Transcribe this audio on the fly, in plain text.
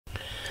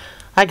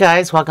Hi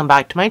guys, welcome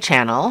back to my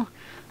channel.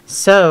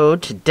 So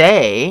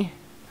today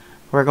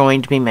we're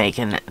going to be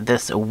making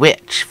this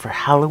witch for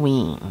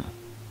Halloween.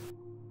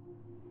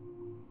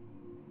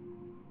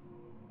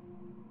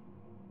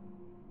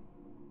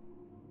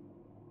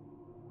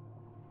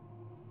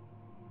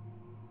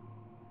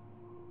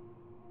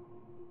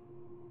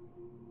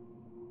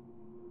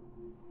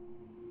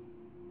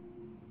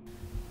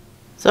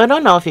 So I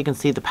don't know if you can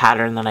see the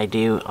pattern that I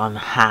do on the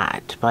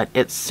hat, but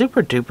it's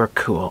super duper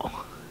cool.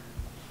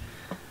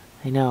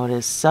 I know it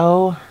is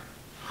so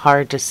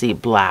hard to see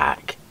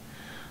black.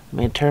 I'm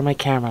going to turn my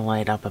camera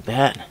light up a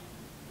bit,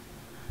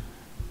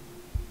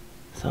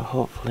 so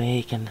hopefully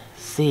you can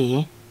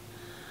see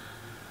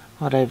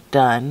what I've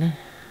done.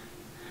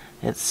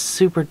 It's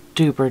super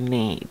duper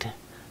neat.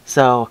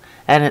 So,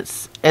 and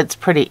it's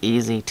pretty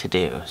easy to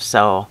do.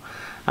 So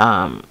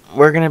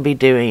we're going to be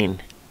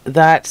doing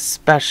that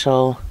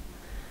special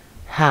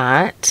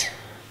hat,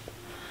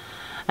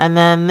 and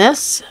then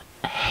this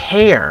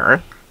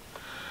hair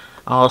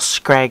all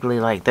scraggly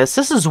like this.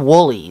 This is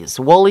Woolies.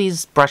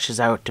 Woolies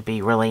brushes out to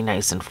be really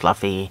nice and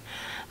fluffy,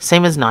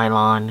 same as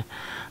nylon.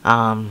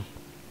 But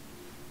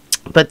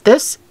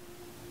this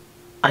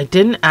I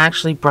didn't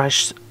actually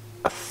brush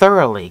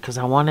thoroughly because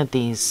I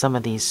wanted some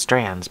of these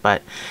strands,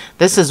 but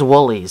this is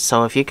Woolies,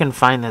 so if you can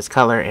find this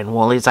color in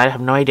Woolies, I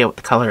have no idea what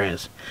the color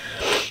is.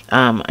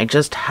 I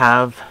just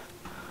have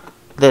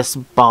this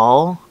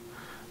ball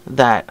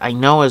that I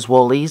know is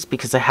Woolies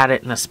because I had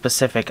it in a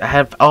specific, I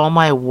have all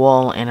my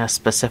wool in a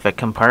specific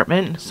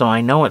compartment, so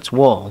I know it's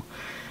wool,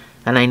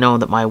 and I know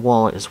that my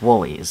wool is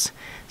Woolies.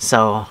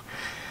 So,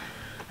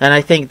 and I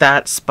think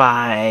that's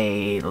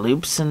by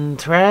Loops and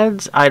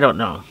Threads, I don't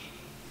know.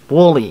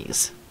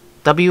 Woolies,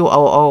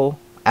 WOOL-EASE.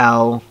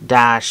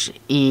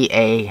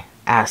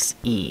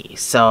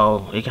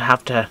 So you can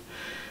have to,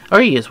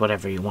 or use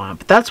whatever you want,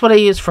 but that's what I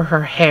use for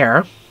her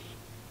hair.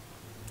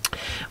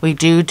 We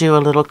do a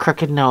little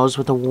crooked nose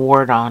with a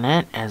wart on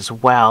it as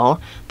well.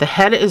 The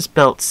head is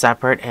built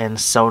separate and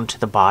sewn to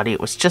the body.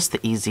 It was just the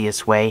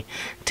easiest way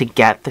to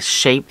get the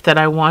shape that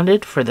I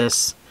wanted for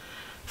this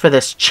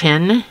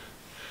chin.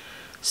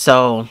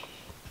 So,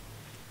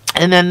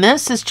 and then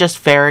this is just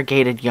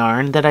variegated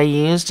yarn that I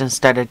used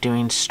instead of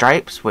doing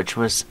stripes, which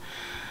was,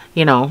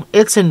 you know,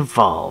 it's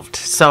involved.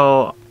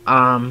 So,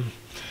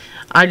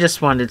 I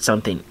just wanted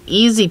something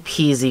easy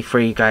peasy for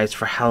you guys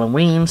for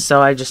Halloween,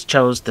 so I just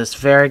chose this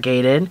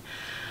variegated.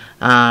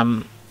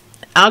 I'll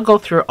go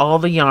through all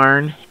the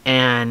yarn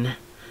and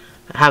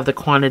have the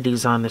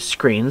quantities on the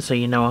screen so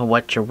you know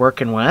what you're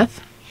working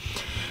with.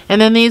 And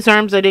then these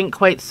arms I didn't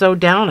quite sew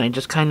down. I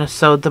just kind of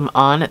sewed them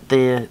on at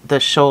the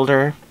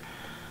shoulder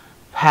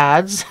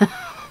pads.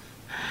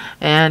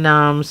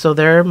 And so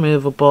they're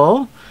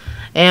movable.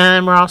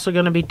 And we're also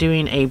going to be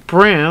doing a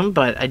broom,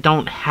 but I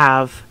don't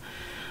have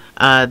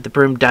the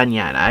broom done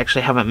yet. I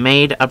actually haven't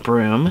made a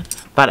broom,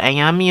 but I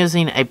am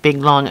using a big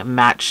long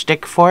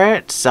matchstick for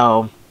it.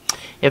 So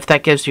if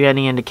that gives you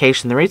any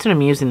indication, the reason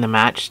I'm using the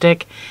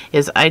matchstick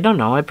is, I don't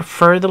know, I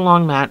prefer the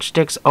long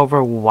matchsticks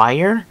over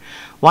wire.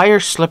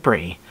 Wire's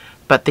slippery,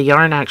 but the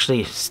yarn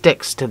actually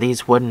sticks to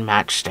these wooden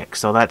matchsticks,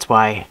 so that's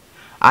why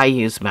I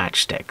use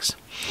matchsticks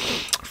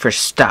for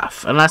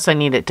stuff, unless I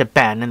need it to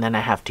bend, and then I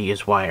have to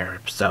use wire.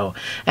 So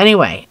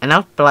anyway,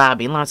 enough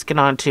blabbing, let's get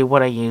on to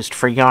what I used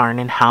for yarn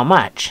and how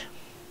much.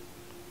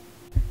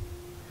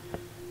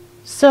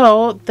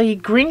 So the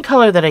green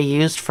color that I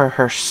used for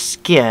her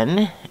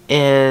skin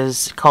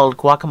is called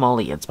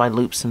Guacamole. It's by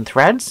Loops and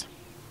Threads.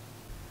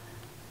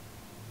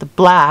 The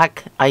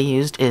black I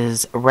used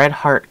is Red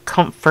Heart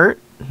Comfort,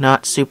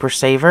 not Super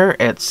Saver.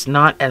 It's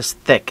not as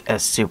thick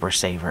as Super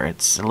Saver.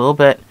 It's a little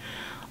bit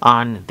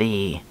on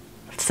the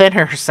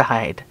thinner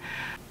side.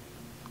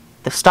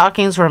 The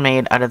stockings were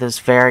made out of this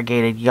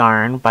variegated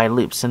yarn by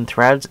Loops and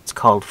Threads. It's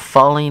called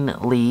Falling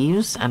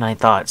Leaves, and I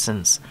thought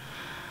since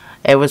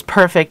it was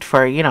perfect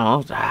for, you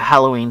know,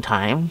 Halloween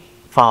time,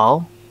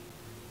 fall.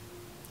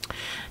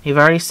 You've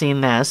already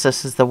seen this.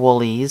 This is the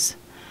Woolies,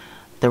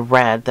 the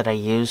red that I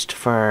used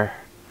for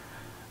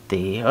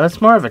the, well,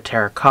 it's more of a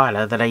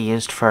terracotta that I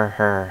used for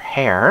her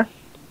hair.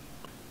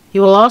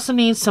 You will also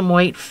need some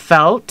white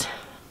felt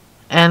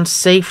and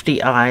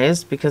safety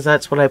eyes, because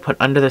that's what I put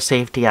under the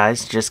safety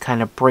eyes to just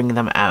kind of bring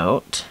them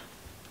out.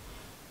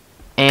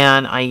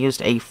 And I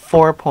used a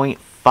 4.5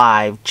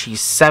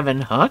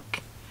 G7 hook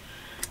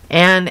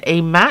and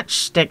a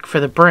matchstick for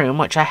the broom,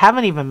 which I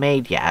haven't even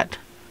made yet.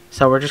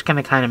 So we're just going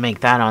to kind of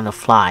make that on the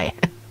fly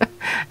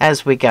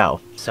as we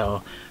go.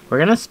 So we're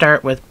going to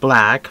start with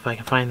black, if I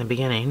can find the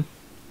beginning.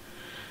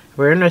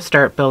 We're going to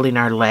start building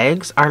our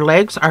legs. Our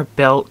legs are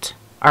built,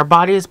 our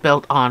body is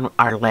built on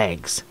our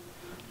legs.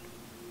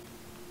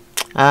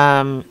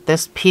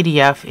 This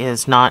PDF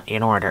is not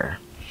in order,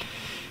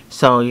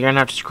 so you're going to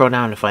have to scroll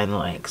down to find the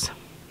legs.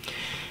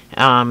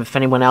 If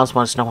anyone else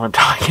wants to know what I'm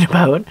talking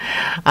about,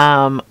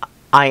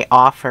 I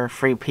offer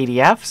free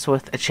PDFs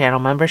with a channel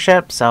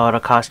membership, so it'll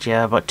cost you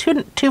about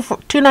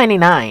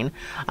 $2.99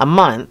 a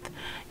month.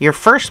 Your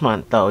first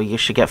month, though, you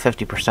should get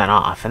 50%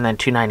 off, and then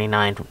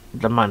 $2.99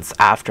 the months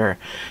after.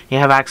 You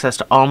have access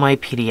to all my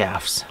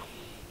PDFs.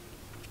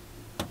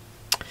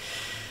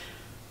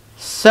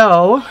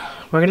 So,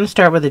 we're going to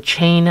start with a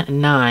chain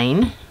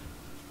 9.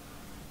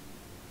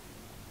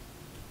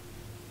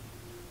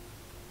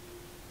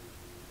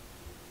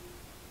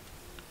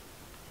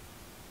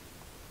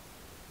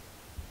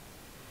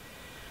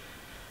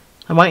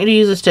 I want you to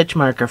use a stitch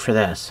marker for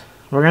this.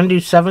 We're going to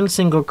do 7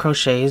 single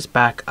crochets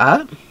back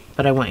up,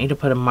 but I want you to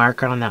put a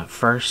marker on that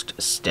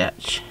first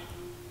stitch.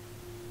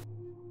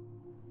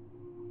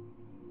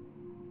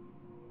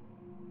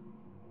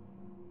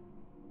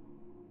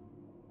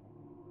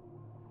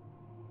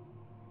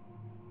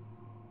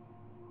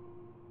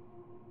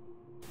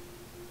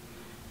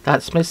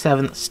 That's my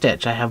 7th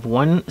stitch. I have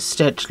 1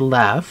 stitch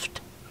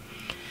left.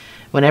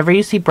 Whenever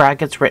you see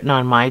brackets written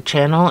on my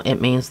channel, it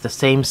means the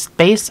same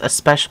space, a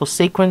special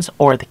sequence,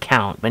 or the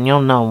count. And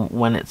you'll know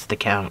when it's the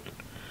count.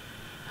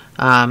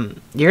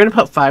 You're going to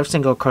put 5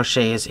 single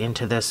crochets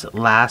into this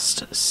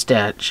last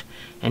stitch,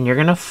 and you're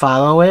going to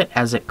follow it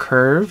as it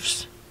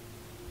curves.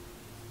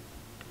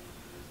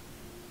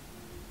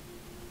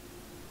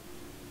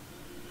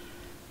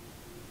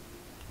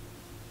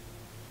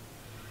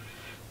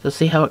 So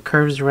see how it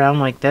curves around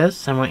like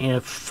this? I want you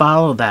to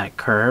follow that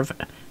curve,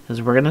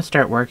 because we're going to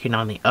start working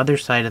on the other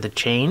side of the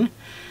chain.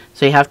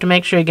 So you have to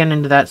make sure you get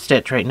into that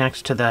stitch right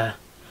next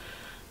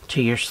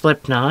to your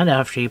slip knot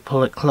after you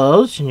pull it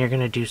closed, and you're going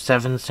to do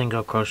 7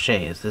 single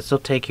crochets. This will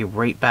take you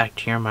right back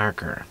to your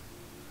marker.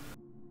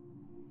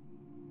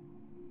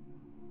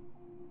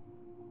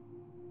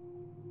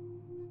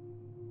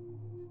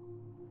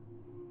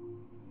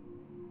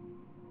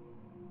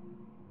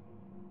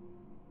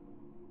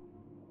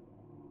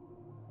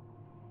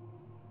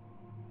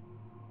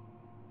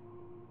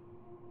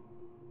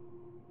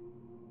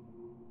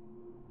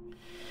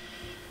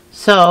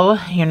 So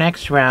your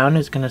next round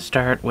is going to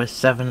start with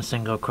 7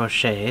 single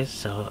crochets.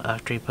 So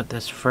after you put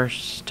this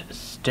first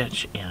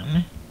stitch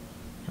in,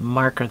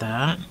 marker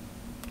that.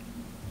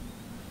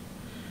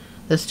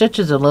 The stitch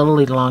is a little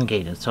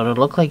elongated, so it'll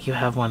look like you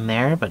have one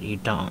there, but you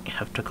don't. You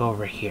have to go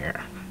over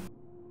here.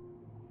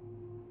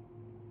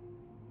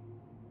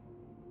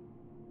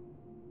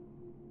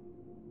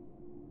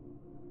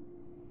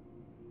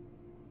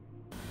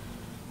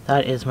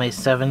 That is my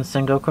 7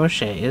 single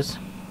crochets.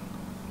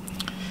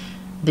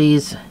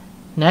 These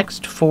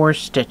next 4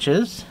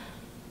 stitches,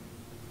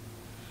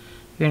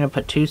 you're going to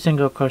put 2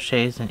 single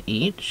crochets in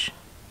each.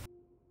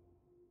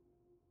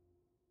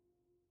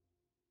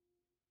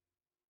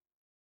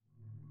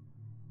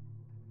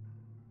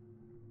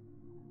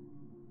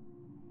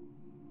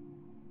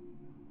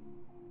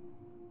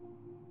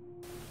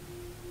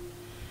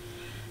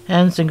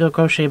 And single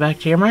crochet back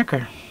to your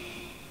marker.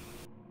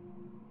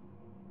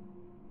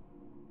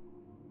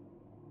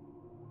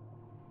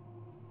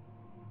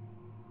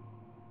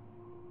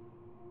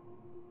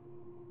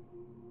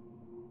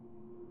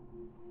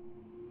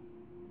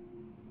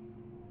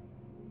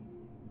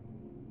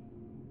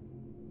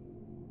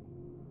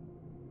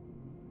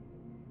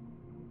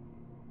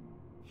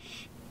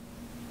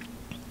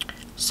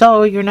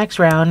 So your next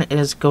round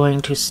is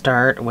going to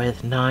start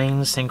with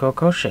 9 single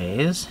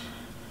crochets.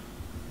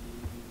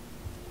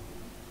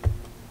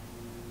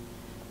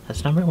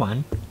 That's number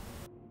 1.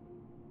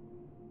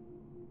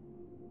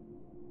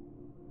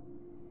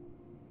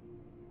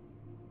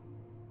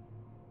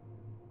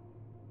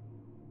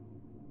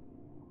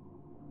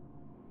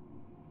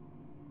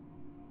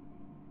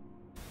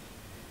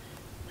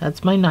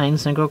 That's my 9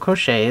 single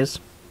crochets.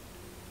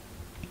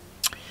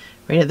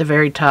 Right at the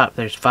very top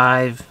there's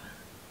 5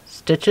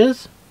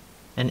 stitches,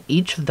 and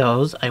each of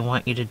those I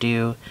want you to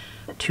do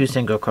 2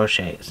 single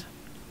crochets.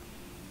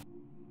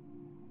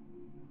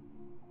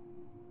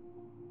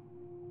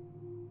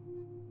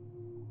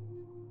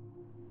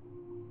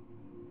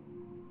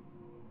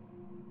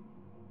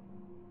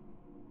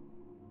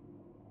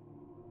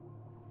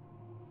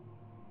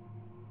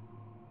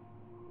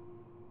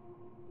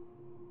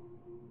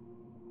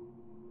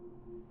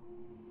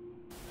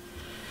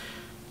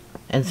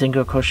 And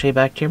single crochet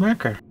back to your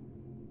marker.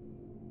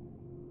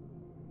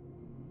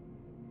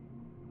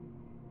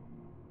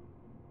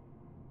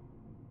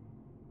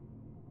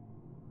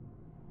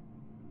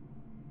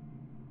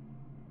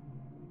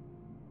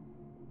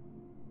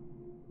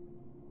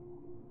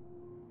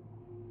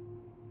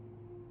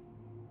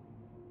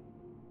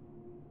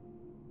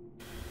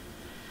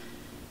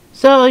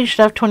 So you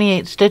should have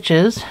 28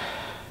 stitches.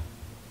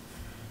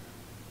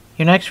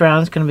 Your next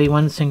round is going to be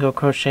 1 single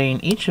crochet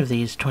in each of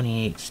these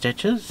 28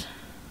 stitches.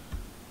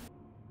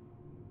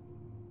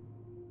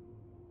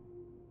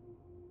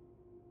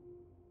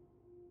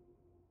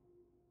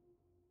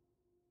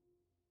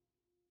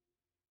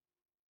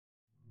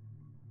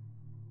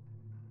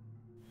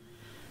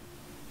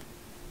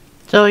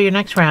 So your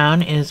next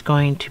round is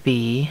going to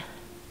be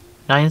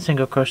 9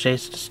 single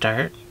crochets to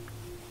start.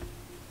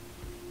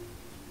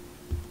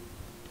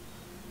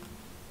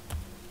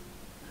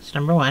 That's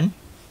number 1.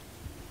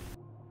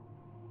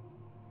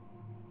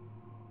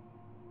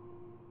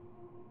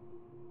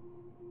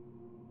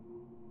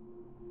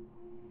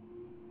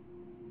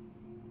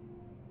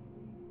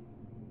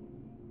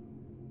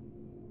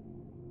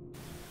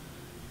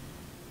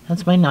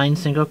 That's my 9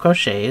 single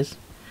crochets.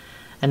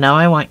 And now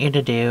I want you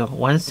to do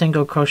 1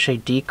 single crochet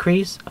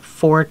decrease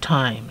 4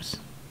 times.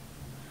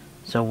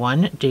 So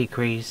 1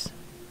 decrease,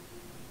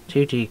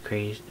 2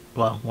 decrease,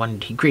 well, 1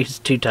 decrease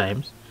 2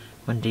 times,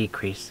 1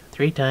 decrease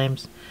 3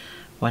 times,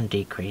 1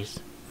 decrease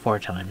 4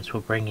 times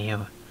will bring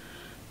you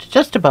to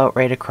just about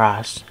right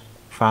across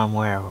from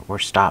where we're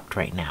stopped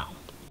right now.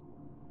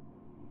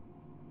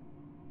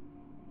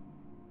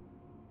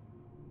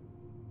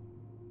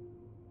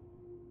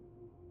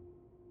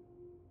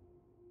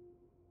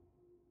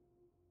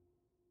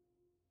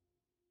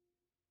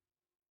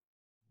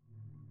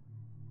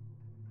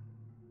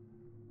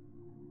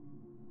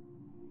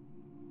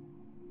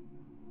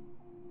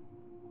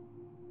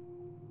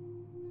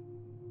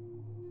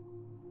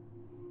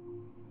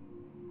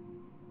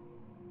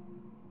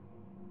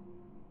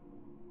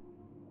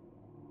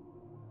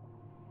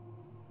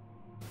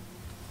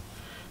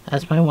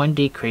 That's my 1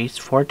 decrease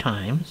 4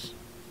 times,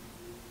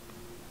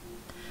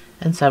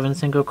 and 7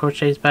 single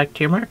crochets back to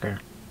your marker.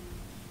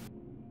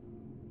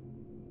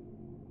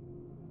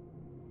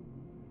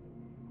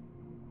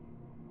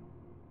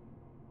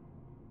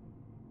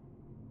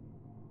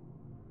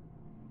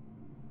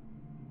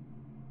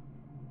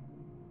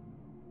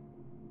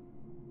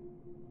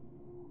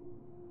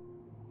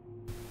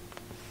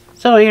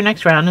 So your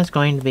next round is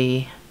going to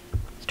be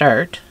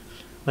start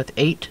with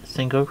 8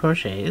 single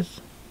crochets,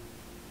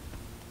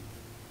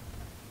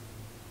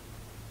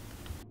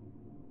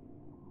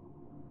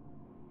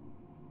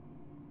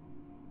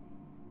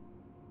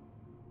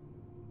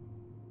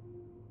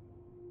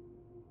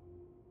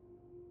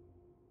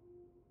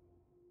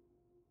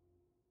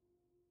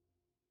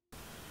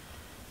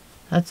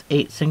 that's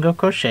 8 single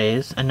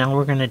crochets, and now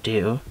we're going to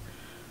do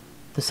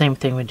the same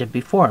thing we did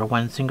before,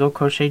 1 single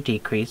crochet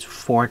decrease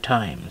 4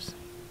 times.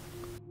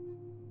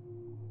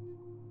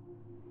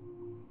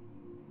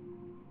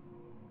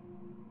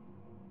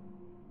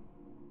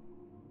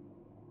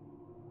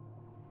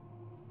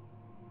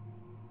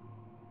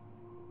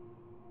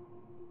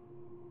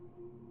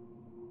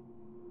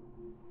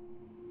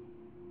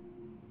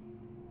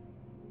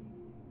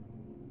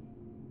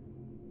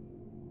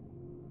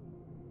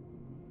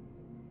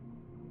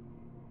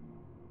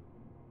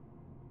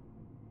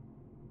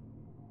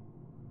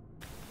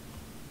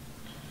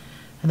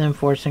 And then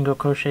 4 single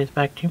crochets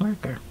back to your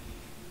marker.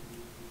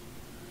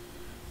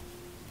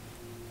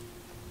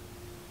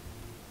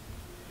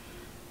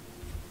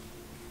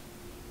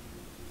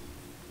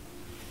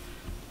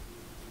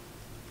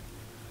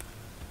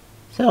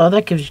 So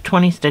that gives you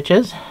 20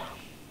 stitches.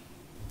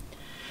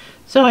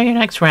 So your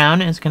next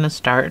round is going to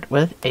start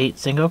with 8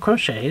 single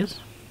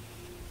crochets.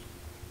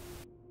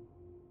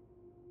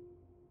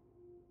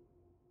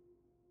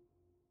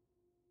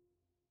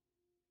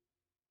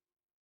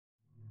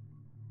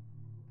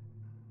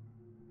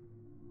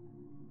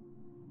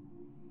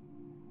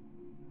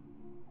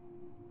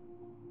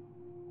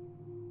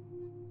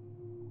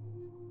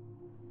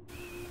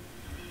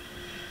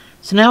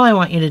 So now I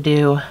want you to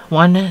do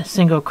 1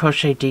 single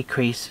crochet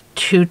decrease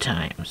 2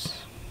 times.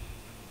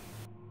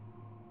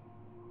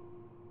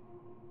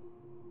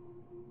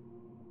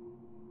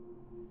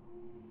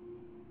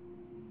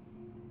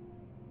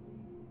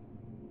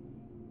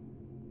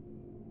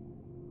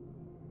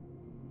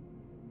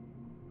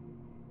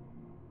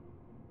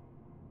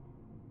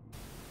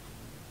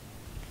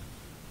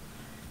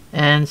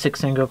 And 6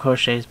 single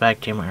crochets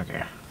back to your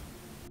marker.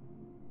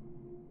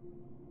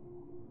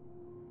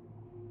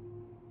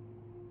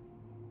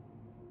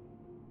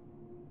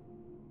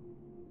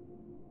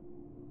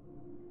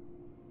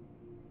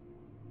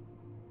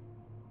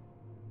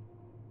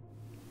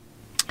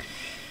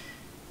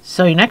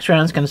 So your next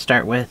round is going to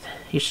start with,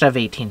 you should have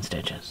 18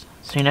 stitches.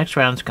 So your next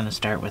round is going to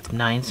start with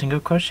 9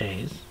 single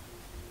crochets.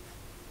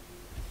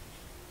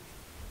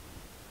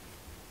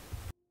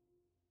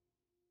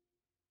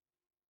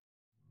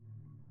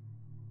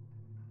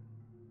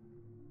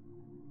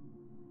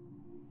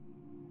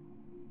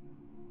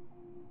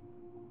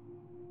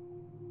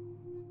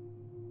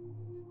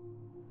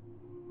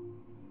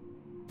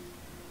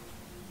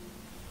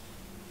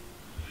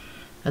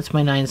 That's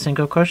my 9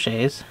 single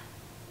crochets.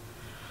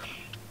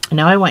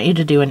 Now I want you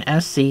to do an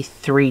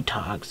SC3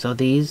 tog. So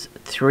these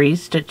 3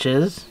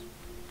 stitches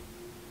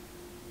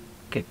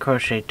get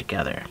crocheted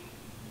together.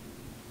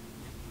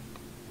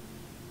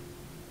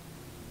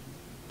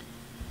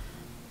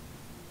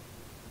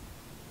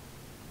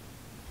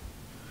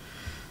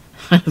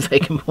 If I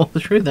can pull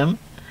through them.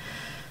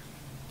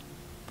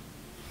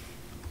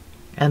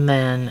 And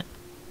then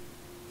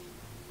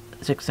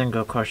 6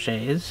 single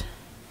crochets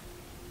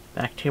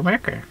back to your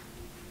marker.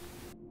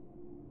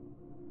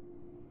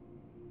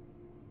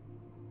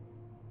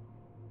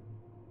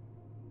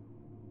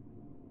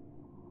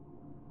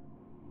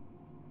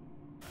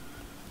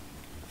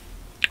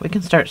 We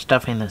can start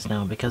stuffing this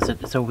now because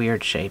it's a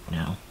weird shape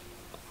now.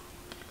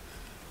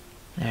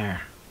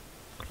 There.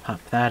 Pop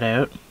that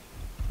out.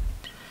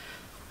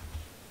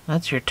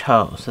 That's your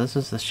toe, so this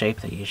is the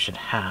shape that you should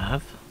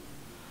have.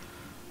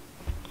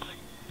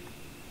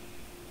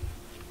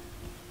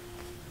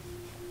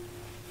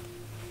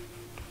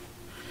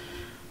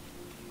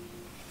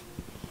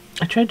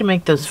 I tried to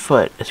make this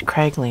foot as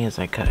craggly as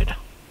I could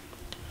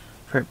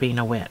for it being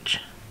a witch.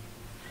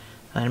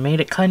 I made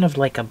it kind of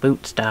like a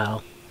boot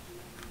style.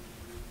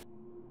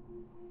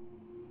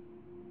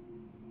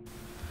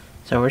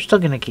 So we're still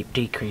going to keep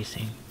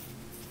decreasing.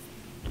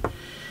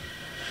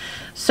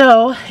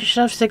 So you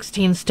should have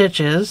 16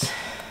 stitches.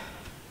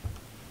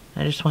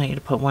 I just want you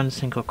to put 1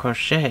 single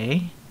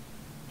crochet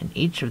in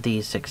each of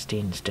these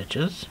 16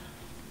 stitches.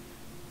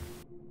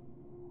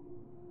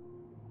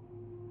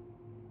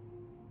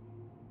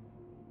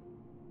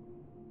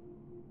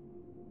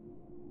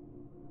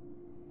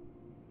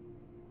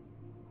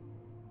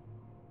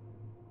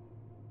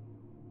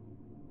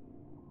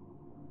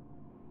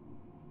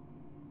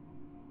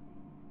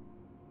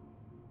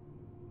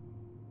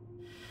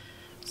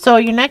 So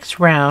your next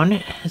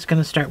round is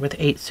going to start with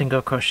 8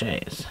 single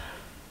crochets.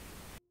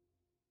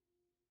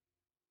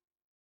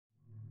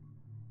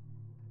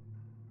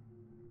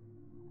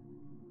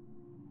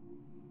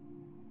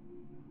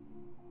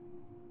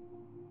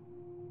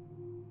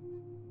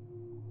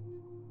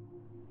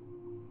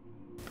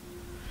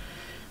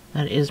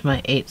 That is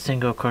my 8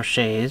 single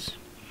crochets.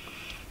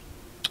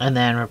 And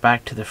then we're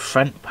back to the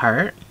front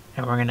part,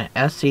 and we're going to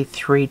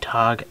SE3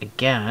 tog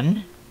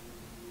again.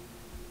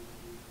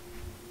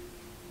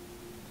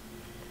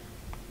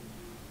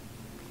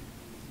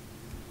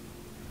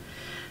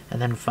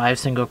 And then 5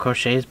 single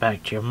crochets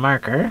back to your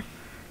marker.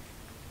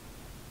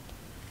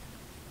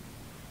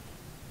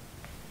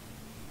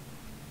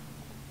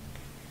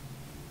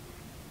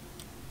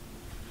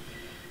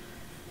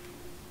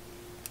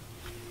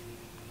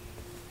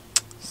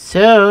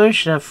 So you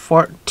should have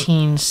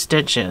 14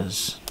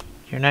 stitches.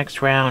 Your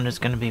next round is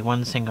going to be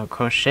 1 single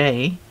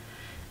crochet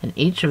in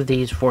each of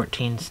these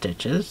 14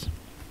 stitches.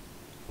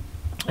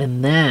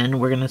 And then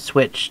we're going to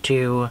switch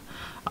to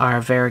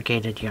our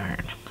variegated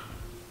yarn.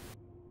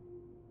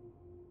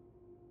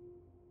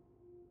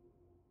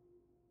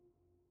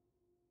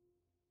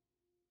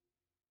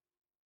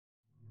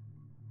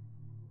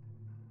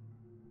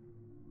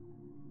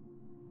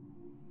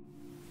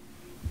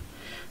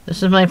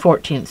 This is my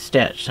 14th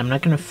stitch. I'm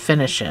not going to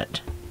finish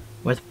it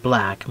with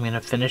black. I'm going to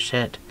finish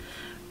it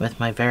with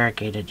my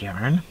variegated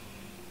yarn.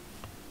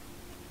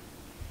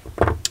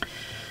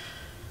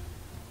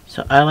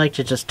 So I like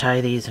to just tie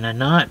these in a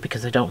knot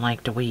because I don't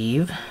like to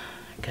weave,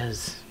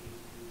 because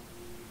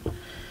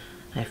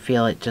I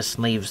feel it just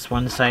leaves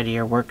one side of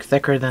your work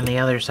thicker than the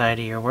other side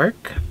of your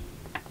work.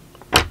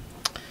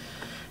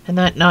 And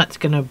that knot's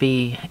going to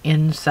be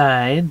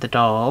inside the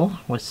doll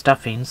with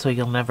stuffing, so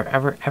you'll never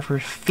ever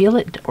feel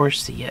it or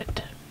see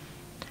it.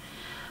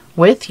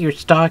 With your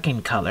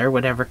stocking color,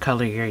 whatever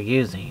color you're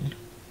using,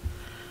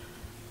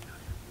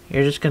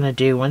 you're just going to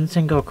do 1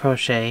 single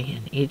crochet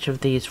in each of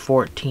these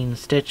 14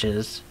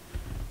 stitches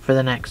for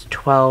the next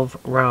 12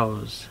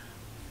 rows.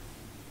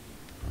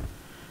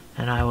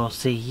 And I will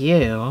see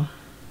you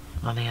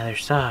on the other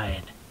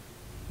side.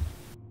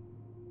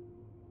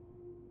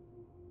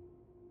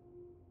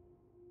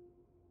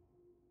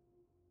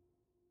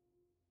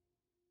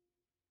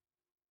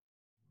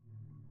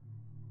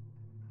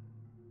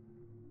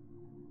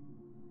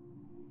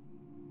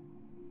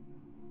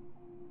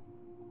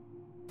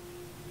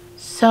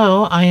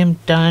 So I am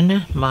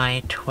done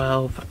my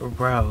 12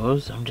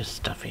 rows. I'm just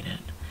stuffing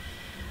it.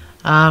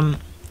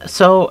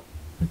 So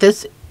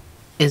this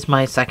is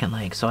my second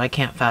leg, so I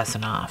can't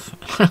fasten off.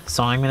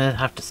 So I'm going to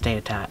have to stay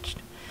attached.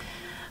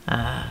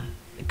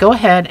 Go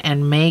ahead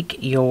and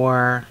make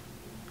your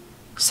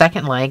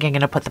second leg. I'm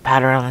going to put the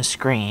pattern on the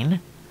screen.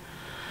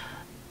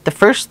 The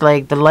first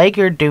leg, the leg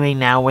you're doing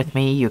now with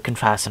me, you can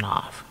fasten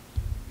off.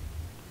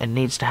 It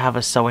needs to have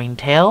a sewing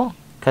tail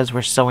because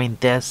we're sewing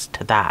this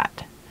to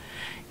that.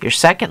 Your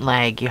second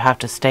leg, you have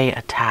to stay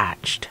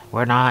attached.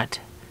 We're not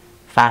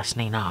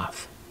fastening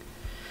off,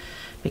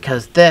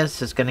 because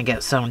this is going to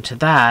get sewn to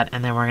that,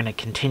 and then we're going to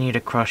continue to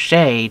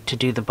crochet to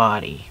do the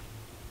body.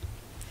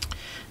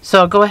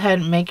 So go ahead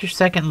and make your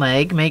second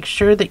leg. Make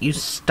sure that you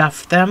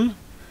stuff them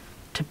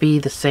to be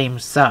the same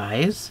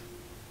size.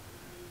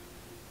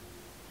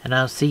 And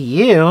I'll see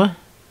you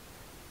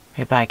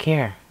right back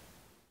here.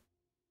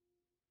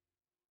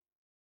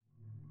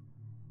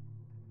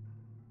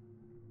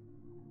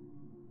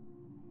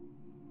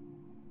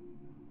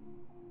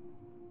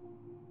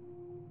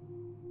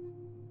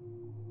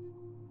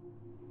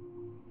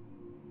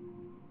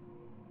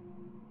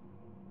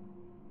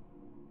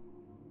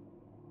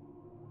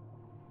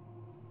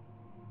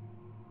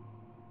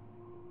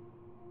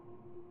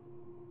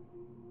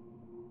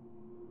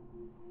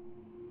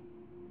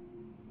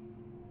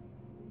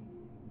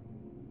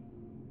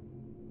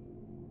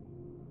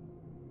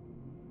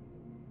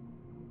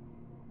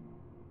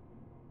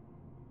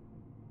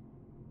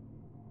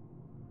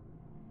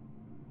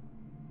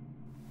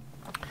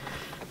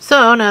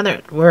 So now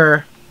that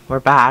we're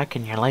back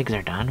and your legs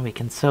are done, we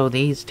can sew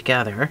these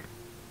together.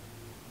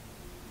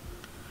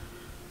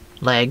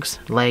 Leg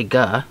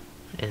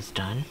is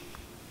done.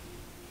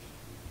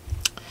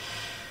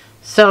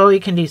 So you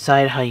can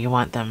decide how you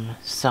want them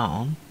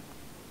sewn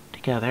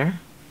together.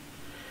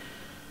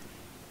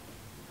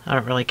 I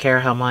don't really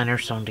care how mine are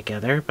sewn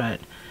together,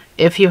 but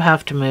If you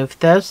have to move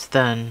this,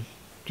 then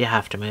you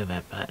have to move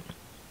it, but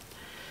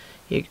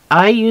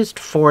I used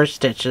 4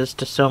 stitches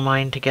to sew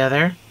mine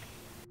together.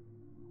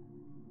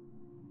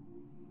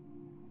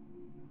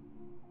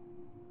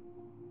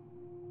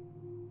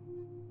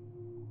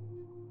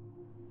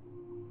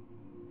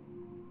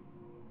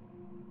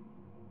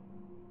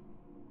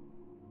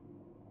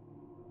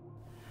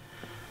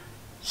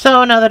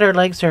 So now that our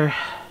legs are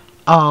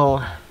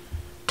all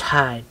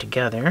tied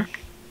together,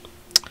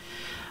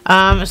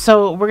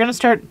 so we're going to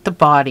start the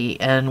body,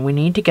 and we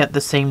need to get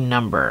the same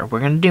number. We're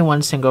going to do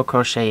 1 single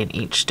crochet in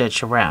each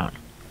stitch around.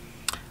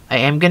 I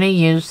am going to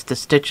use the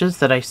stitches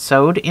that I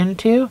sewed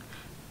into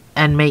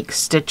and make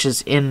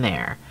stitches in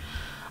there.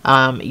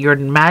 Your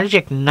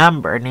magic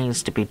number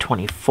needs to be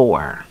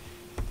 24.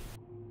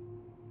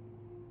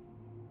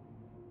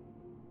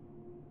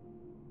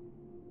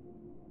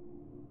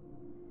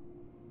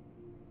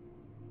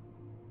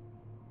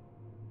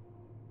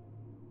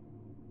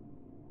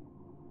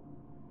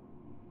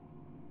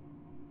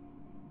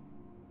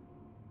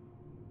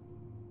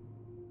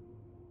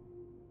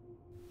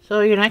 So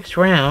your next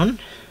round,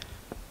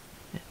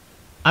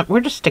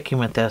 we're just sticking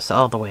with this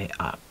all the way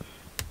up.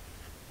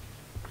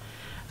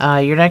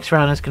 Your next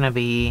round is going to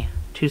be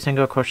 2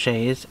 single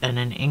crochets and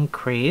an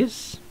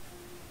increase.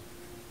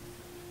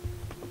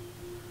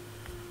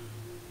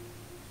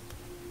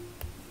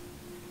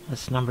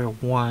 That's number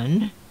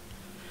 1.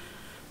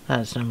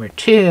 That's number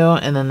 2,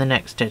 and then the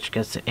next stitch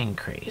gets the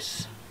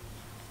increase.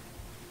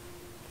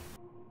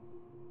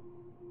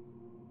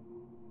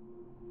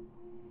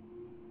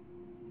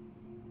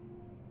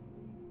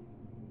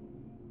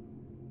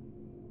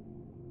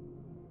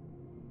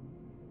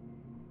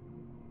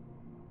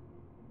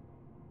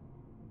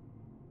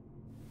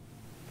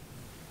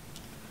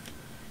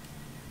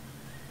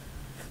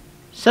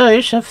 So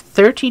you should have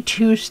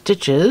 32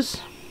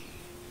 stitches.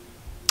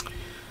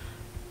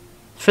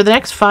 For the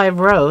next 5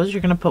 rows,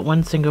 you're going to put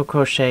 1 single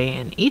crochet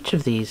in each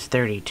of these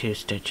 32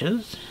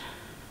 stitches.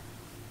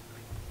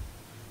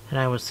 And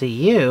I will see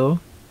you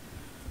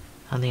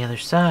on the other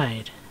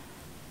side.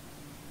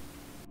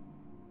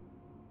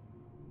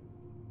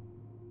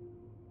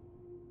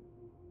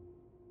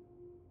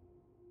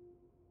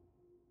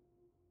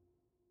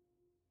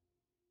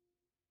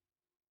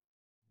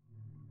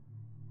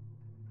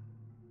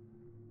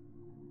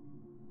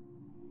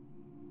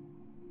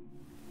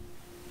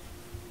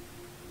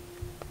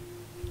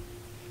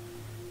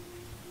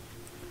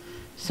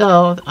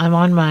 So I'm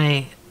on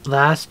my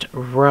last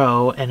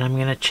row, and I'm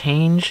going to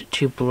change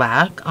to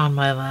black on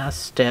my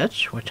last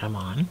stitch, which I'm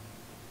on.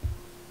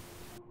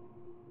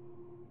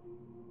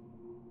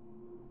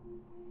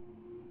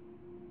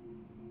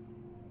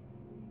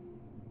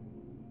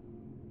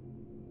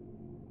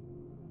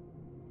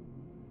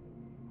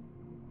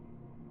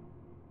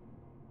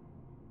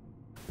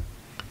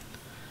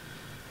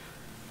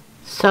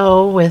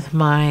 So with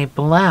my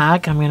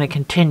black, I'm going to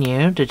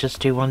continue to just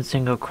do 1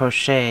 single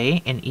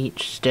crochet in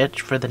each stitch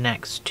for the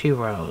next 2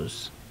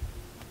 rows.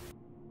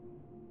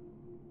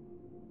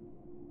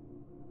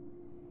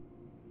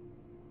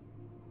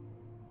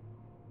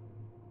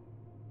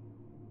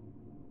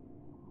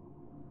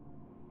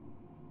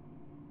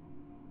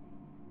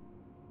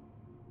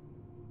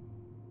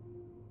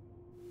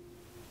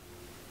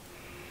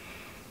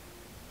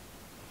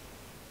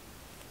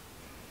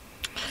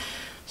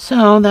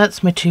 So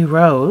that's my 2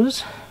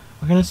 rows.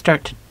 We're going to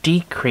start to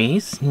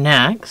decrease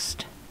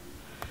next.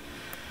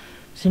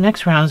 So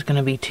next round is going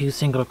to be 2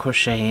 single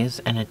crochets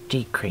and a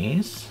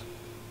decrease.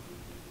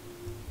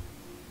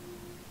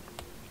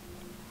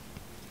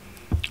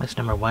 That's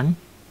number 1,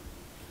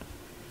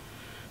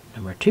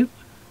 number 2,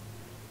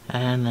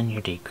 and then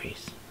your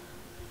decrease.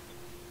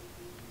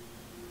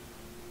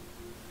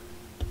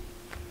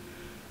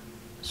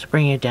 So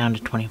bring it down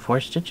to 24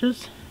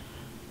 stitches.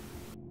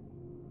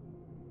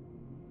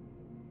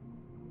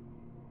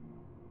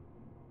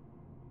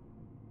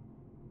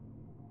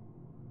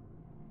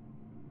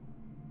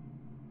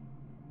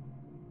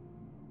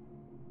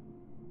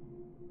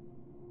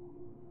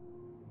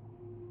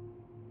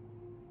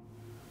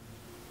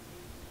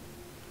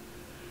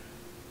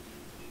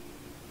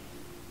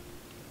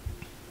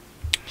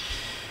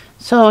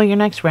 So your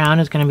next round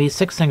is going to be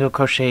 6 single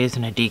crochets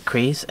and a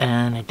decrease,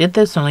 and I did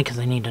this only because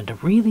I needed a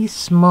really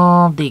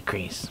small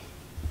decrease.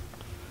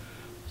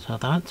 So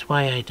that's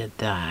why I did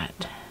that.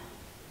 So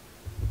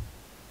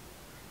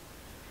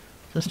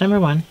that's number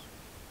 1.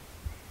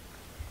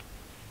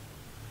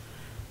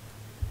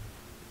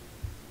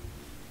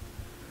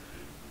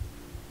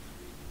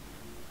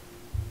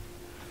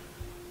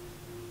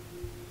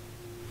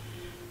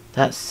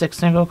 That's 6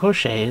 single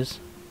crochets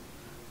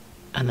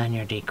and then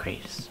your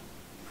decrease.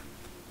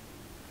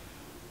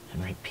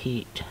 And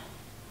repeat.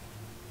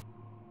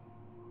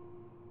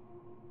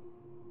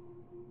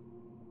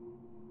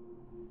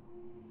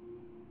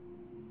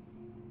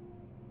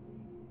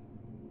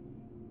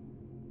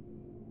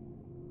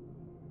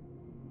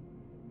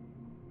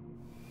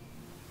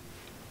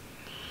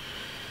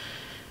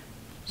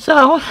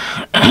 So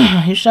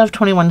you should have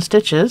 21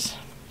 stitches,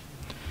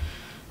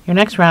 Your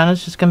next round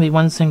is just going to be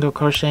 1 single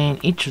crochet in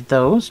each of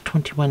those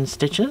 21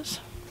 stitches.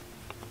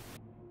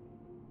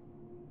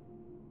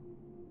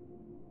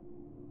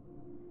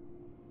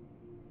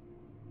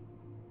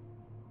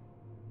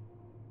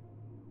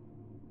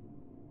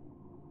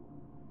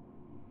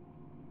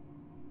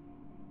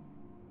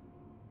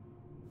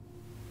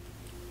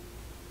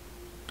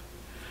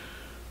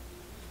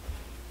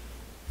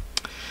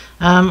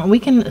 We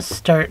can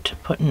start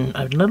putting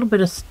a little bit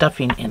of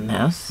stuffing in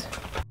this.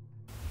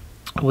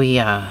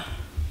 We're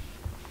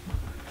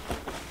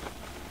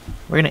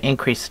going to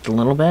increase it a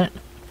little bit,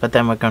 but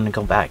then we're going to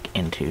go back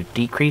into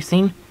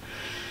decreasing.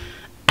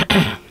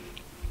 I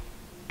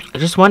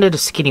just wanted a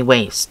skinny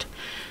waist.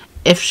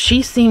 If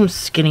she seems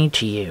skinny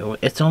to you,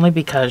 it's only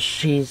because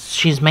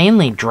she's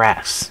mainly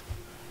dress.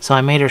 So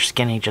I made her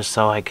skinny just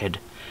so I could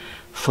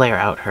flare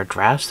out her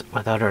dress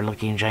without her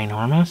looking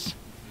ginormous.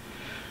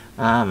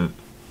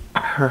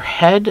 Her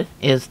head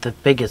is the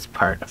biggest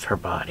part of her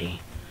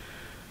body.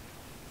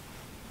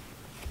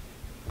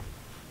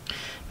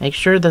 Make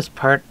sure these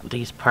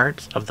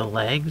parts of the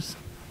legs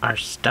are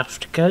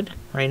stuffed good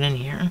right in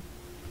here.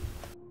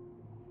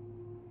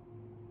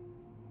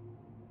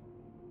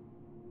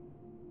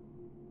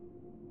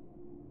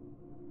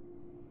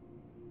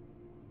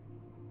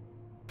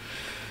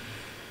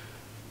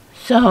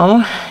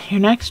 So your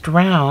next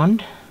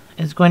round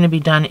is going to be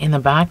done in the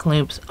back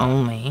loops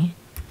only,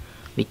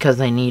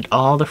 because I need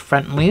all the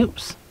front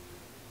loops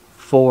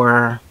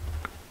for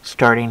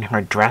starting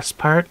her dress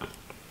part.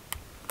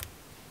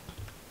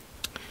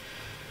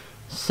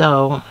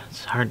 So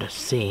it's hard to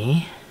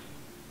see,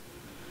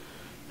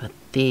 but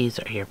these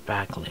are your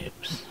back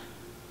loops.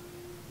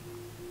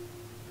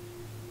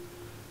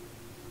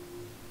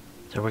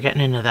 So we're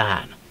getting into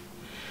that,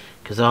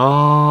 because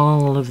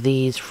all of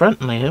these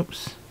front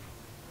loops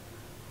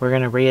we're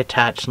going to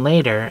reattach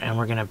later, and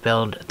we're going to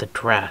build the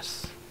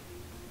dress,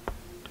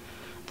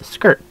 the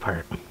skirt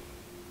part.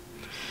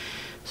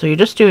 So you're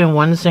just doing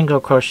 1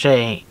 single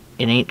crochet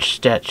in each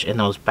stitch in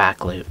those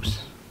back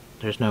loops.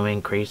 There's no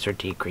increase or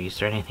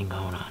decrease or anything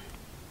going on.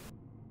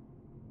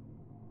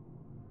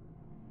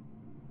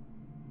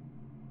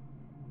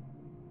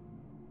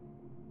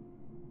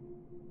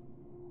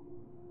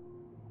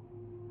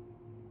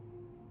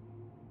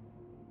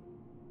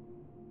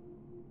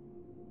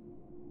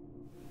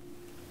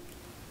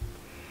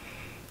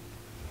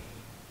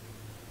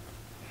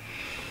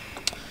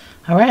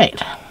 Alright,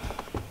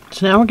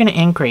 so now we're going to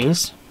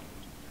increase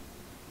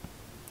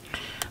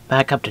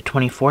back up to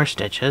 24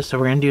 stitches. So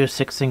we're going to do a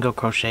 6 single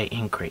crochet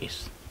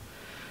increase,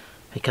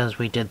 because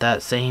we did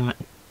that same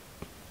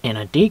in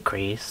a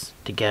decrease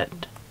to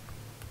get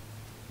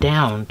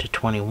down to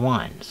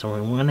 21. So we're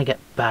going to get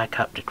back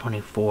up to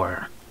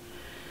 24.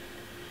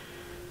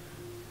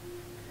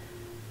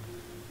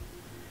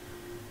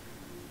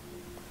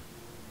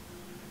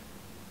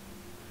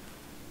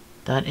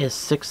 That is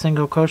 6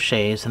 single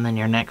crochets, and then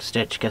your next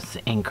stitch gets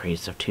the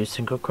increase of 2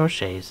 single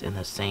crochets in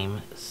the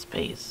same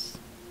space.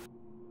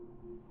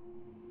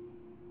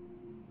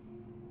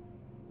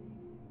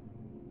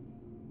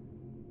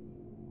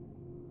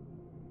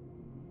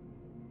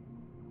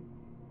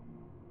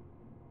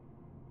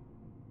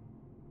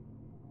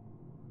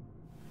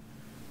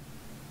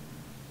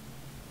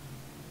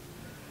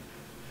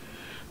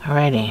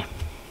 Alrighty.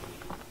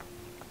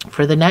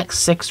 For the next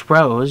 6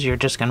 rows, you're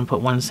just going to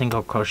put 1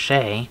 single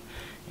crochet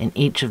in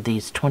each of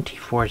these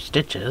 24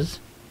 stitches.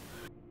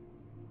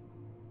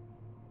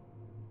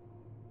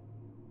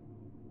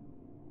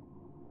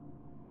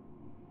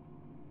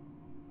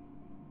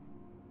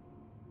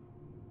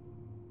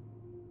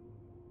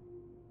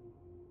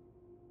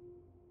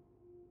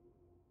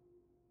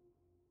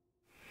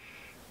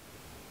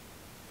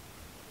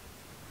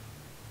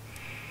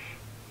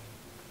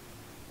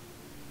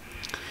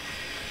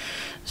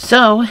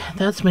 So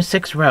that's my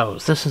 6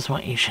 rows. This is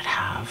what you should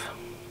have.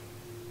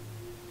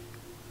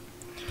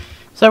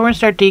 So we're going to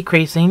start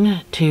decreasing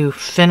to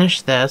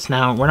finish this.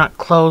 Now we're not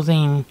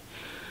closing,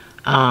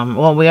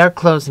 well, we are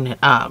closing it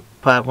up,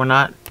 but we're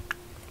not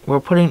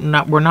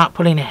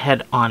putting a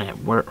head on it.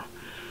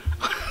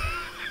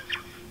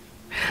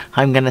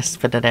 I'm going to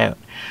spit it out.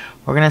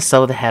 We're going to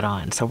sew the head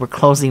on. So we're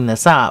closing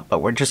this up, but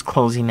we're just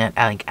closing it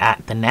like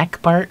at the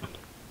neck part.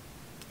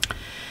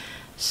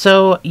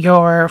 So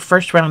your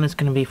first round is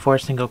going to be 4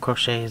 single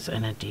crochets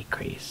and a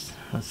decrease.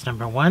 That's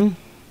number 1.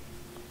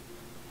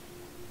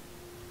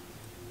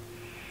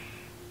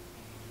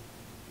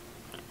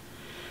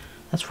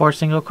 That's 4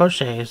 single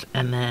crochets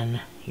and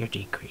then your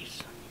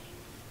decrease.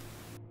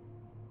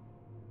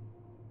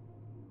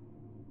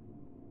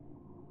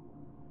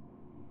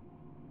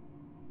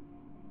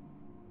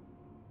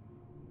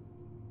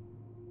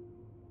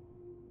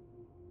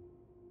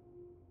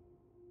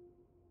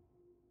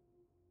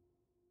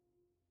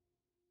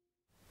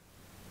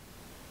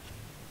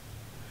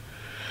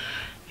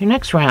 Your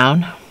next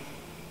round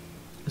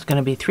is going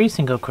to be 3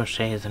 single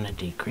crochets and a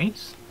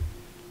decrease.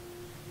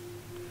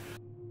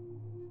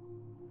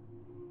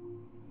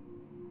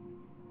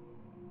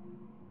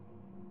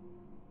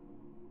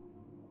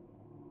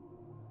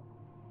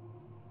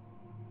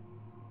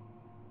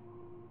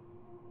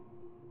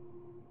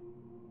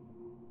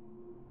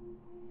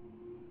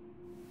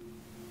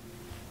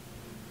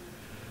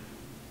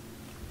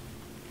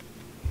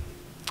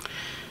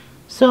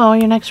 So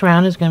your next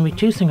round is going to be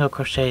 2 single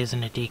crochets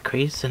and a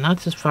decrease, and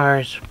that's as far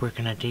as we're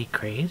going to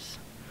decrease.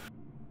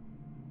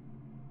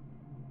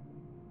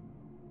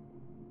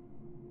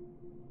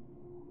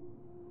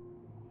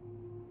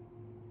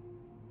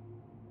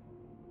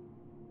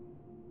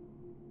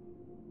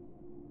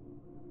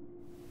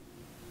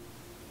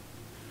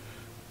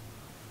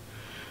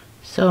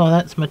 So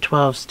that's my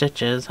 12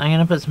 stitches. I'm going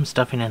to put some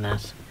stuffing in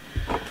this.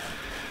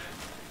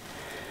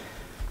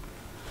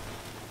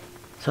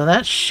 So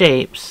that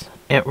shapes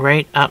it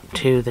right up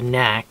to the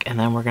neck, and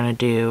then we're going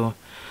to do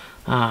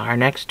our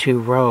next 2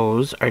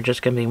 rows are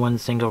just going to be 1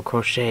 single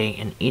crochet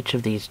in each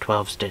of these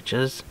 12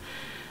 stitches,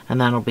 and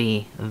that'll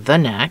be the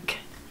neck.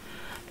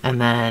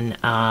 And then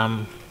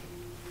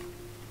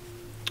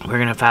we're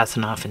going to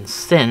fasten off and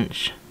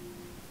cinch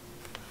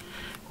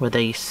with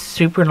a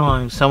super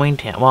long sewing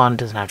tail. Well, it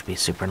doesn't have to be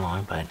super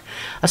long, but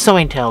a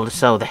sewing tail to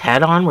sew the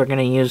head on. We're going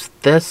to use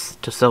this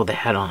to sew the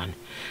head on.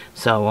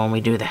 So when we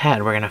do the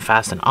head, we're going to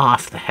fasten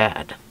off the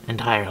head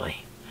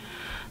entirely,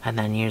 and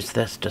then use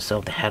this to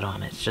sew the head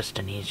on. It's just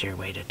an easier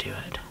way to do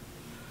it.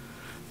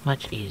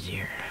 Much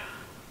easier.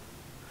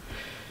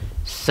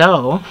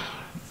 So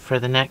for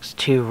the next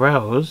 2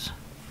 rows,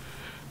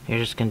 you're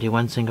just going to do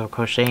 1 single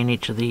crochet in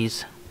each of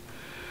these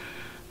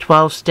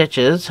 12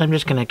 stitches. I'm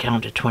just going to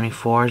count to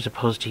 24 as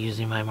opposed to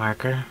using my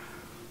marker.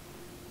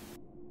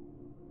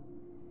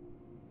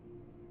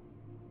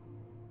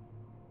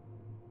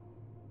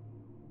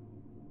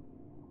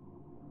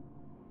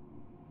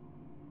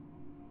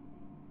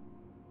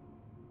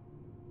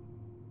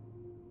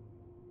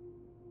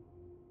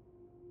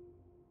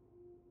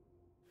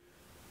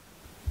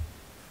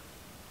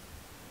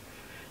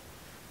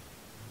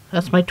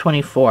 That's my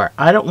 24.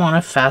 I don't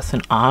want to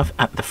fasten off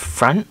at the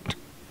front,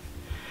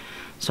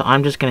 so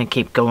I'm just going to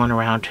keep going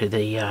around to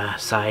the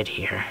side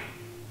here.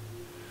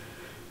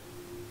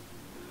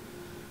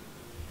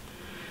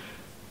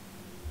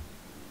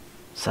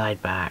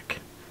 Side back,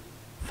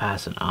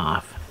 fasten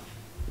off.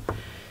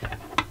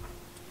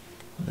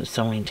 The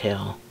sewing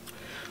tail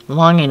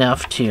long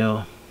enough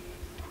to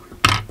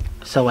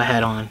sew a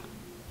head on.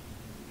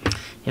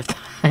 If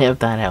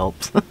that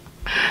helps.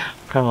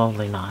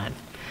 Probably not.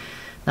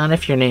 Not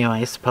if you're new,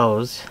 I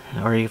suppose,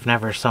 or you've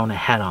never sewn a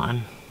head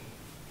on.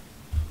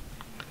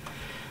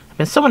 I've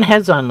been sewing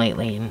heads on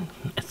lately, and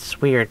it's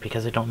weird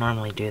because I don't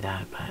normally do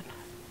that, but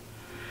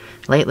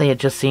lately it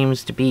just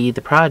seems to be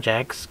the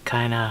projects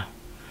kind of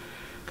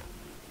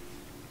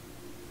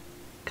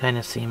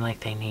seem like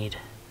they need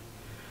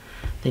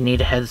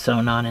a head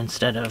sewn on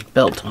instead of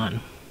built on.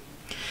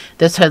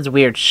 This head's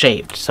weird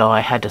shaped, so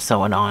I had to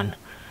sew it on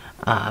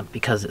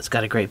because it's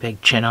got a great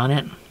big chin on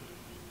it,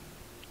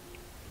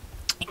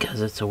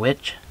 because it's a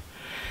witch.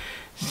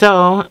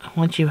 So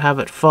once you have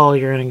it full,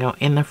 you're going to go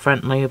in the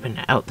front loop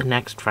and out the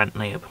next front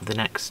loop of the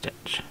next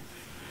stitch,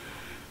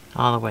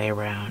 all the way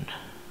around.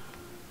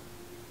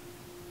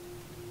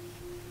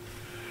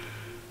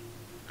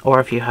 Or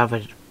if you have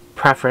a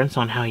preference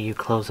on how you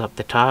close up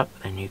the top,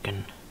 then you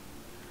can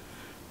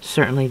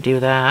certainly do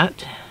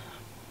that.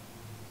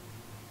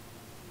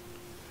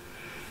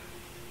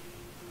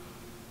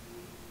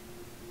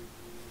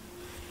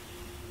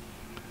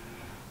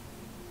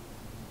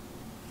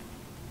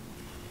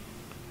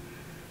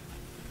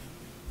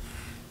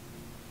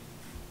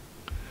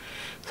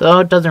 So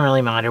it doesn't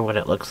really matter what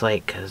it looks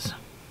like, because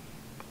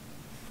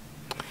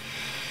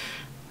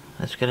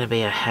there's going to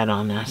be a head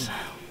on this.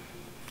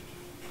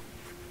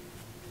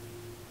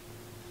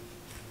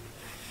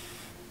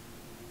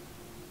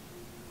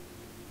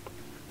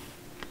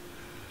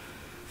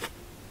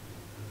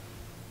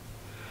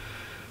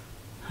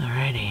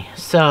 Alrighty,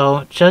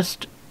 so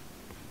just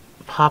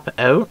pop it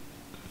out.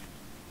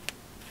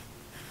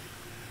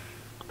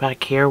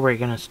 Back here we're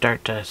going to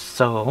start to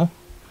sew.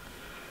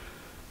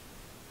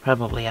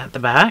 Probably at the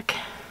back.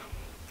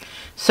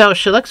 So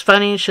she looks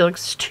funny, she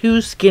looks too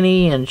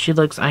skinny, and she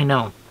looks, I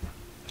know.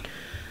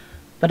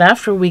 But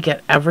after we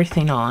get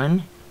everything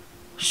on,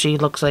 she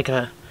looks like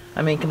a,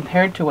 I mean,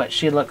 compared to what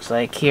she looks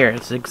like here,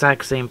 it's the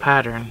exact same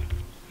pattern.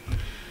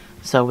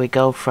 So we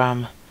go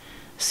from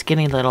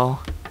skinny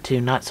little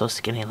to not so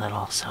skinny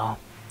little, so.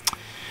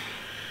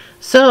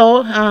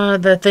 So,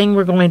 the thing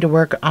we're going to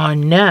work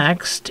on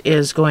next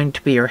is going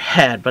to be her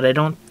head, but I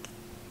don't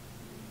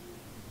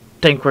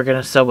think we're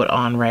going to sew it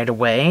on right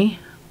away,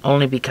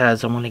 only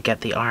because I want to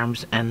get the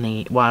arms and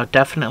the, well,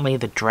 definitely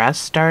the dress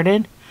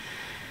started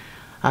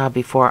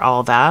before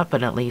all that,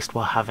 but at least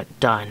we'll have it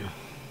done.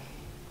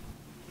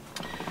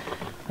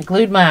 I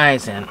glued my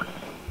eyes in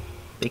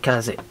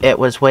because it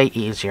was way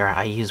easier.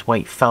 I use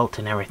white felt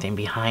and everything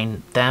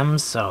behind them,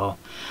 so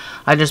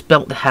I just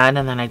built the head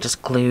and then I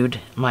just glued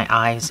my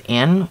eyes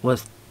in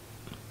with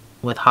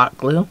hot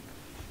glue.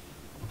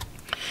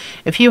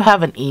 If you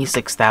have an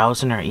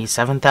E6000 or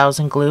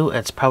E7000 glue,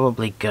 it's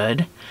probably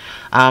good.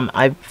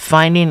 I'm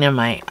finding in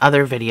my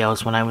other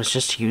videos when I was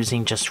just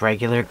using just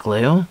regular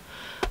glue,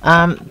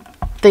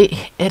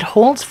 it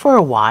holds for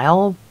a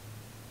while,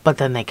 but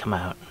then they come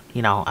out.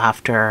 You know,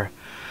 after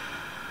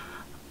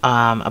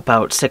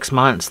about 6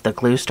 months, the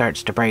glue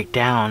starts to break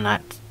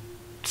down.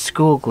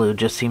 school glue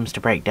just seems to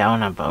break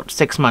down about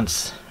 6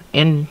 months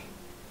in,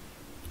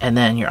 and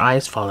then your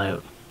eyes fall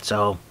out.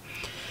 So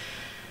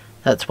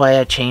that's why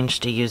I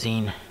changed to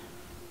using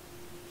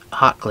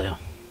hot glue.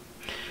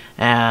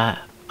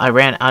 I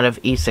ran out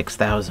of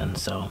E6000,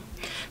 so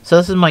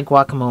this is my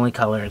guacamole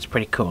color. It's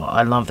pretty cool.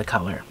 I love the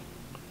color.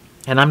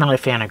 And I'm not a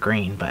fan of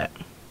green, but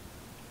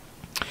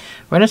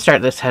we're going to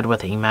start this head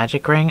with a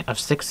magic ring of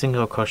 6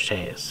 single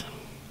crochets.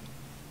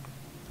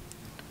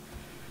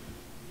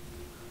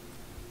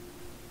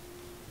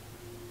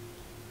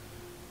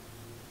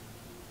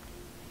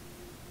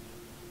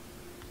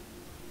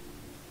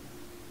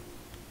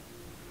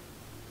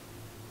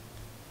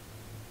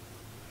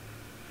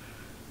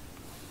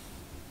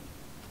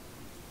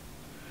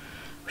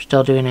 We're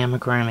still doing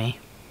amigurumi.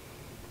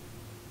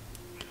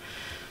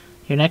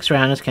 Your next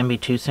round is going to be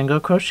 2 single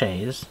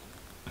crochets.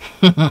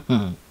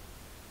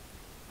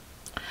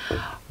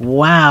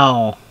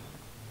 Wow.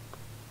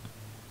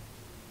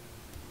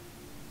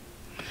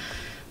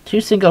 2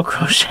 single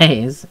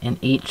crochets in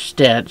each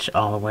stitch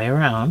all the way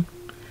around.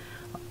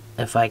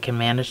 If I can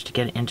manage to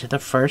get into the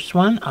first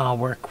one, I'll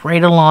work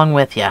right along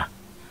with you.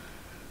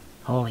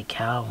 Holy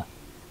cow.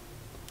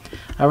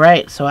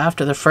 Alright, so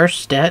after the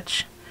first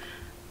stitch,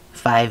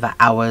 5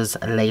 hours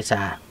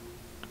later,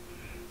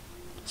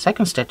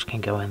 second stitch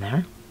can go in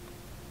there.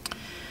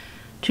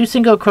 2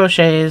 single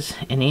crochets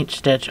in each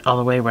stitch all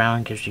the way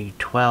around gives you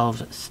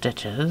 12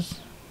 stitches.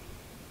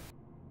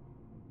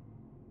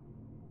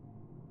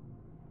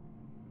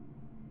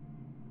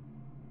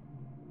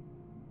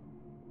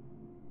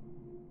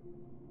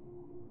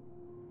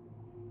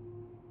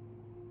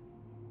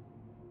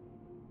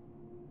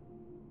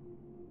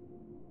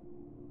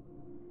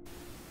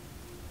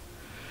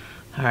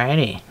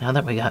 Alrighty, now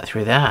that we got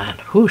through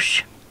that,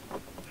 whoosh.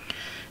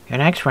 Your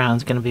next round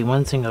is going to be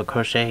 1 single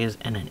crochets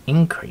and an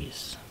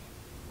increase.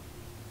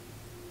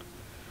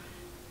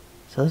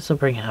 So this will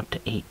bring it up to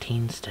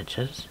 18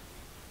 stitches.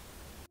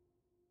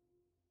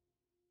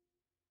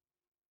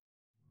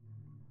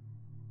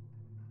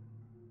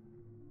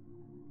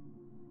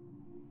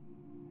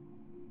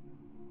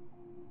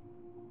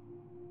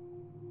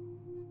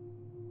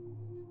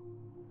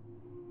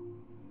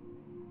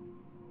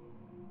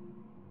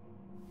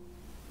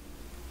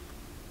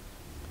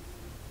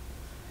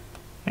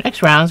 Your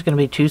next round is going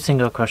to be 2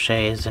 single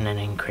crochets and an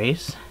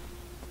increase.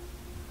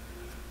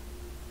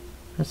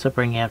 This will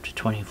bring you up to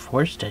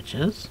 24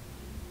 stitches.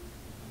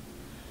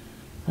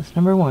 That's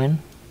number 1.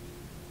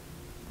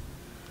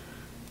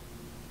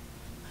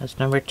 That's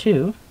number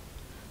 2.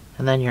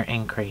 And then your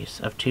increase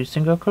of 2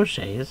 single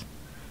crochets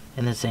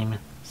in the same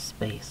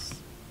space.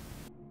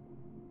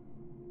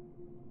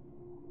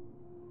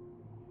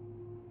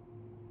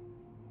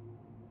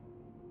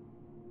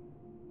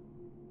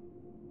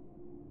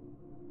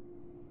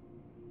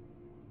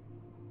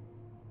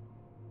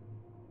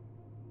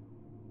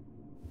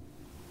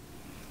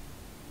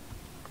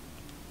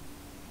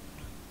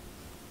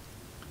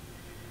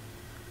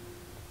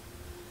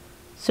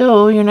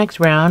 So your next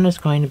round is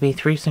going to be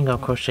 3 single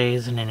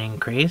crochets and an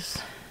increase.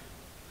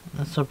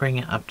 This will bring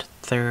it up to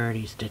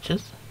 30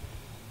 stitches.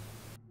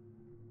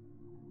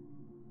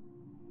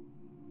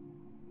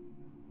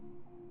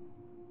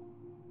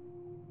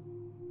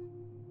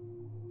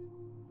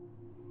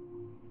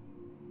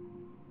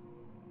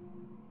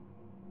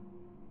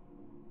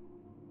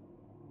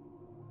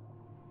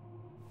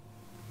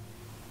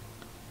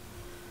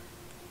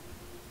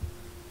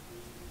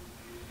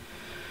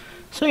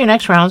 So your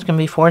next round is going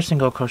to be 4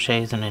 single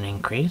crochets and an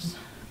increase.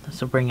 This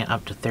will bring it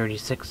up to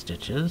 36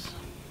 stitches.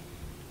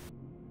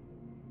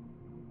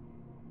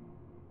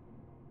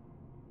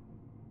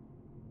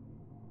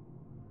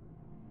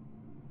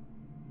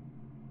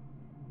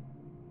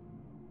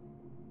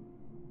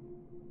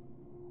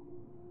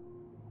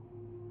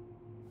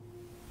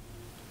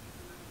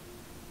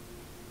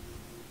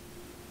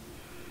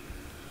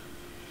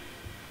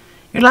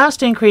 Your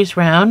last increase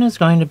round is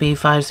going to be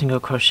 5 single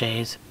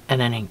crochets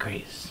and an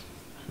increase.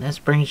 This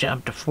brings you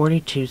up to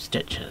 42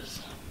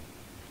 stitches.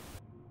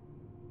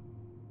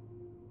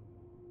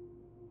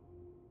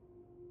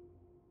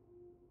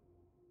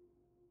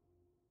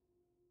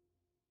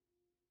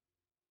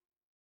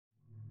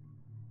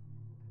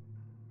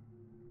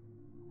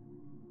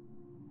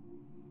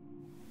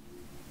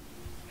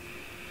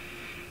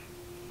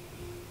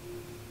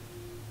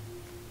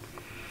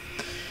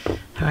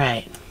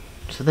 Alright,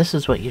 so this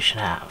is what you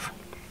should have.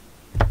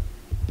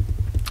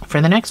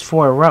 For the next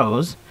 4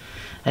 rows,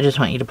 I just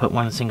want you to put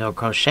 1 single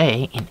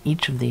crochet in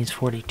each of these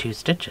 42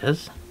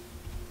 stitches.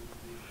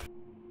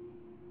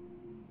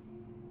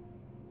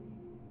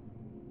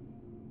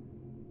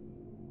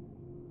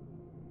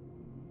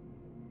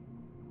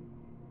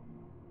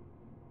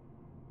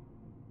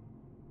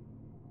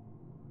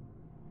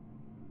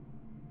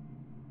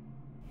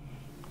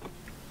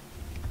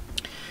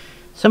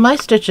 So my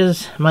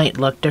stitches might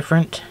look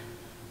different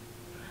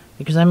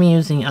because I'm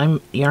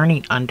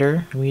yarning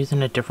under. I'm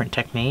using a different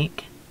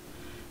technique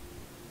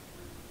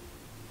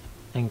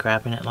and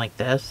grabbing it like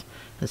this.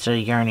 Instead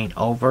of yarning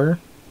over,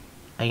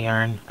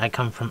 I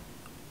come from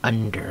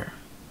under.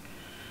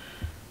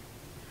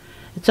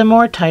 It's a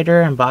more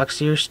tighter and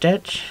boxier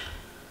stitch.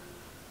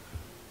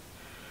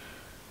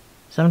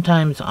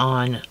 Sometimes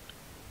on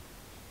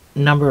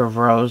number of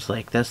rows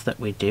like this that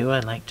we do, I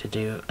like to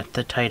do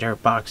the tighter,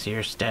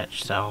 boxier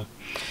stitch. So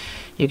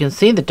you can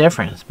see the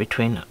difference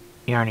between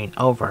yarning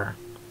over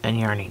and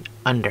yarning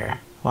under.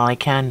 Well, I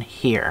can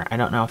here. I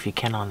don't know if you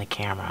can on the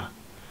camera.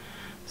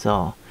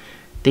 So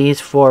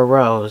these 4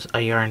 rows I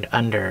yarned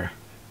under.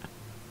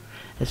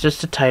 It's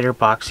just a tighter,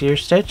 boxier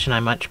stitch, and I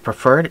much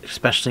prefer it,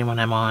 especially when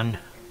I'm on,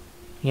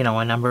 you know,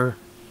 a number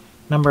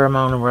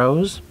amount of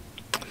rows.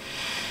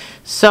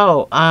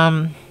 So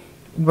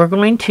we're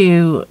going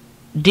to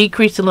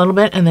decrease a little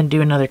bit and then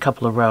do another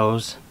couple of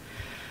rows.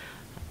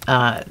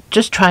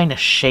 Just trying to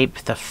shape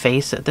the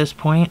face at this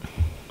point.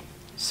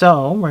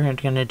 So we're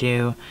going to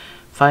do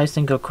 5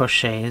 single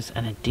crochets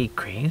and a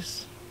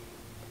decrease.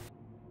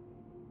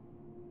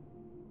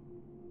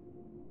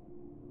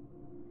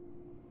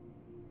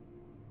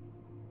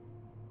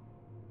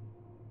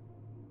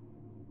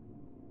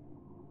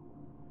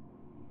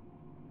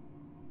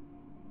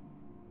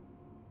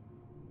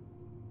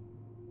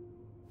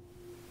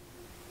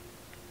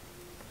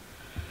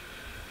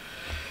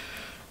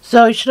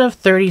 So you should have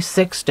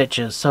 36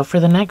 stitches. So for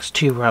the next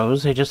 2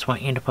 rows, I just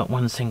want you to put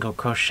 1 single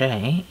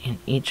crochet in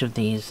each of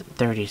these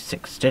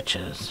 36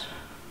 stitches.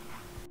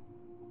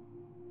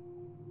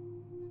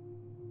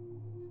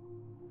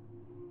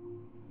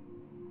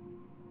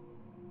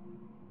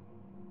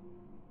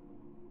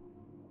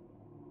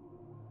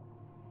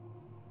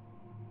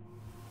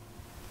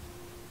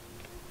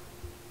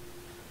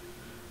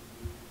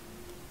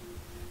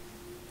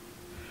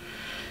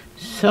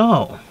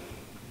 So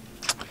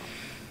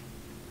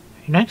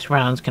your next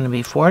round is going to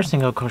be 4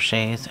 single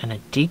crochets and a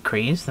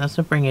decrease. This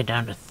will bring you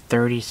down to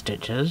 30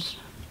 stitches.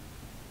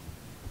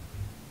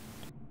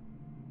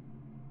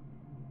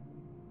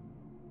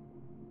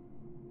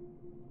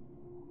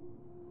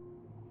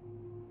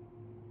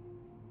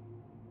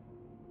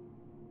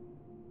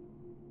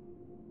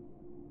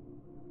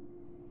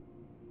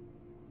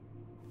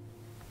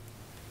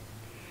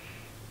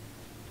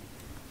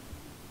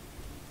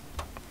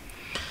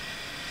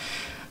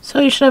 So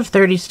you should have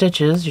 30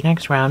 stitches. Your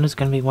next round is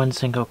going to be 1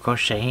 single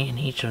crochet in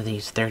each of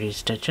these 30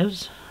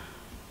 stitches.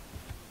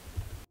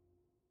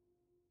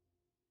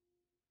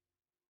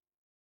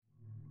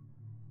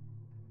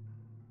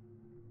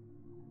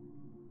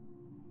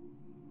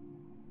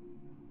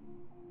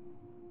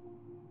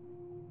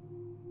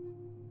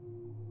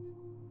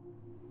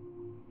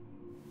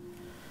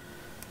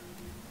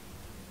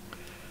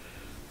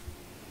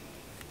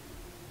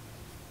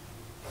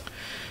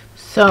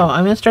 So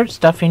I'm going to start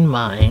stuffing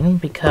mine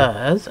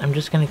because I'm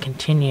just going to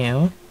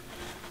continue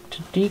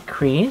to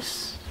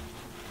decrease.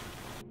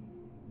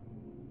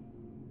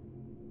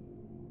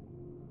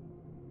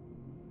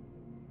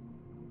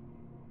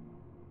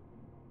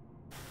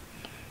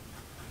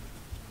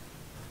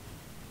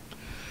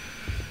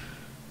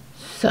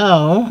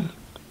 So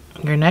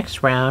your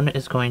next round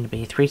is going to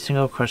be 3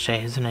 single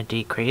crochets and a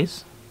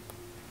decrease.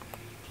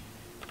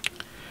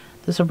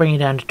 This will bring you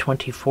down to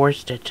 24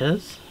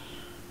 stitches.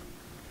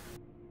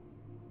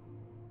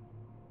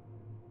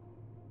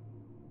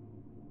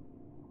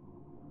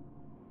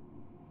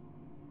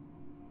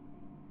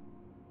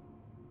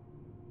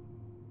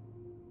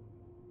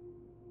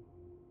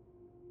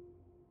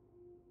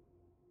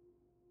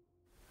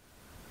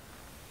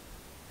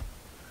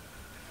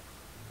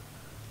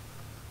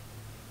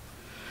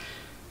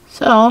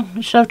 So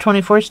you should have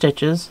 24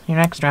 stitches. Your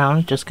next round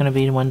is just going to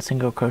be 1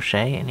 single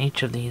crochet in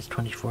each of these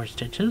 24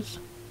 stitches.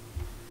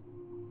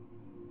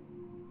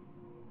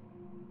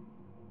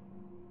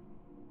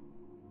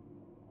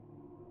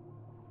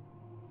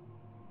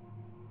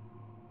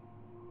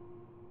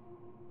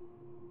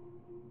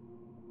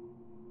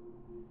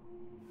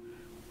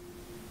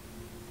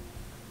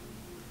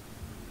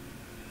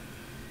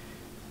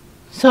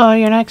 So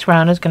your next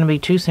round is going to be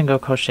 2 single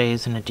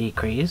crochets and a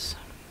decrease.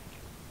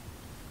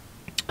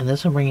 And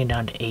this will bring you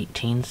down to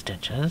 18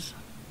 stitches.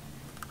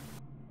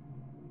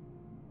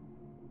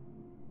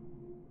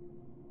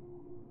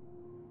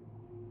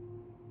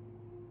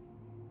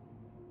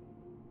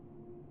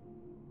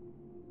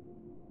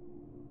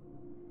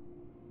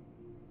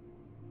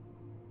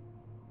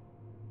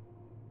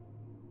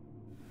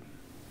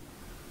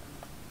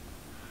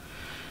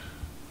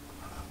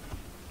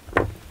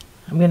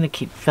 I'm going to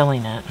keep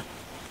filling it.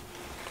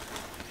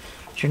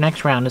 Your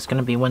next round is going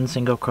to be 1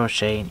 single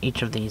crochet in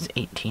each of these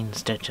 18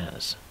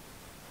 stitches.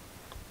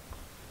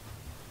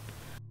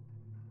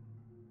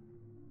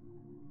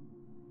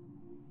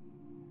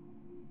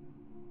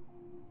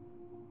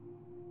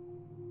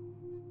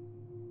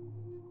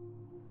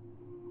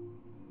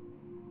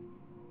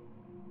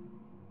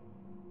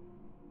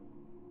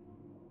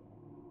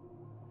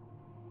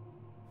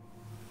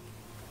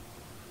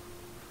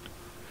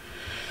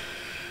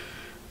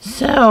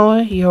 So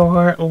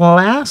your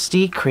last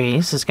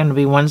decrease is going to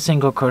be 1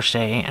 single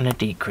crochet and a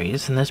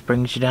decrease, and this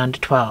brings you down to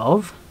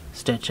 12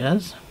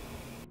 stitches.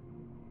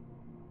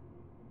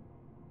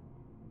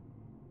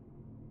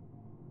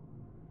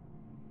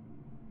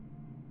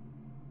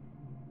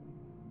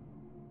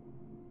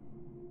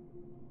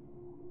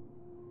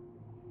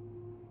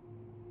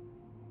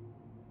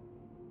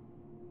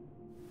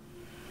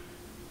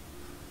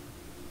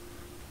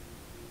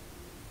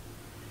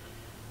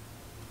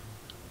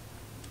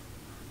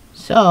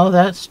 So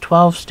that's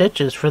 12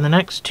 stitches for the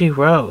next 2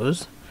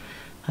 rows.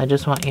 I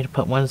just want you to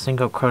put 1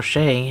 single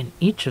crochet in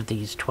each of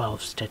these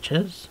 12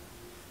 stitches.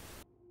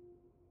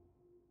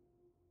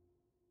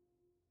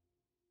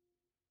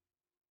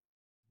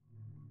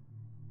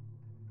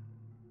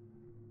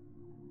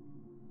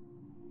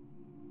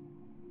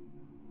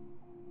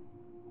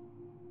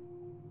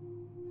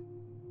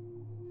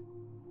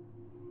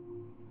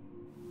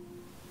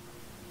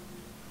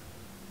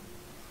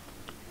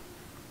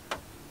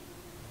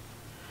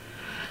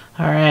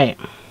 Alright,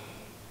 you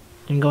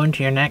can go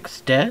into your next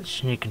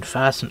stitch and you can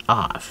fasten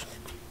off.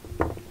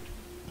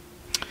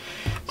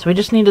 So we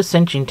just need a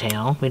cinching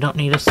tail. We don't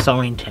need a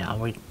sewing tail.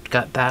 We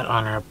got that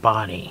on our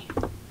body.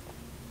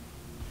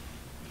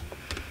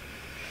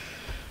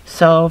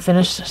 So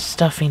finish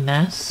stuffing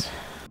this.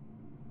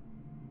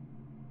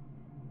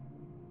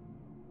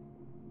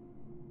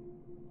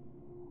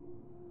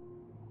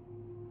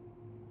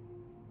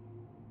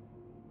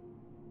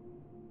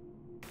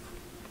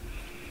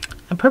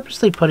 I'm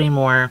purposely putting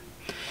more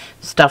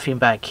stuffing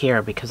back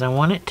here because I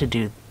want it to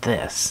do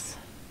this.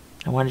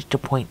 I want it to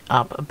point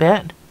up a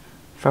bit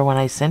for when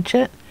I cinch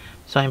it.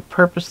 So I'm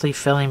purposely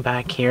filling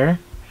back here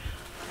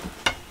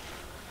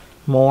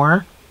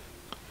more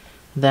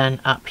than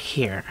up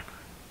here.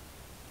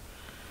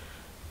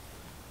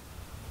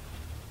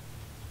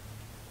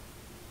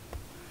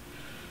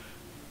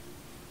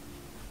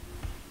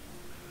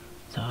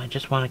 So I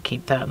just want to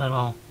keep that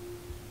little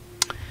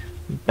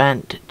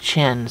bent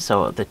chin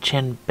so the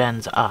chin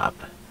bends up.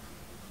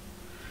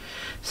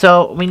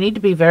 So we need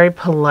to be very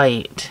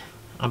polite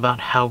about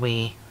how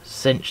we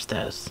cinch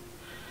this.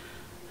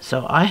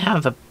 So I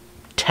have a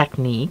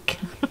technique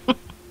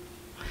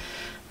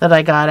that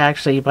I got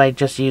actually by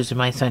just using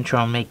my cincher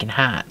and making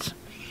hats.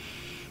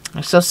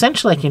 So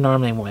cinch like you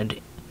normally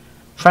would.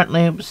 Front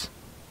loops,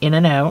 in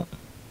and out.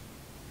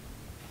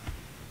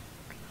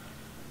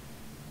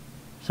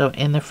 So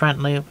in the front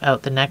loop,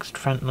 out the next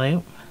front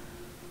loop.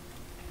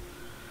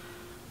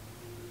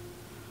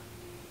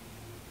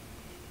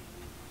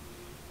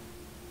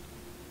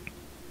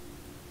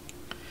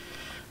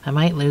 I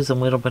might lose a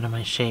little bit of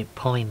my shape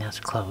pulling this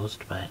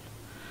closed, but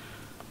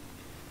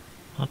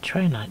I'll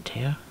try not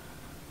to.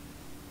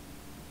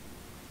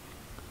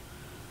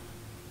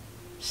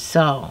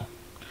 So,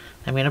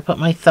 I'm going to put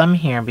my thumb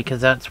here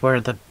because that's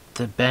where the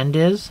bend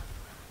is,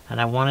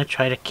 and I want to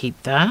try to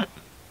keep that,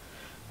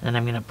 and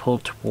I'm going to pull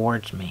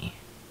towards me.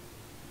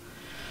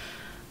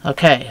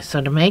 Okay, so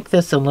to make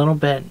this a little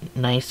bit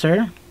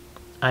nicer,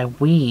 I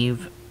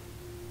weave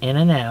in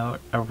and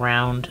out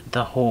around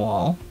the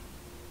hole.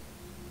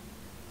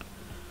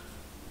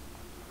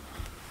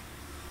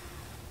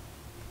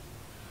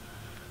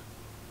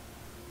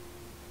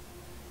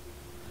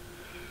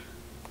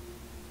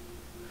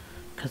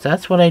 Because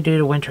that's what I do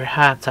to winter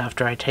hats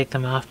after I take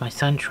them off my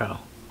centro.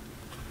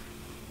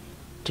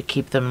 To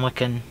keep them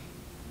looking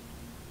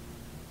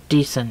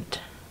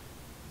decent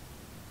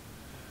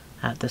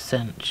at the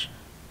cinch.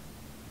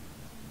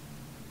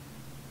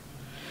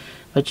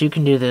 But you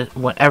can do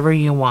whatever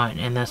you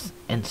want in this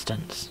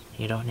instance.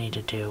 You don't need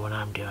to do what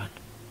I'm doing.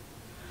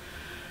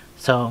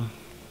 So,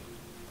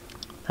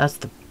 that's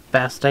the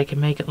best I can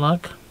make it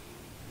look.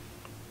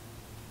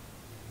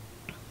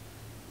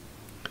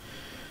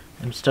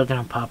 I'm still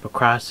going to pop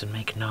across and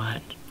make a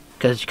knot,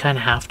 because you kind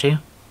of have to.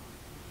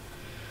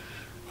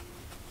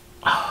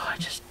 Oh,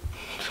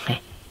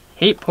 I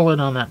hate pulling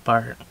on that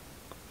part.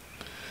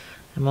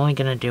 I'm only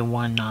going to do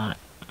 1 knot.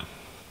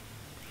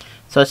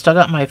 So I still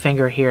got my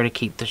finger here to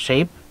keep the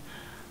shape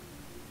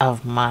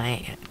of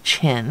my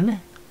chin.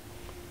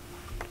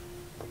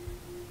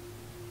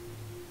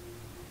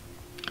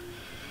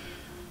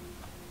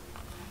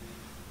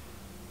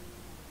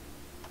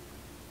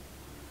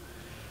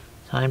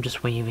 So I'm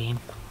just weaving.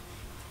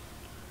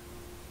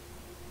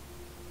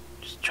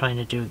 Trying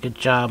to do a good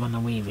job on the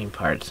weaving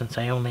part since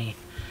I only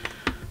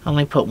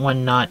put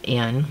 1 knot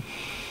in.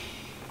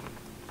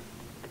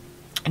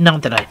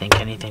 Not that I think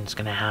anything's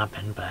gonna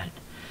happen, but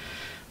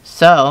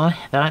so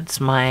that's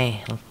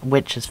my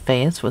witch's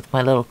face with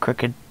my little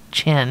crooked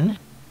chin.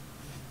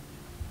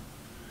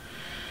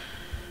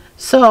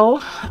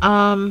 So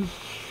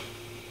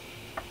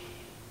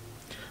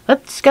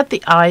let's get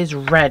the eyes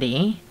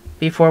ready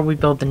before we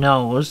build the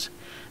nose,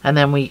 and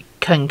then we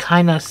can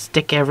kind of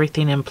stick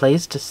everything in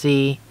place to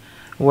see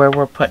where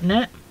we're putting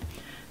it.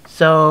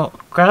 So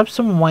grab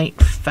some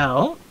white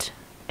felt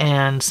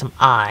and some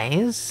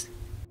eyes.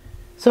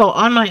 So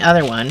on my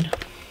other one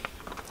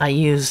I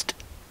used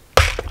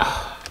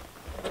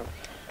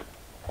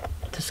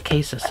this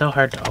case is so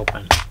hard to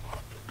open.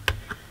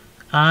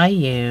 I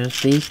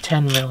used these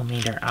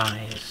 10mm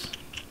eyes,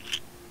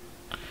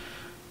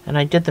 and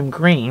I did them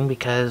green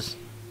because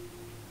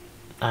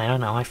I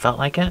don't know, I felt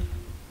like it.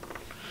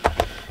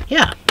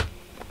 Yeah,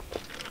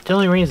 the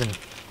only reason.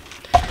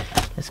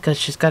 It's because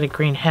she's got a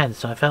green head,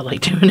 so I felt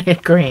like doing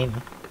it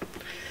green.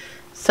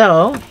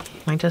 So,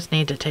 we just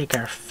need to take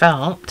our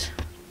felt.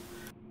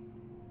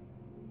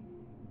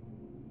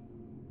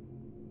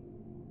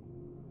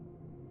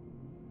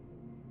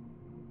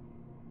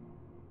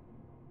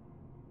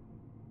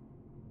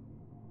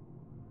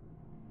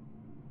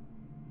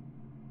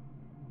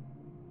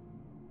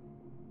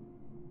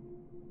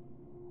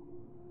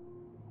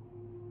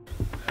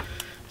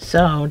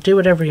 So do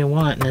whatever you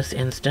want in this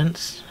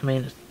instance. I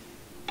mean,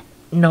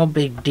 no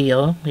big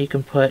deal. You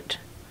can put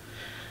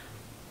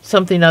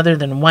something other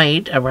than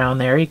white around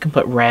there. You can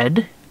put red.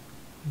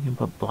 You can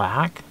put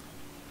black.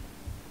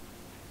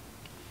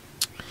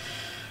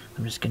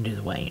 I'm just going to do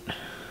the white.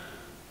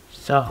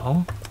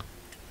 So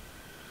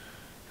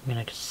I'm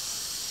going to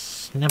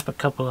snip a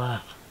couple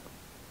of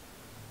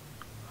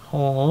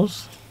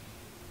holes.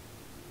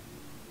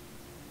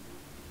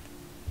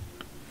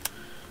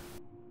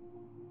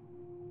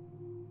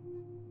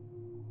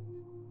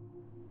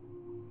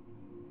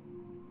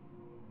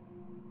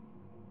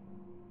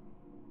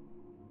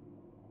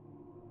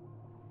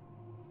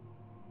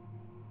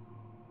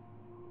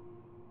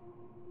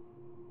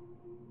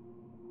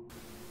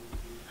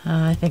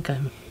 I think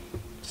I'm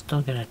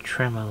still going to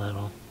trim a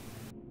little.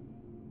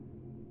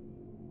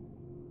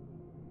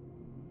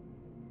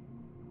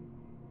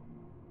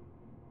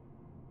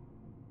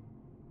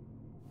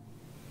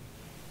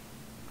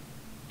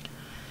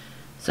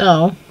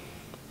 So,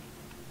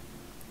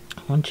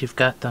 once you've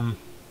got them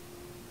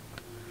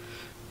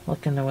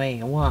looking the way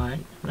you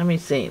want, let me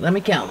see, let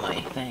me count my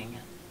thing.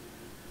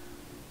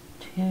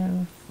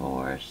 2,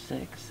 4,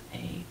 6, 8,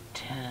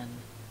 10.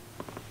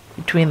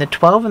 Between the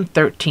 12th and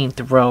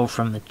 13th row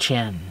from the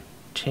chin.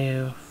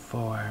 2,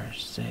 4,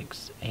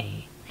 6,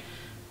 8,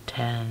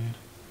 10,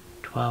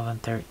 12,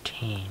 and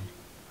 13.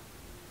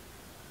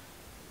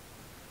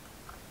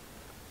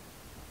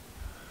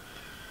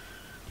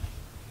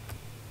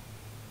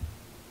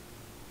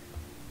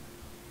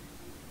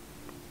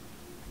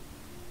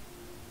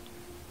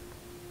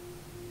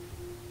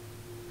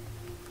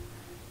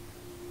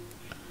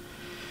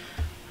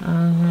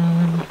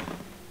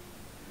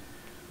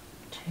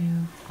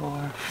 Two,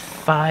 4,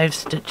 5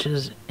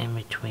 stitches in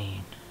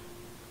between.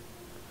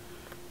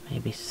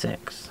 Maybe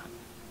 6.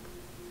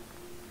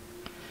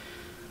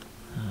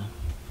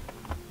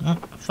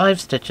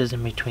 5 stitches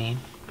in between.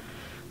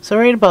 So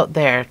right about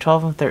there,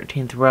 12th and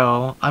 13th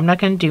row. I'm not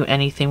going to do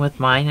anything with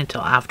mine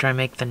until after I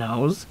make the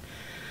nose.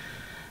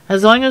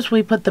 As long as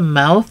we put the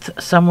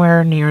mouth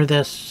somewhere near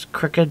this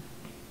crooked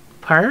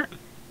part,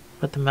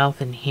 put the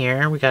mouth in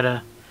here, we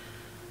gotta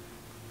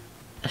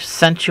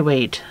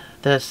accentuate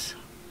this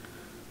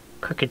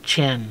crooked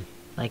chin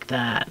like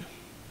that.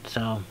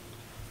 So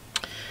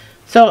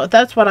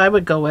that's what I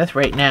would go with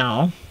right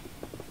now.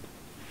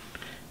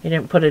 You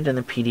didn't put it in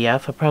the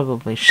PDF. I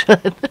probably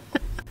should.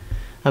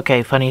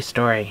 Okay, funny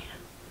story.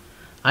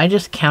 I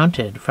just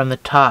counted from the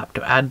top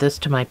to add this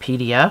to my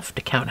PDF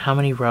to count how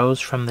many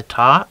rows from the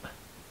top.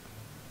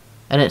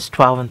 And it's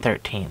 12 and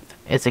 13th.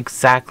 It's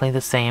exactly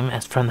the same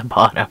as from the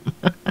bottom.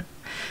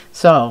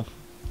 So,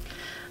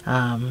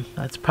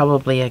 that's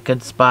probably a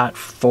good spot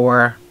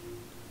for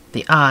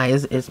the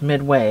eyes is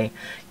midway,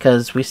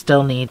 because we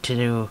still need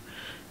to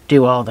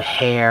do all the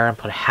hair and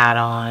put a hat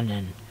on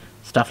and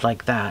stuff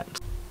like that.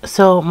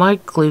 So my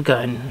glue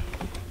gun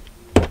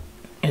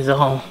is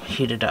all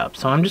heated up,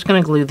 so I'm just going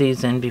to glue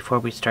these in before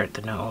we start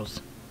the nose.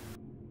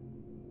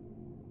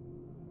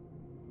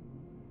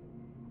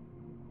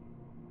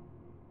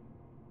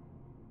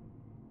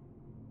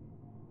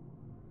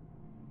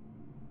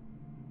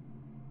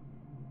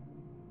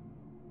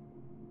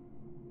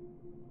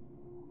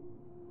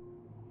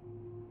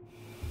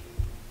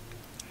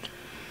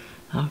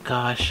 Oh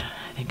gosh,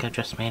 I think I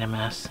just made a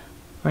mess.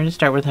 We're going to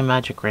start with a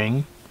magic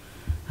ring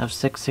of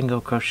 6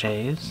 single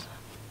crochets.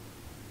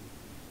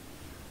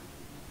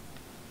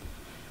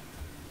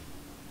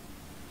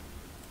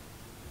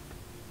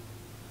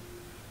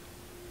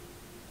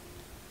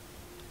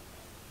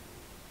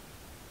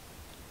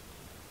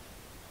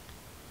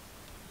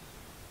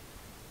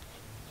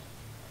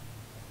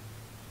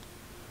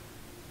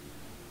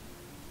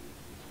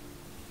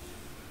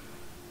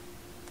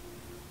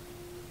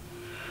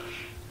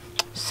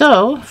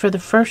 So, for the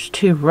first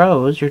 2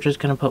 rows, you're just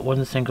going to put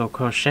 1 single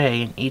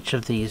crochet in each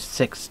of these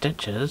 6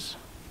 stitches.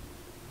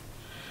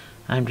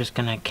 I'm just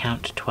going to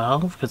count to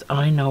 12 because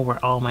I know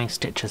where all my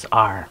stitches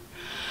are.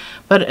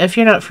 But if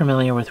you're not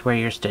familiar with where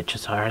your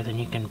stitches are, then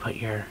you can put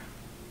your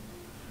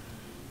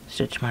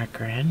stitch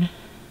marker in.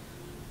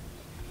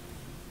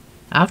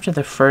 After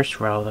the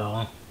first row, though,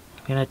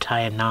 I'm going to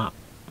tie a knot.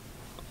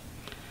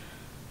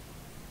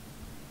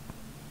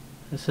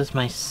 This is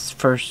my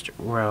first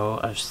row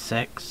of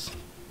 6.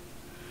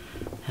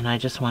 And I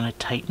just want to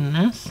tighten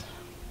this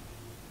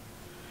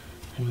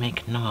and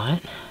make a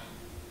knot.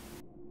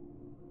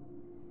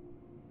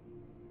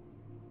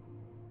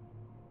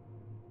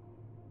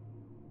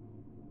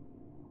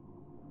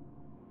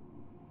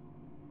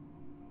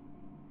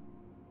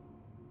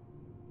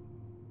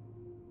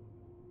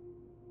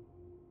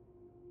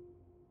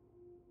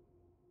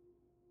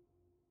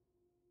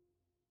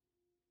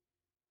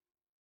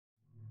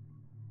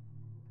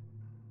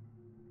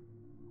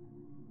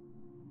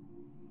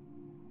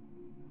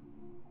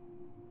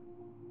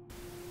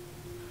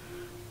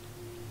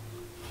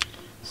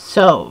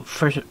 So,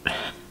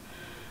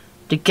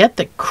 to get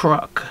the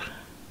crook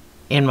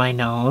in my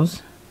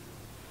nose,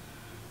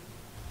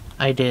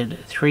 I did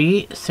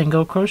 3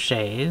 single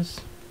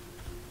crochets.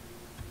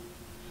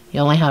 You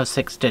only have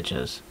 6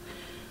 stitches.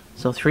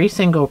 So 3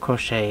 single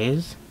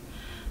crochets,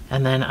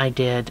 and then I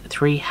did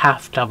 3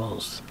 half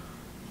doubles.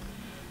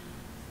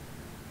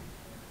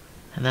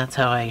 And that's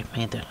how I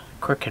made the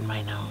crook in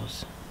my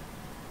nose.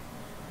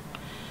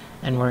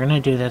 And we're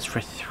going to do this for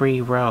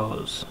 3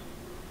 rows.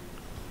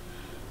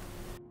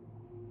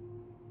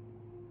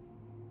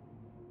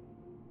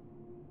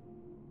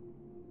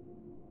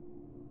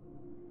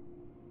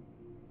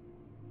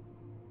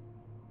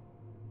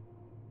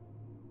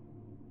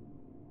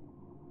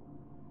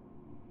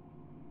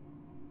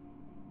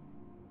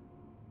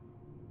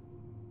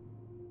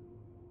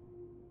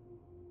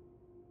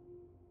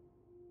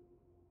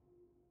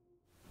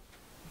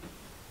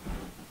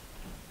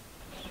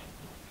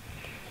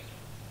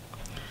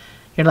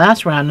 Your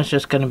last round is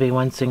just going to be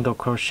 1 single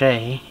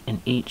crochet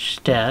in each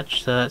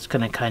stitch, so that's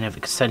going to kind of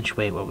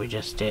accentuate what we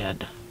just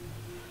did.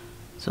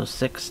 So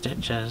 6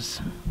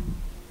 stitches.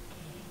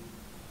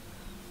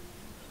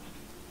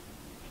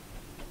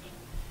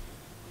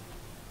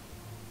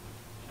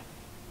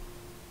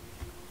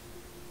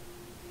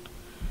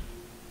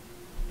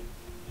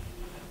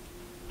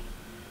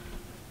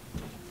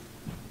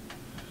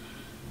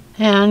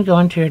 And go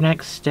into your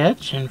next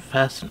stitch and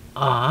fasten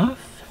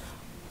off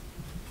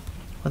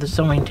with a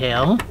sewing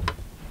tail.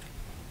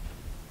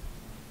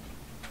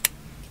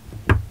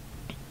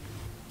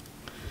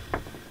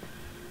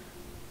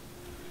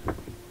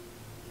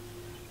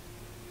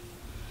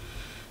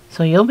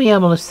 So you'll be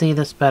able to see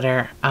this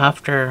better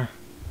after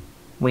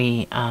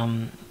we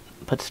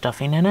put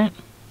stuffing in it.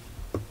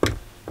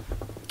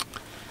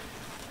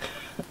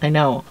 I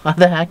know, how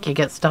the heck you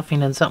get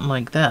stuffing in something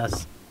like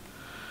this?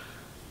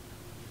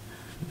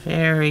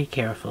 Very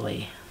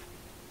carefully.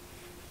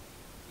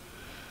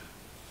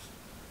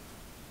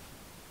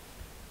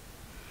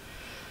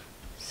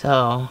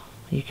 So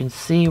you can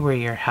see where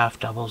your half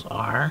doubles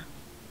are.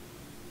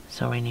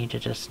 So we need to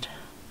just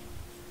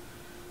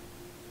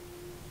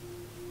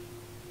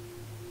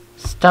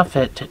stuff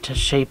it to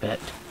shape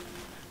it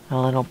a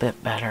little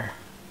bit better.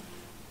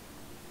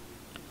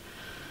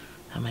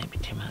 That might be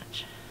too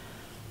much.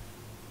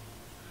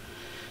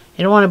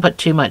 You don't want to put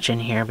too much in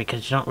here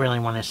because you don't really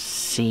want to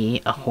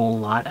see a whole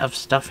lot of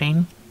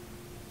stuffing.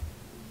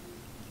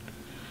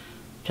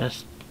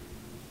 Just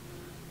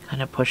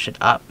kind of push it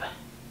up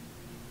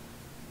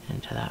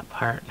into that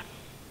part.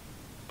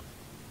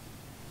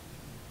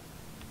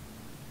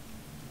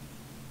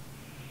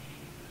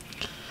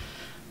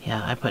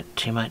 Yeah, I put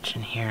too much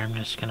in here. I'm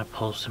just going to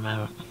pull some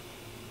out.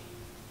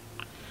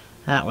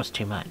 That was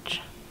too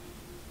much.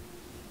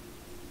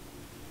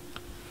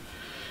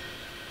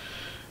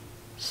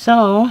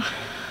 So,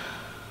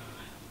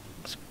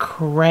 this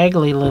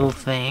craggly little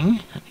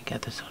thing, let me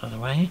get this out of the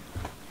way.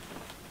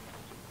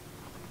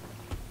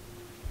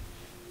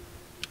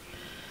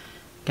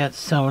 Got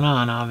sewn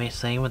on,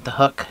 obviously, with the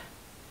hook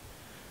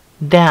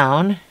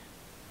down,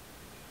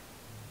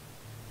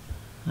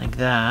 like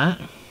that.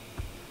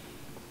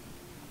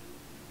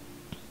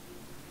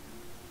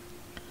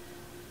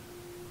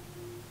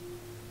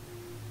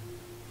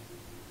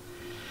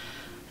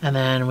 And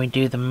then we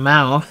do the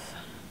mouth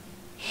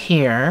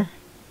here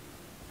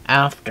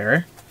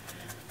after.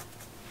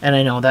 And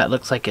I know that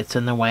looks like it's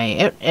in the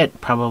way. It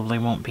probably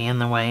won't be in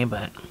the way,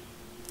 but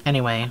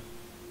anyway.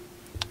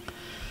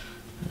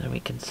 Then we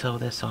can sew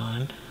this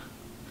on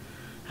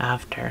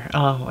after.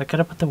 Oh, I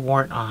gotta put the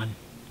wart on.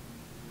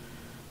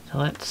 So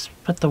let's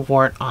put the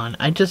wart on.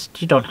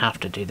 You don't have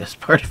to do this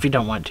part if you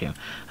don't want to.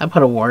 I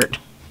put a wart.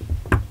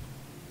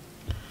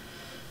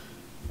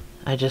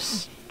 I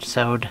just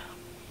sewed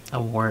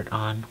a wart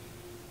on.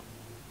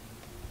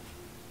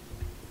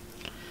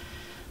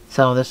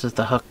 So this is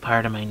the hook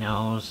part of my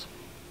nose.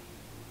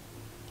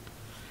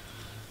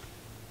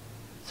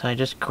 So I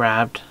just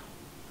grabbed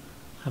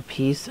a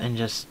piece and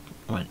just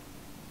went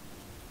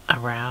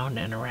around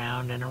and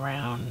around and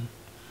around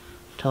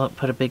until it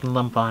put a big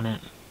lump on it.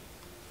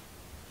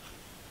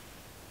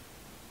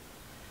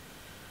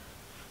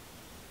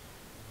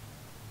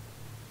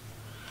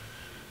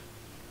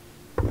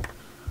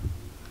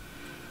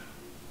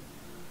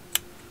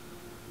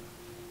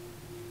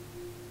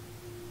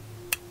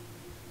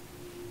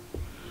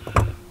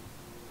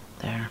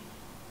 There.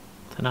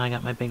 So now I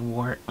got my big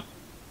wart.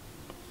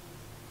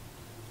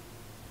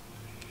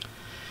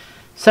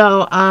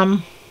 So,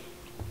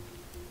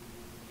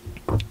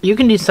 you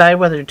can decide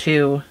whether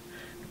to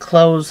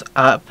close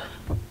up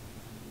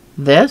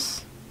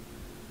this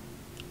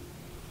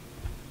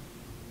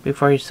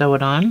before you sew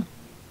it on,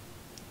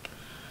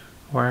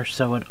 or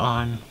sew it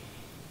on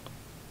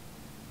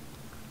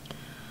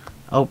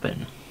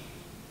open.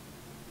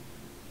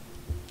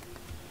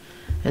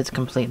 It's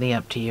completely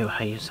up to you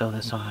how you sew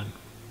this on.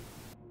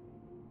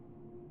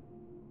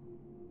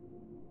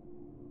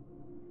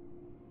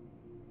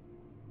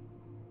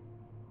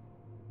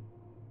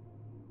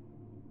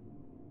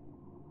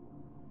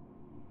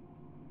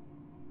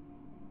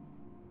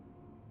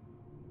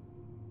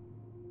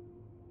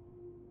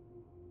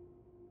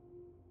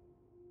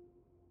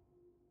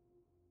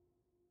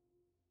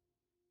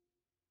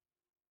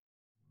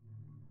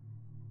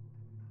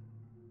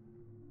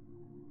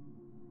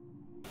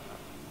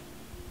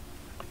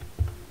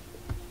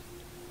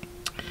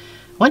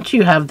 once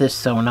you have this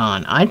sewn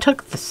on, I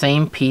took the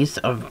same piece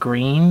of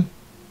green.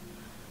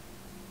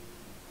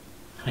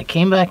 I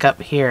came back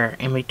up here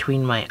in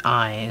between my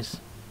eyes.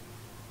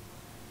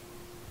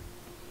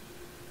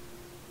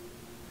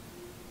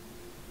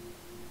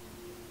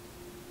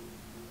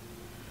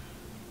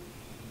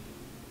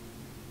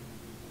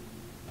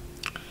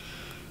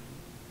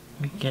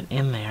 Let me get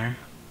in there.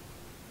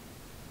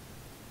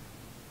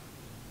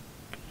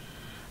 I'm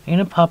going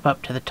to pop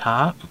up to the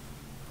top.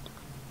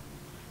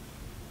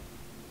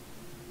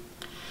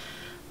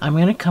 I'm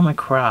going to come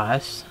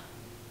across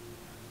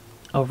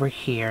over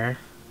here.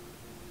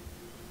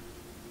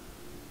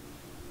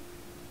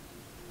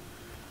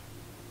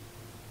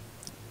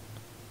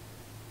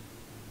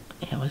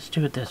 Yeah, let's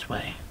do it this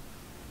way.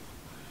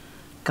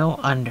 Go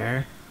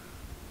under.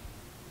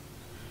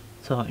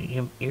 So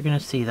you're going to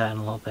see that in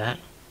a little bit.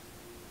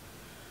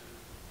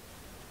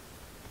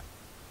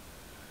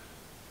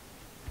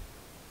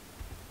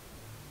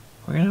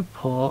 We're going to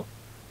pull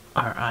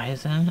our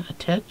eyes in a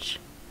titch.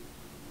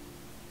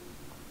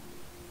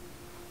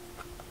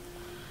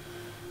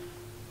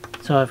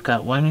 So I've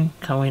got one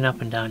going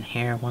up and down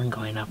here, one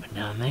going up and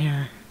down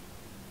there.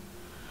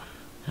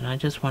 And I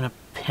just want to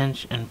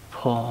pinch and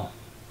pull.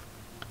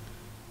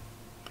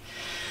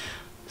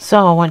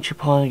 So once you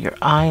pull your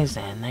eyes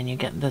in, then you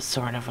get this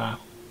sort of a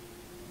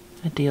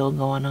deal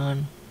going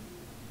on.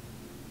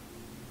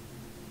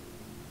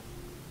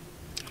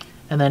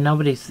 And then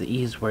nobody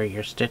sees where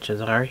your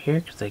stitches are here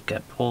because they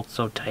get pulled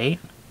so tight.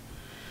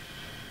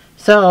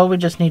 So we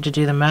just need to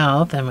do the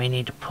mouth and we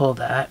need to pull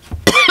that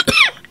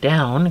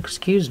down.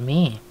 Excuse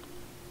me.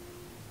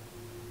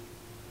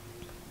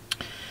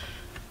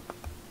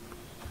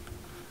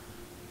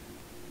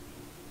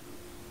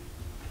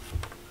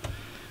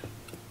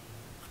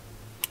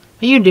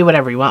 But you do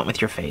whatever you want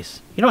with your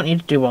face. You don't need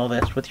to do all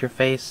this with your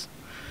face.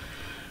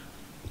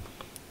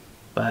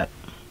 But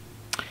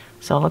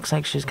so it looks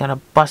like she's got a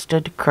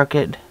busted,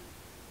 crooked,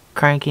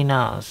 cranky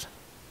nose.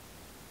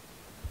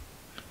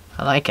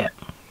 I like it.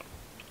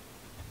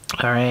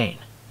 Alright.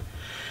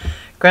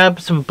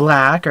 Grab some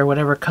black or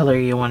whatever color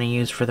you want to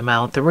use for the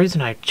mouth. The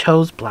reason I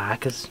chose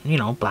black is, you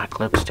know, black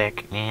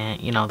lipstick.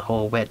 You know, the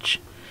whole witch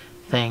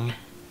thing.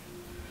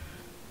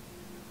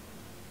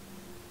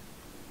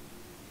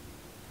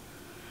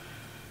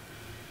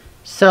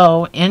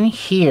 So in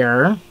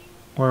here,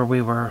 where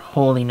we were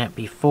holding it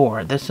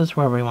before, this is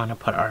where we want to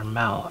put our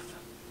mouth.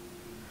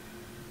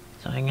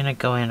 So I'm going to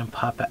go in and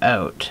pop it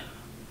out.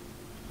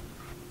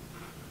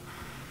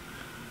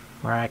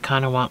 Where I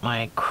kind of want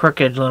my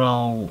crooked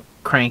little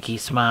cranky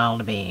smile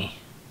to be.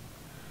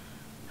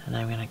 And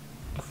I'm going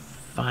to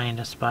find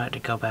a spot to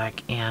go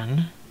back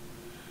in.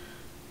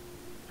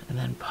 And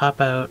then pop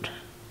out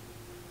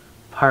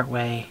part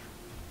way.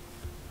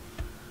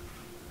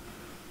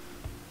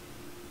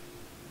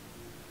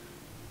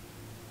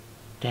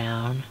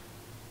 Down.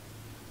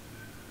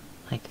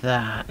 Like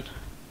that.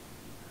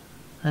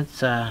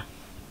 Let's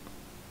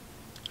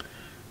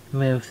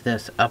move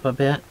this up a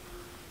bit.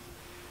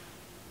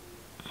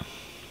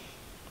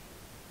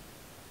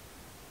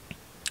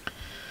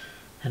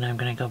 And I'm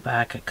going to go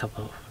back and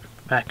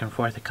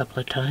forth a couple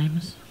of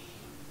times.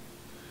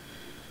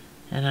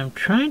 And I'm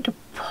trying to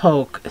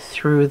poke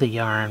through the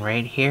yarn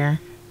right here.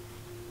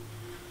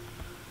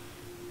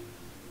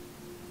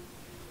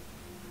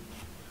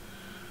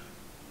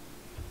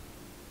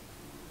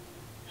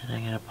 And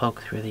I'm going to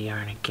poke through the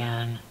yarn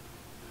again.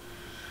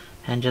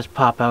 And just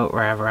pop out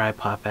wherever I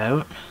pop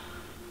out.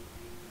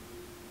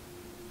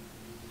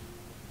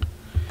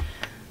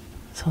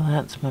 So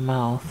that's my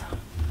mouth.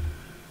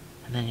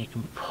 And then you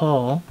can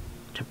pull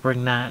to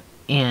bring that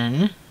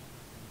in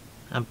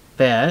a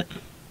bit.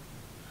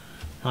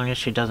 As long as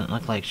she doesn't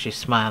look like she's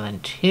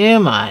smiling too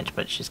much,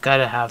 but she's got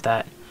to have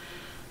that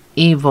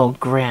evil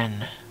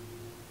grin.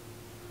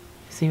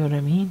 See what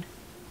I mean?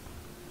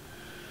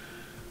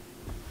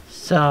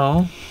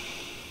 So,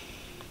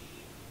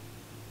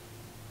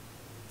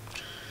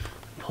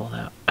 pull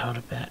that out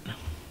a bit.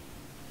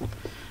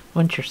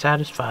 Once you're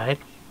satisfied,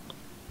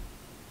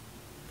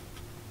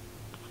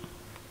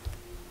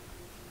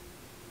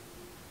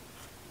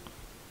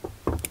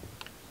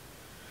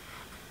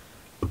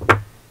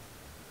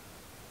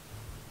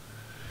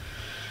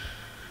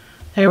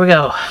 there we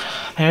go.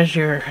 There's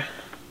your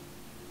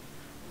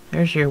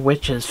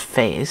witch's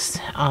face.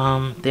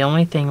 The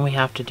only thing we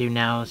have to do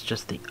now is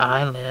just the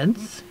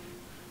eyelids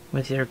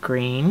with your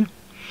green.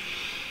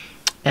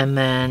 And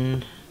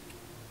then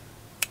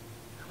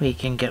we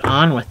can get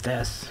on with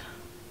this.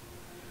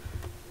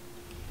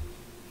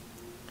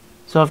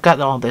 So I've got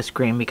all this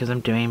green because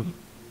I'm doing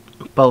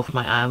both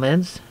my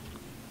eyelids.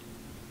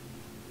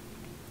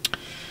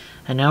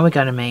 And now we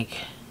got to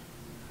make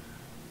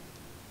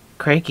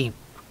cranky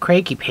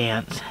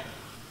pants.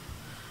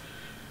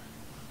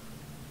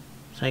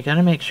 So I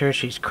gotta make sure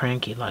she's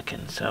cranky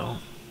looking, so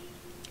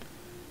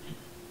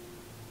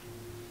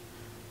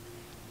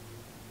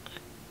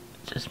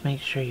just make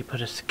sure you put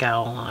a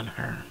scowl on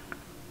her.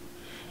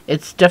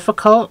 It's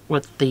difficult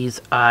with these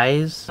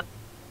eyes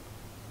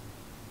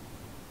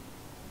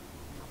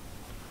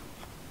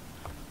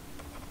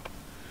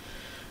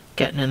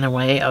getting in the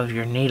way of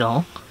your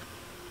needle.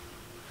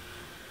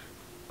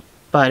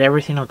 But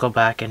everything will go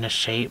back into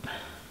shape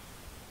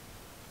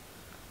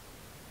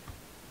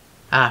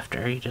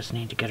after. You just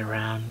need to get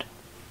around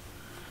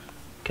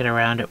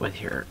it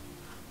with your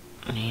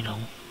needle.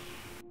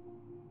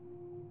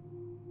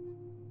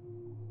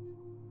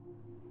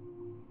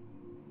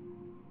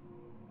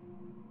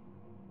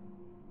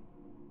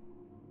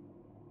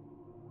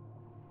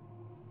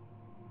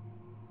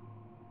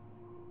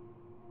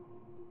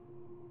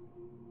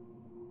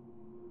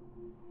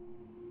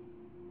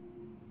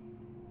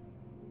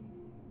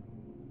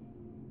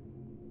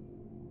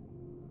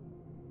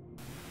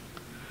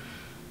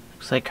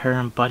 Looks like her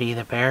and Buddy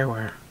the bear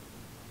were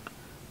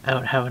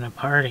out having a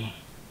party.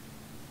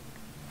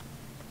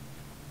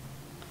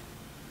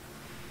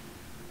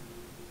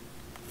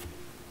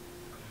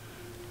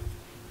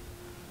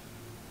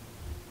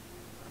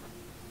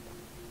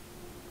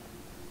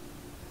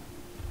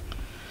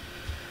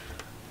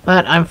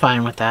 But I'm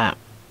fine with that.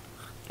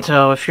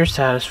 So if you're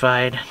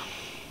satisfied,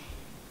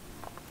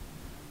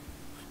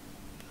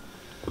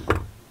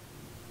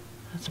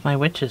 that's my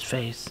witch's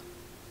face.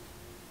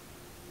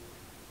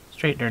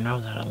 Straighten her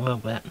nose out a little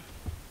bit.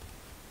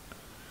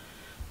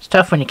 It's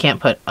tough when you can't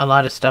put a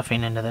lot of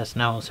stuffing into this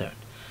nose. It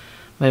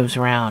moves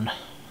around.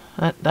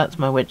 That's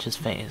my witch's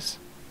face.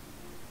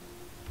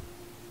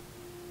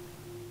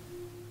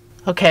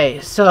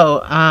 Okay,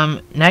 so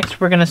next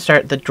we're going to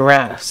start the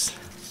dress.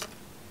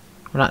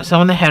 We're not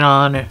sewing the head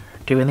on or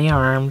doing the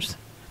arms.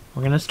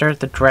 We're going to start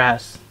the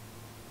dress.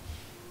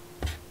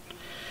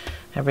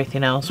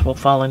 Everything else will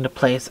fall into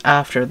place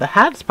after. The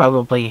hat's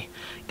probably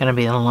going to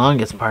be the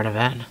longest part of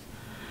it.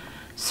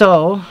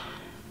 So,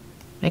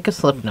 make a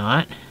slip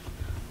knot,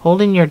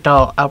 holding your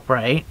doll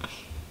upright,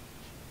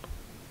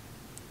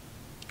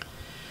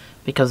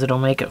 because it'll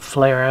make it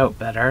flare out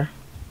better.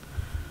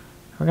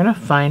 We're going to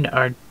find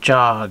our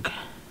jog.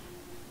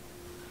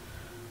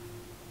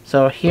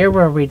 So here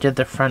where we did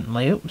the front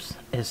loops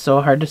is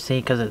so hard to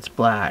see because it's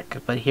black,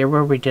 but here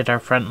where we did our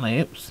front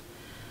loops,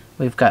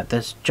 we've got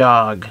this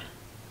jog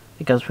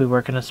because we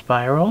work in a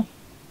spiral.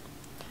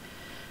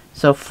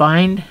 So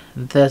find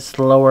this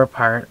lower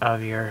part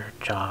of your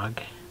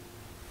jog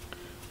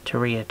to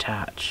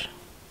reattach.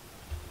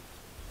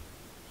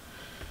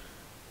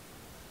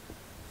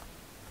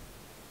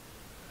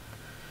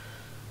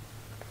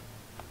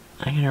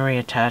 I'm going to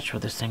reattach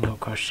with a single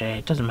crochet.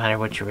 It doesn't matter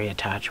what you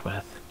reattach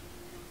with.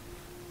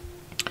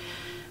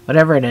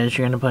 Whatever it is,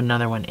 you're going to put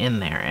another one in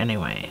there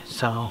anyway.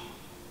 So,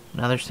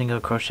 another single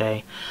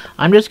crochet.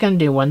 I'm just going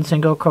to do one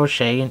single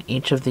crochet in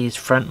each of these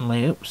front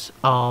loops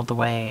all the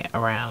way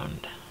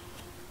around.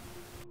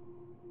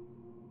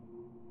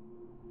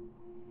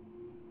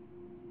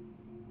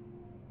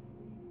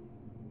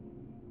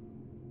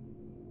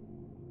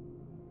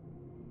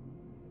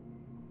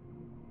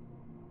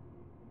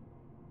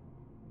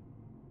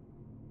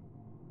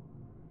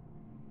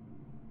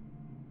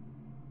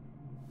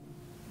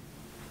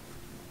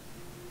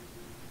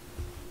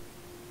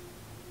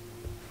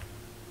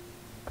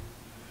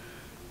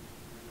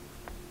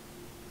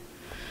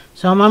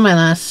 So I'm on my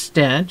last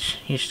stitch.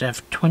 You should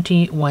have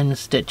 21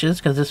 stitches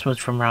because this was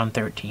from round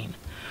 13.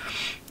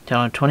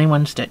 So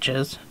 21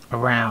 stitches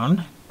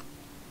around.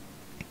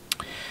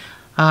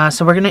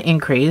 So we're going to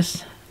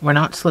increase. We're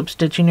not slip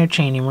stitching or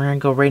chaining. We're going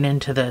to go right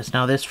into this.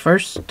 Now this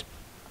first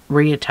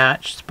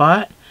reattach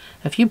spot,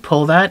 if you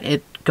pull that,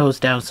 it goes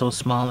down so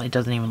small it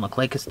doesn't even look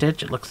like a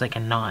stitch. It looks like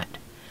a knot.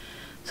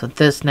 So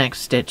this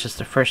next stitch is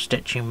the first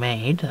stitch you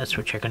made. That's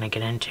what you're going to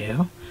get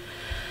into.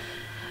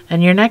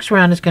 And your next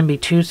round is going to be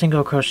 2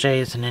 single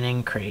crochets and an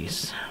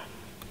increase.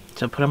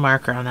 So put a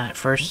marker on that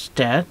first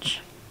stitch.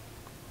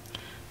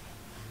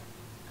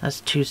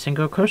 That's 2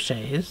 single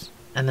crochets.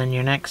 And then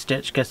your next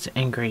stitch gets the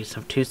increase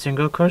of 2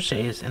 single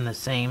crochets in the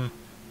same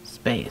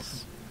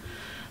space.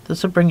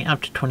 This will bring you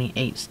up to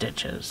 28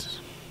 stitches.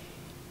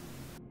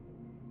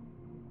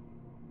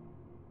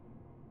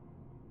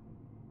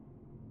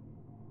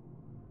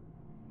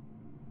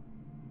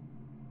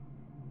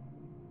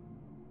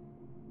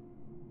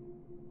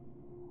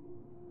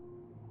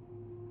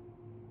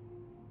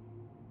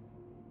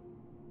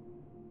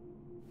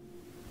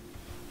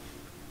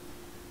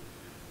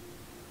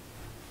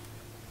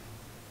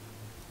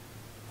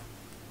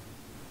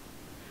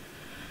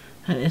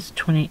 That is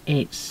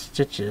 28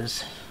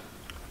 stitches.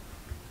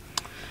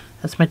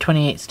 That's my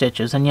 28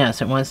 stitches. And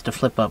yes, it wants to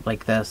flip up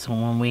like this.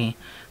 And when we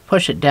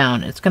push it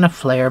down, it's going to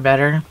flare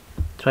better.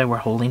 That's why we're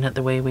holding it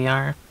the way we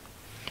are.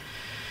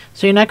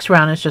 So your next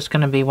round is just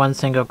going to be 1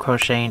 single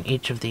crochet in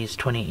each of these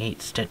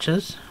 28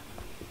 stitches.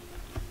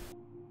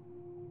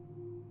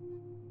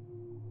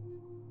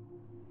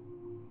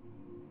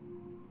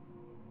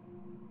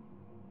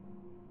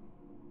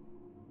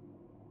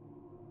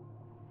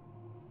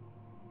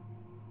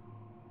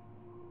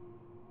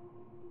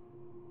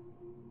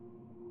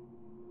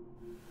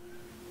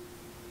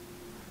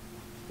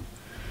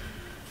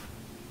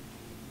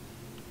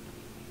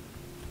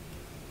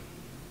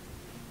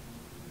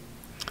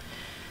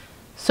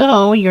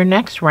 So your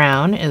next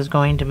round is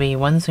going to be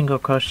 1 single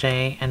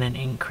crochet and an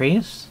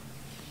increase.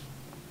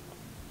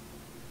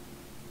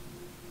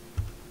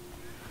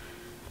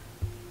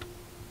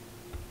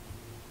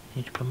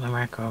 Need to put my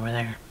marker over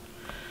there.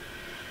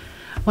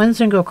 1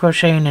 single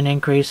crochet and an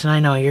increase, and I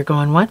know you're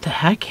going, what the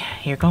heck?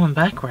 You're going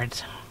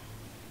backwards.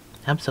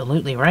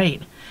 Absolutely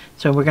right.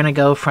 So we're going to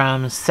go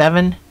from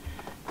 7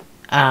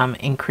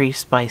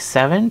 increase by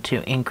 7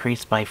 to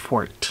increase by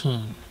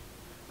 14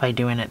 by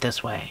doing it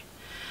this way.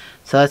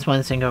 So that's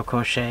 1 single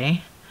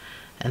crochet,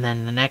 and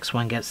then the next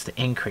one gets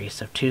the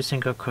increase of 2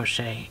 single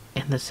crochet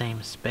in the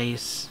same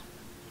space,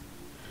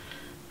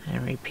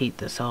 and repeat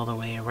this all the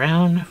way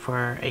around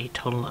for a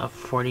total of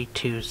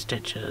 42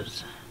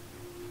 stitches.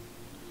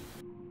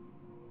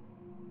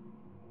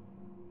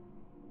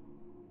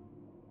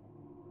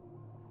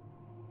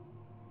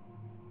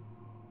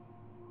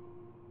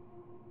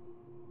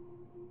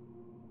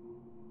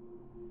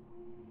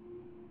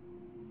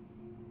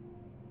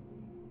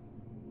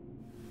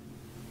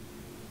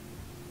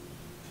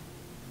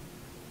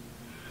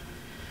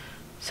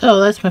 So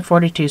that's my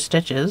 42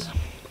 stitches.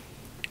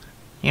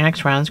 Your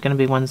next round is going to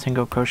be 1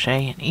 single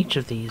crochet in each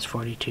of these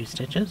 42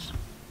 stitches.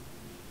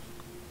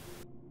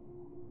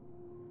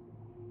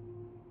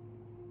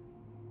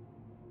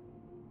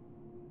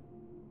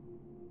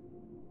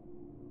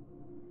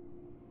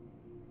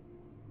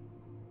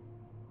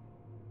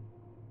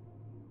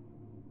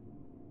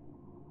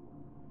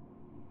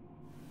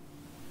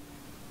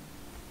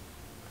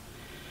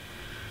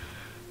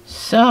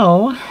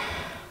 So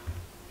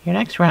your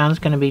next round is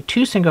going to be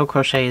 2 single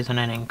crochets and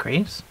an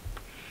increase.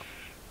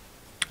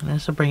 And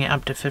this will bring it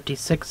up to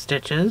 56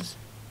 stitches.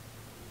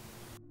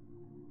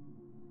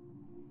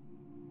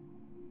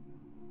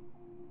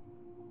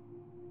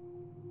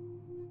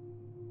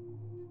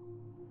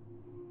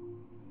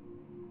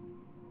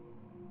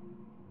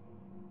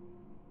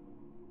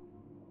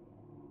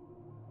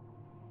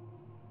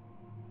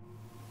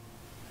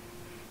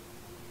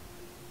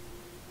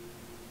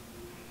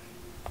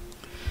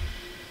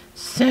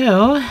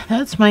 So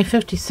that's my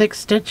 56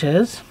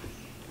 stitches.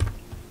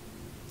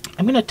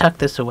 I'm going to tuck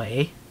this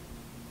away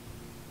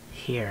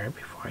here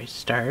before I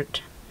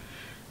start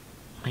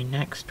my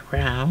next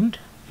round.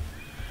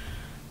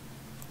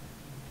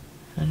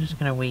 I'm just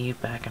going to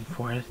weave back and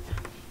forth.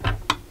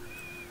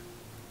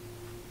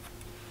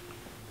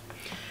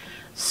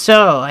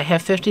 So I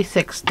have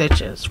 56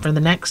 stitches. For the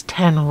next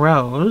 10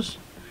 rows,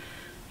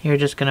 you're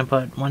just going to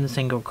put 1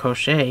 single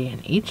crochet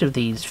in each of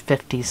these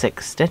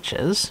 56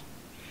 stitches.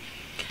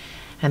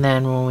 And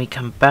then when we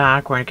come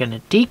back, we're going to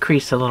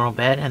decrease a little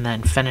bit and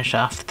then finish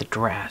off the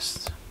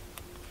dress.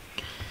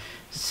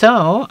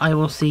 So I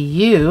will see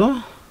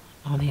you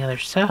on the other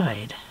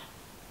side.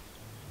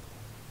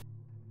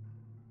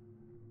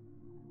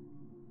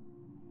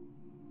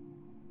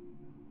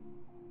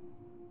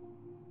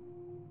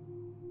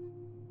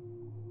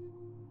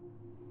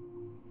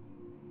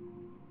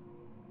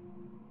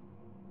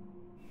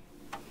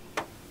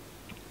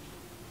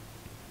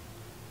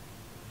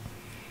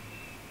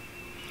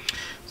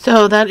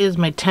 So that is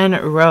my 10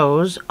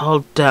 rows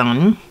all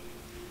done.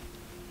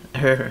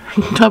 Her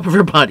top of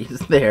her body is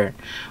there.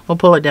 We'll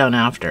pull it down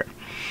after.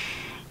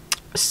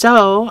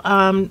 So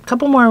a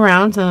couple more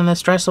rounds and then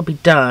this dress will be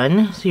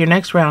done. So your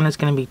next round is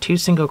going to be 2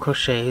 single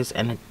crochets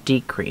and a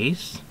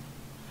decrease.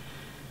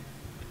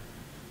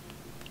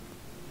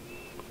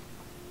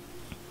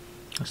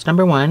 That's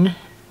number 1,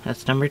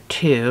 that's number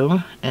 2,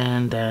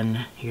 and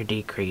then your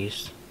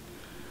decrease.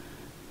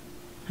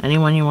 Any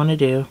one you want to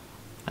do,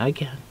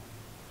 again.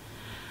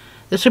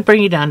 This will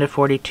bring you down to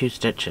 42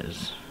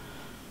 stitches.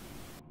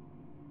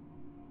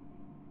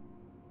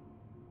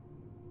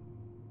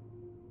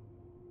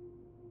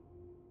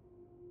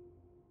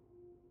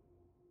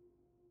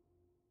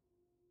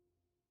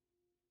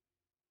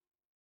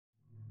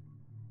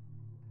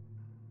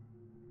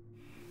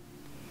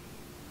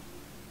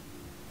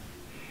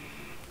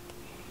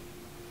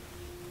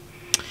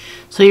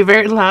 So your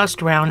very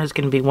last round is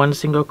going to be 1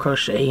 single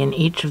crochet in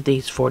each of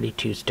these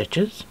 42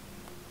 stitches.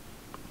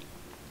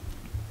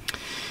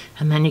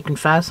 And then you can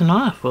fasten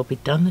off. We'll be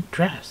done the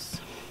dress.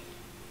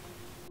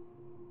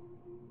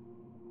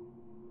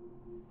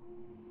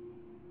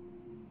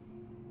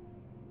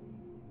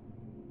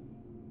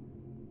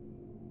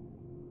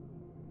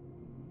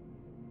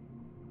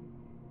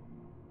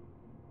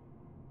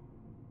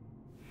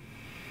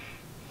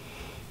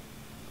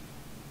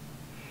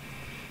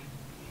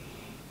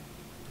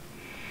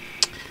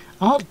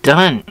 All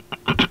done.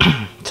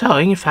 So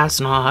you can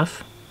fasten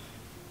off.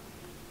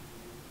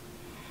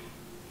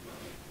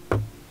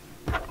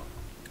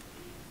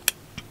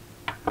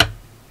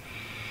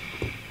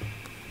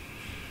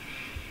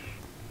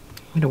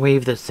 I'm going to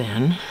weave this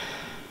in.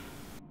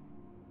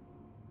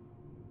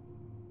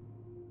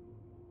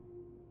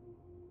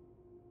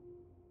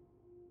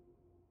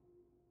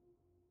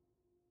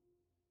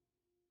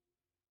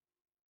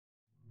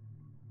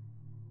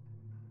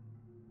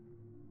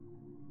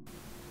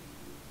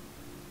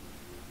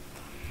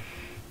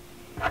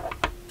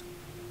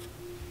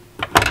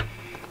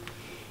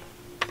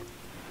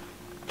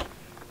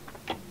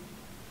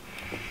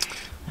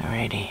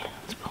 Alrighty,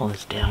 let's pull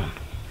this down.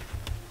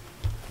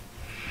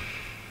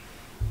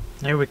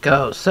 There we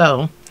go.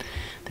 So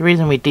the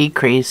reason we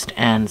decreased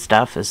and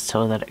stuff is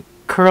so that it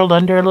curled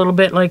under a little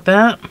bit like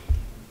that.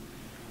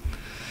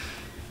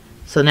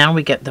 So now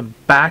we get the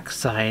back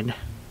side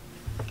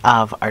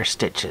of our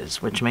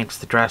stitches, which makes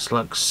the dress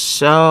look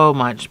so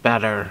much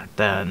better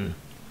than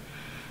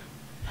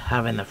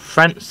having the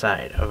front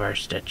side of our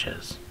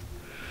stitches.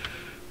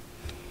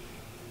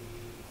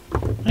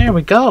 There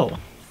we go.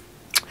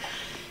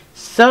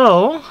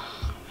 So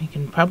we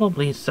can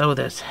probably sew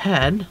this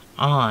head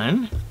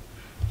on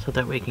so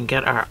that we can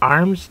get our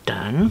arms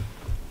done.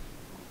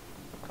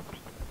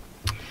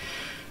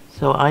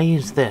 So I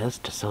use this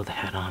to sew the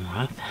head on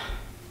with.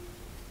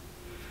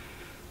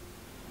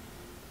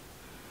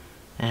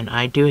 And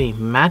I do a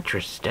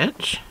mattress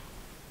stitch.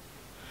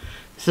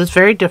 This is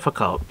very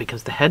difficult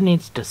because the head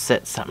needs to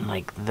sit something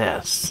like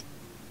this.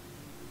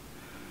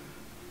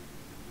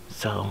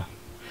 So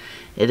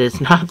it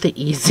is not the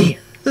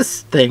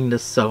easiest thing to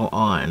sew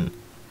on.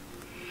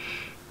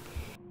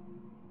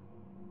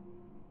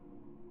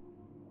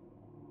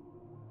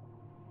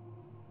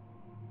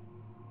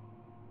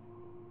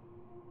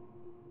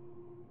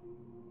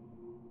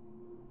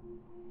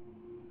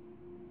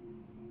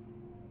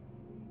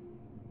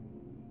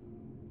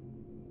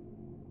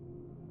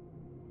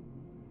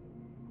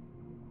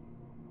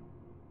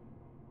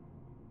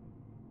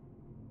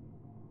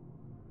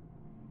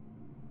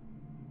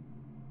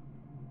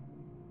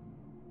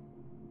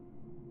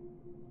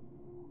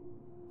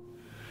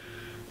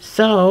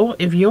 So,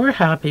 if you're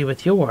happy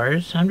with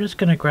yours, I'm just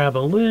going to grab a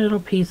little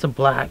piece of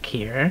black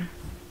here.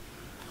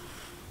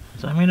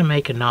 So I'm going to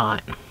make a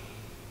knot.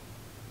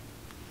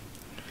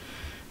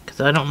 Because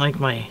I don't like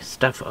my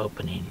stuff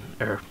opening.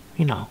 Or,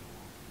 you know.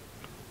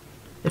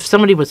 If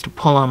somebody was to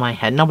pull on my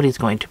head, nobody's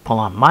going to pull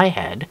on my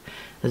head.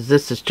 As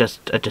this is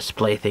just a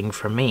display thing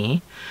for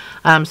me.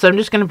 So I'm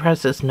just going to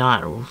press this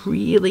knot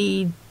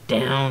really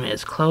down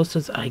as close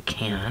as I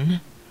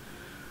can.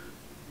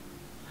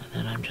 And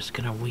then I'm just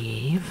going to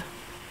weave.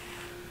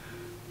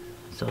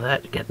 So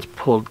that gets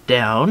pulled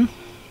down,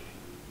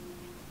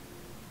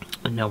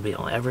 and nobody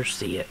will ever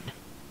see it.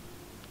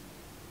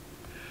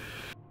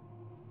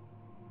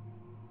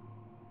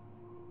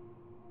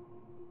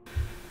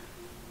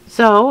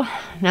 So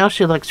now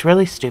she looks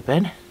really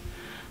stupid.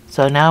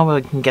 So now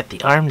we can get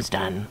the arms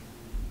done.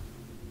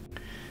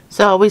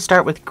 So we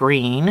start with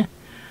green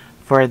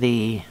for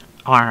the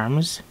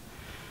arms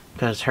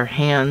because her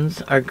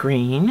hands are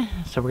green.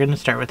 So we're going to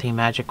start with a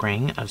magic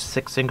ring of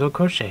 6 single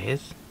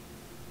crochets.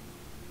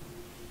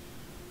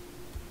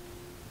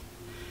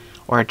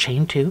 Or a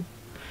chain 2.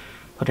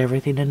 Put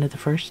everything into the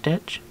first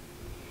stitch.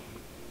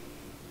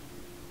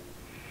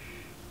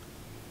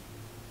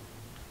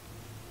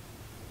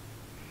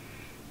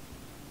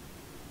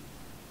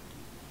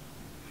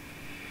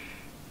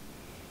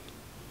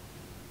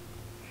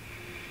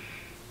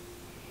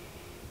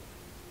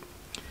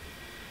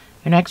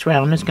 Your next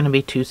round is going to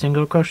be 2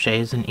 single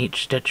crochets in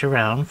each stitch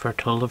around for a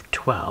total of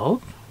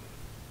 12.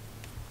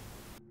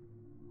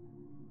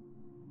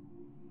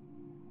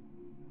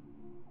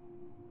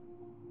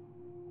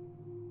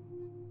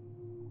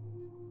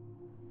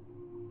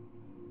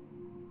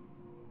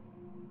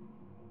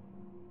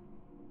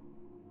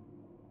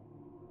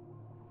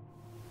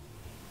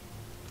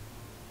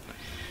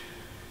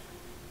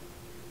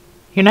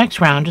 Your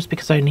next round, just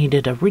because I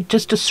needed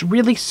just a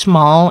really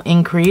small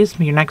increase,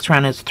 your next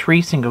round is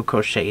 3 single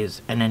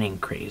crochets and an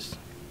increase.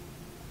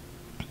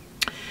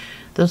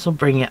 This will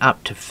bring you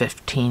up to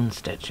 15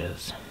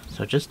 stitches.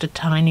 So just a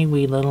tiny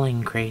wee little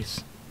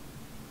increase.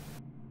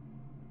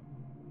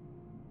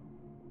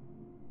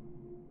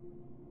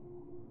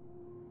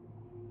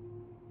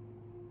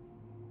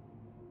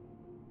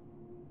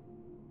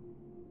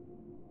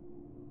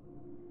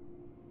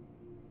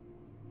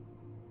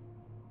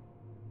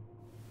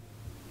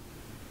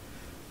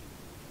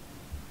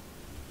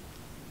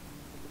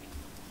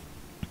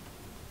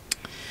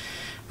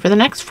 For the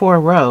next 4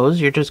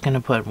 rows, you're just going to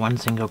put 1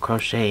 single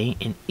crochet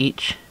in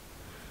each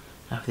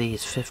of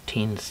these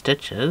 15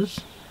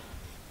 stitches.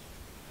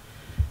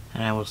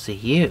 And I will see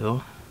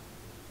you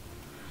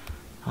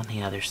on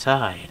the other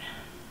side.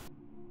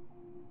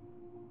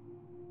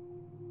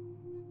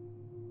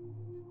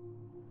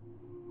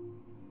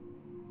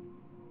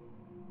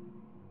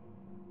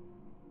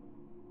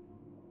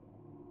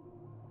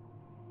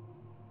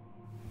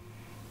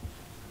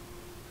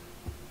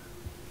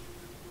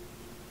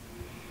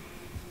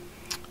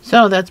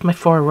 So that's my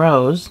 4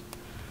 rows.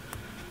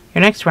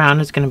 Your next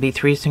round is going to be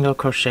 3 single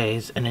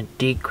crochets and a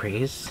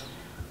decrease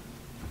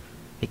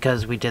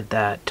because we did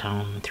that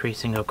 3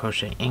 single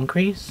crochet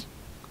increase.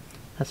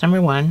 That's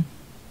number 1.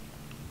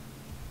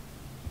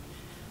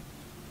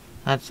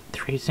 That's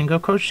 3 single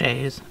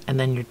crochets and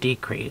then your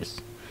decrease.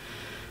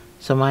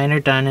 So mine are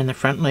done in the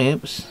front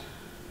loops.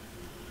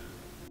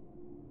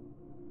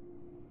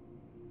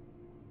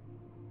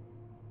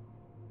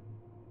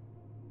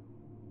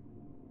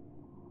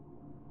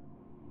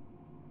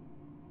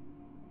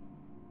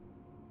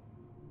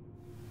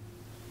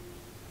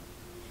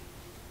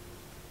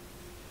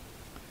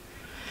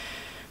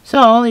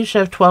 So you should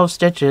have 12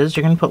 stitches.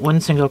 You're going to put 1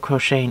 single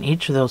crochet in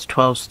each of those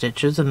 12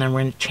 stitches, and then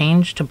we're going to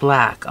change to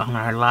black on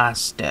our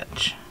last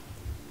stitch.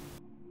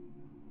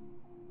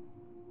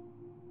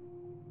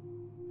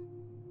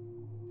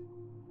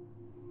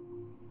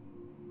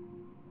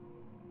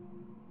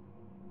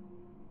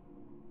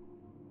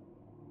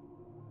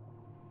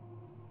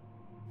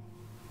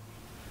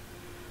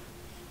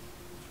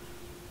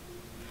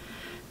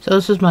 So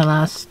this is my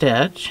last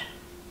stitch.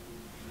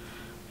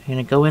 I'm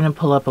going to go in and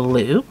pull up a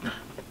loop.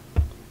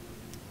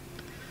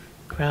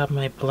 Grab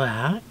my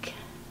black.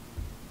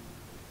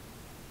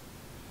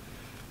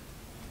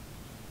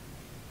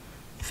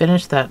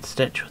 Finish that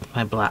stitch with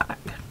my black.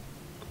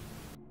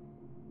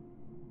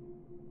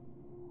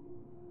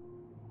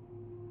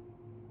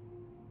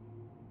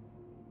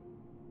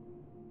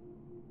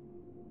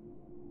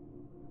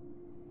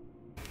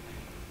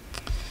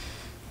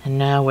 And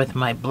now with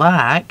my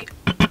black,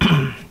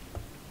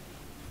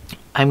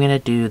 I'm going to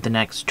do the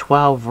next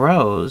 12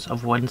 rows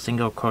of 1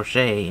 single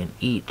crochet in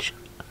each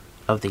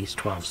of these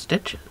 12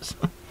 stitches.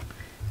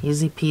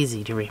 Easy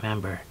peasy to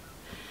remember.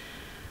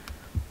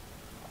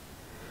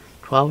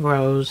 12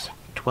 rows,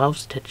 12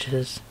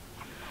 stitches.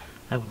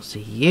 I will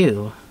see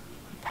you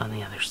on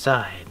the other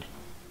side.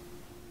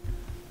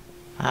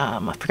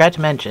 I forgot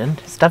to mention,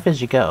 stuff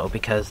as you go,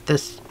 because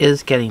this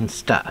is getting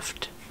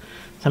stuffed.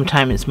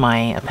 Sometimes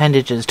my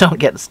appendages don't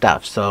get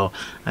stuffed, so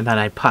I thought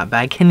I'd pop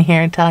back in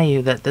here and tell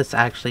you that this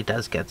actually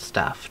does get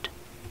stuffed.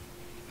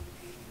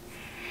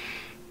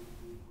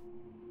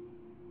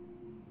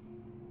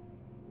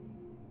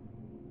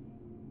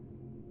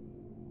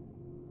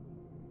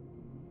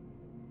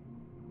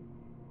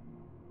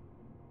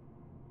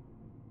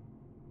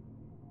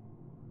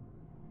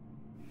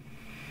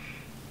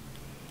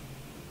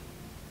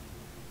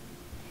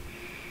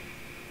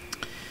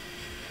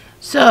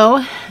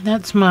 So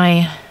that's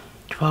my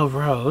 12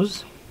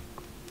 rows.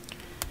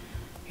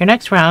 Your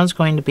next round is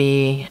going to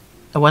be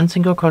a 1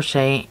 single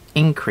crochet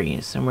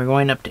increase, and we're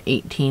going up to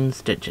 18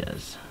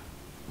 stitches.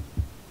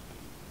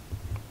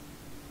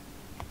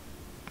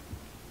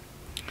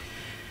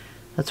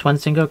 That's 1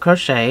 single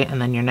crochet,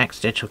 and then your next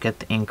stitch will get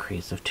the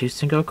increase of 2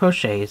 single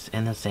crochets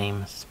in the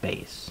same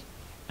space,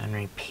 and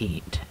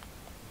repeat.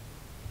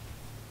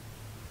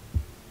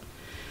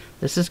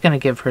 This is going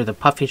to give her the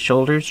puffy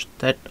shoulders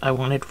that I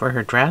wanted for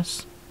her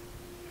dress.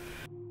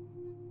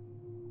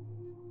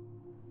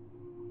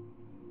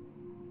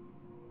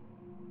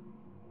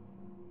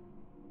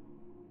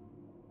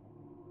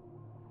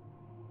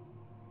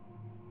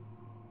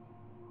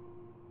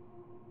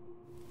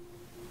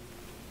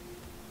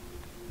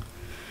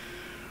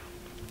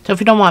 So if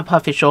you don't want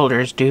puffy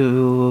shoulders,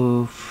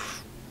 do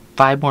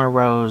 5 more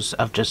rows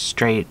of just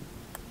straight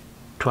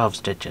 12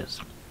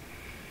 stitches.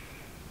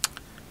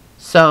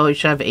 So you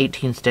should have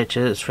 18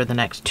 stitches. For the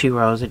next 2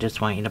 rows, I just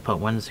want you to put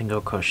 1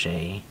 single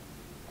crochet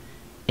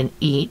in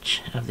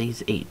each of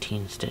these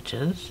 18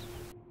 stitches.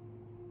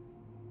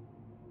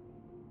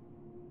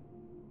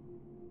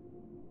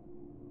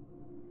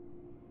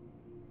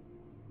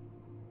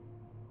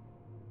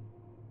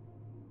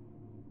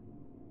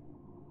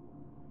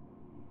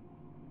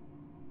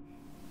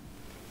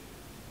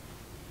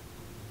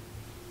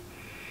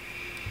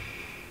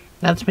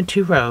 That's my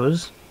 2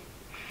 rows.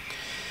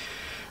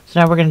 So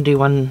now we're going to do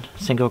 1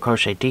 single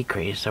crochet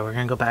decrease. So we're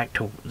going to go back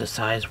to the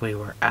size we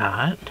were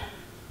at.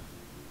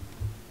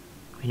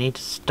 We need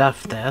to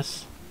stuff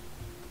this.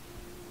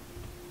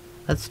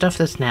 Let's stuff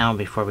this now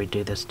before we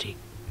do this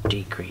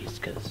decrease,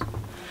 because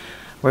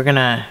we're going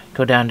to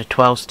go down to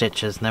 12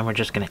 stitches, and then we're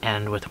just going to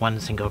end with 1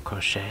 single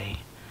crochet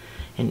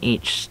in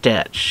each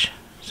stitch.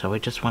 So we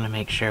just want to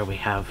make sure we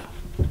have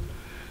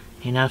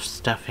enough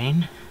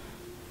stuffing.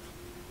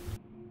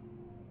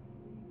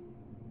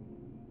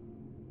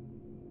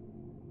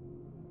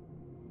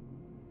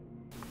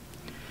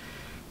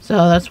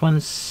 So that's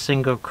 1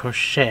 single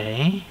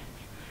crochet,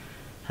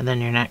 and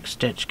then your next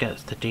stitch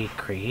gets the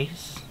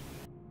decrease.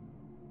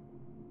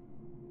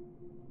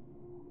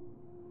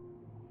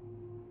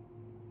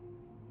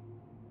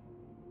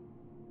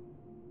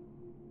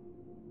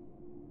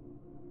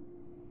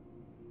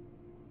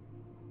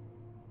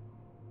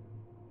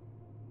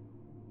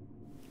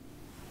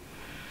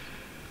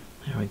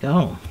 There we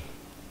go.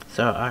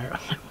 So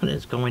what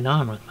is going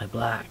on with my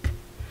black?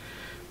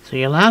 So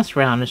your last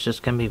round is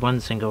just going to be 1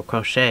 single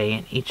crochet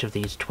in each of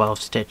these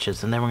 12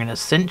 stitches, and then we're going to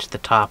cinch the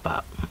top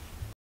up.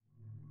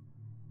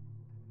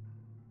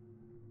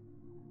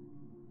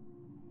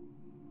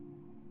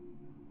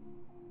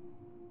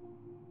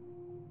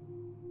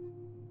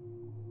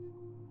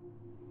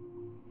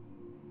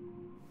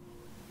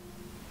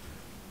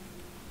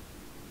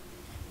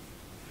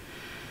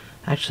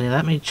 Actually,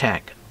 let me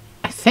check.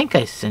 I think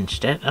I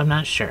cinched it. I'm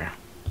not sure.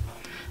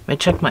 Let me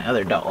check my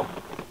other doll.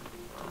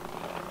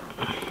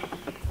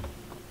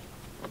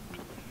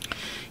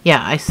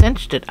 Yeah, I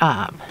cinched it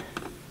up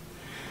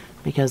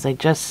because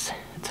it's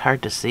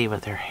hard to see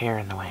with her hair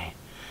in the way.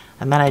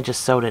 And then I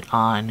just sewed it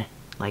on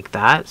like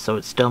that so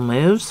it still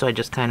moves. So I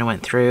just kind of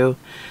went through,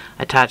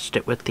 attached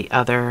it with the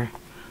other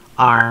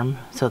arm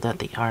so that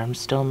the arm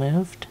still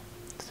moved.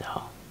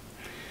 So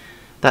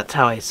that's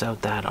how I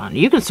sewed that on.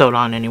 You can sew it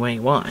on any way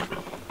you want.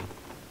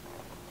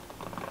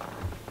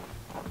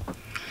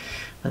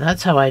 But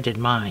that's how I did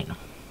mine.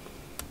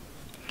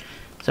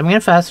 So I'm going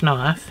to fasten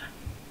off.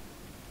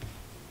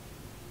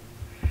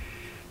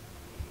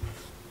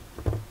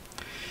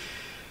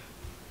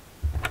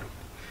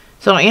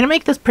 So I'm going to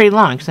make this pretty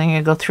long because I'm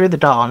going to go through the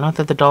doll. Not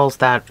that the doll's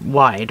that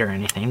wide or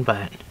anything,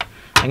 but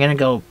I'm going to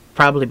go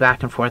probably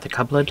back and forth a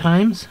couple of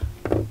times.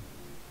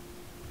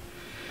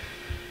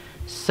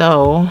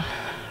 So,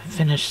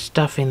 finish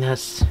stuffing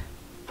this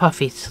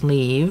puffy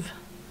sleeve.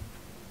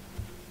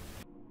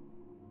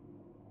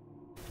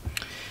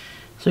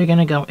 So you're going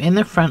to go in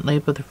the front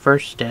loop of the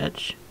first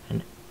stitch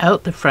and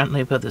out the front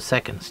loop of the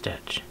second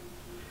stitch,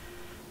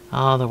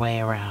 all the way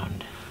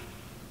around.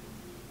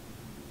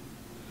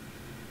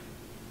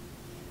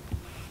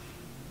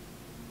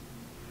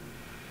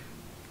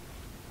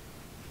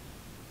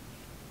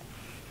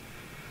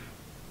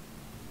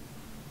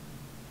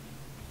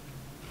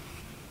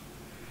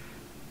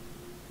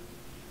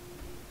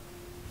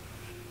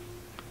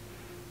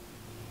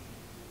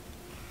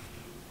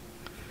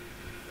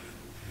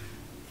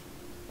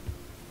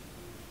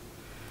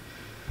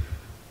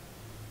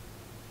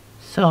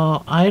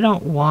 So I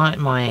don't want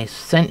my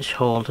cinch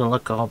hole to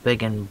look all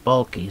big and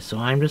bulky, so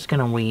I'm just going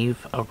to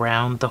weave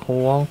around the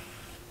hole.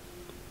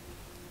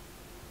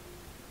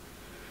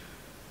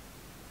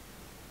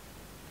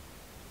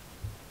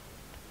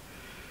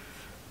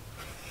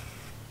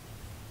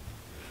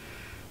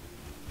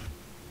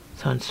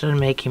 So instead of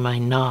making my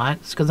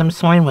knots, because I'm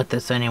sewing with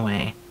this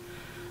anyway,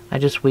 I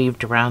just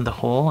weaved around the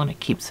hole and it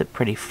keeps it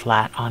pretty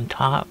flat on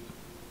top.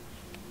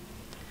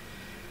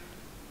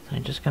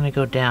 I'm just going to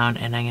go down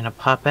and I'm going to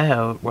pop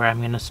out where I'm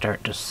going to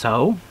start to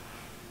sew.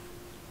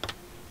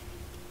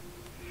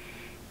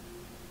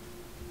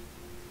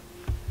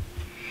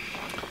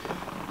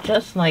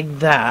 Just like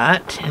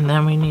that. And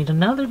then we need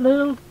another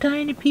little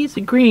tiny piece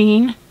of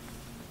green,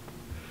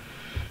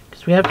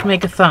 because we have to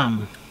make a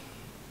thumb.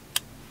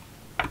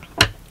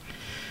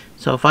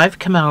 So if I've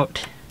come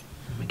out,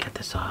 let me get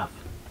this off.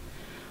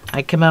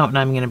 I come out and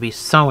I'm going to be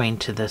sewing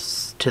to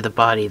the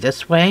body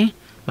this way.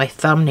 My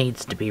thumb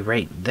needs to be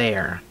right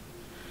there.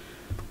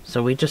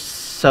 So we just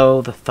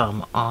sew the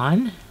thumb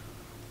on.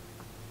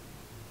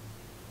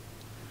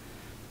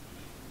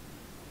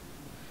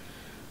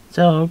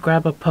 So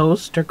grab a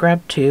post or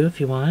grab two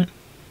if you want.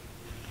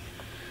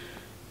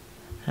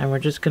 And we're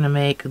just going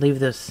to leave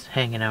this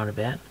hanging out a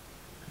bit,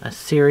 a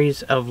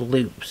series of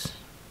loops.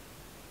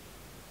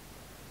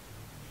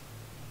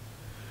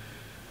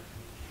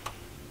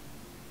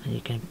 And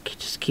you can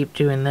just keep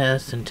doing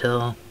this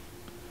until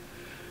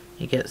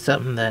you get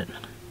something that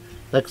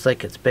looks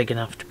like it's big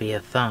enough to be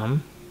a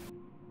thumb.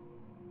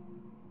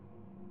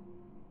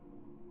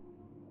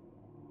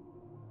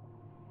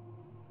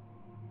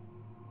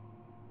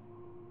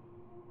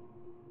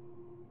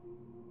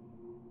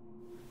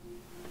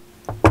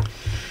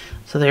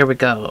 So there we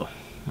go.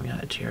 We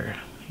got your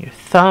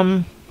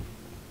thumb.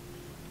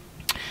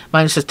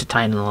 Mine's just a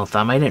tiny little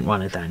thumb. I didn't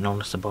want it that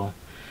noticeable,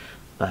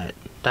 but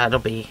that'll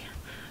be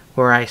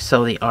where I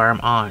sew the arm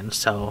on.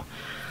 So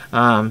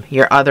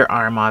your other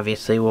arm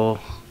obviously will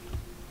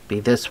be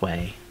this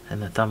way,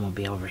 and the thumb will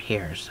be over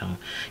here. So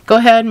go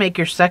ahead, make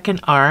your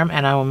second arm,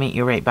 and I will meet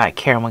you right back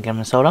here and we'll get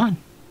them sewed on.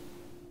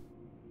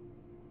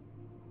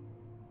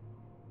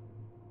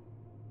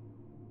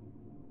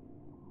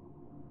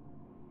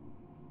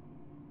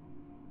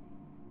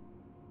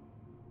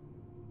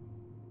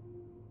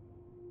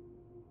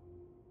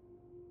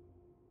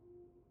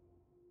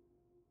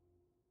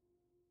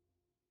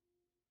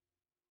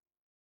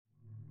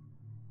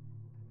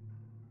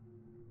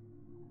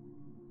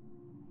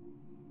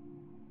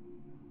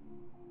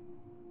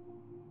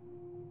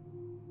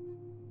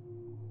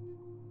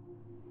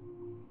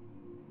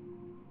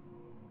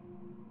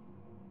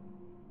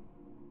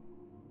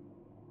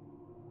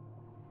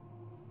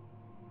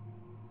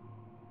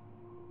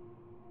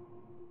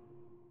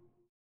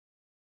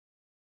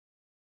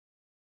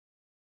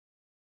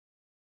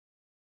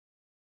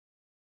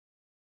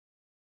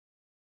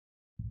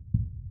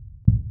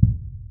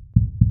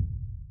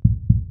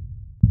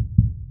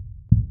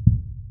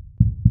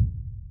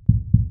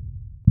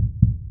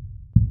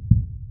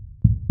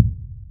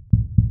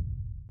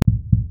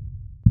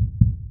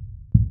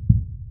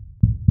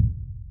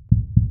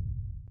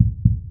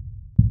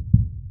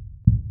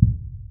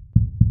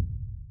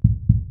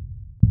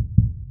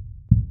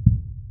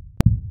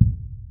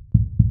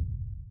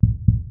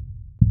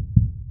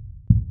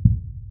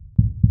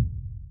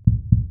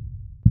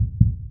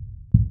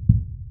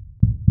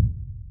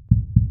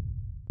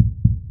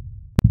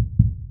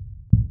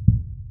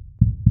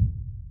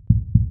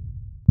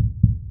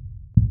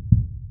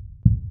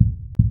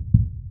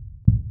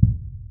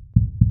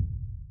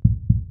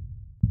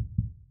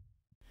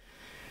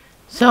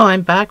 So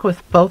I'm back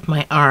with both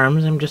my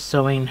arms. I'm just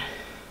sewing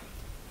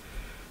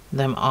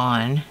them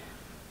on.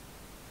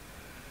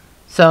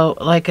 So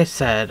like I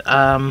said,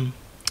 I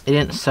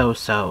didn't sew.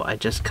 I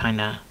just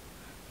kind of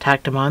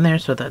tacked them on there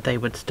so that they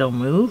would still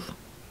move.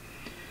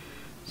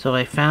 So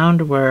I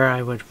found where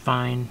I would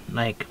find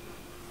like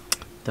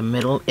the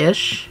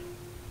middle-ish,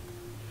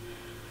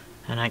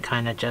 and I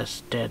kind of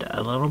just did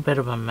a little bit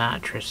of a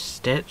mattress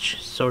stitch,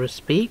 so to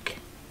speak,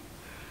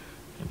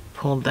 and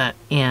pulled that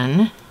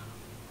in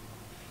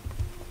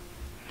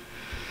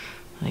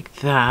like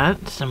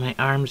that, so my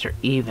arms are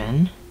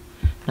even.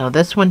 Now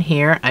this one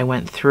here, I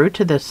went through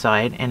to this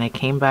side and I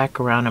came back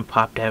around and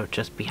popped out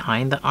just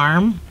behind the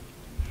arm.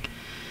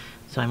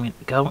 So I'm going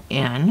to go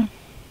in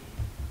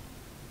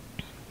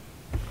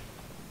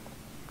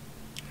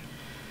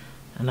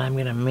and I'm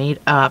going to meet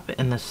up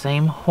in the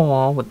same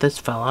hole with this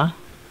fella.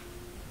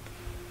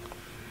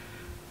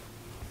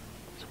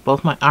 So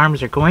both my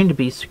arms are going to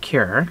be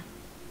secure.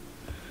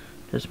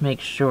 Just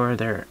make sure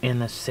they're in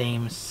the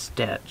same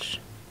stitch.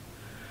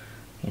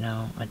 You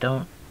know,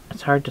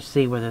 it's hard to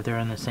see whether they're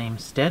in the same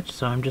stitch,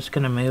 so I'm just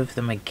going to move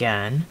them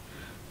again,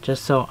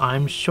 just so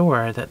I'm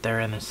sure that they're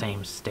in the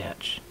same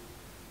stitch.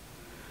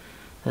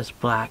 This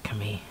black can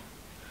be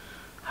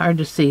hard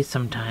to see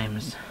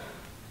sometimes.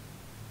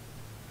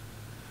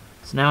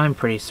 So now I'm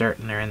pretty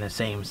certain they're in the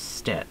same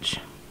stitch.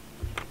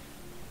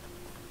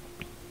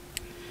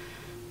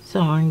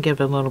 So I'm going to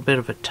give it a little bit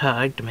of a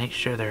tug to make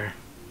sure they're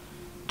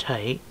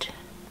tight.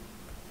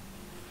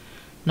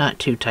 Not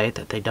too tight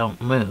that they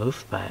don't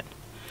move, but...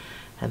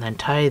 And then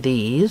tie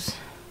these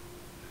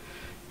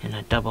in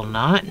a double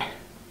knot.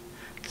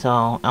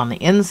 So on the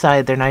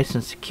inside they're nice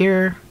and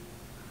secure.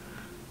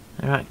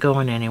 They're not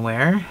going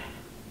anywhere.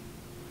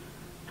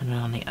 And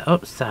on the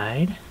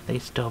outside they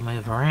still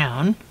move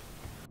around.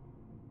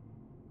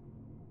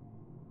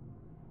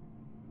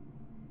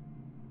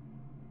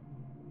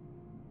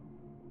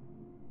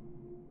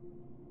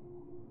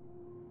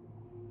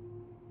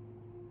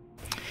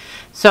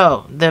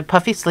 So the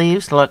puffy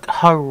sleeves look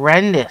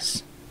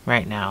horrendous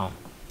right now,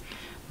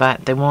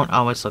 but they won't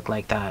always look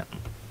like that.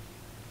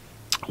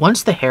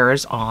 Once the hair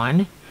is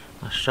on,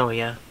 I'll show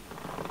you.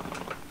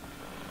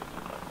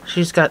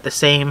 She's got the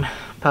same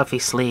puffy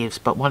sleeves,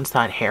 but once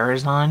that hair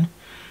is on,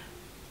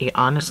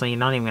 honestly, you're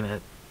not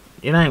even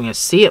gonna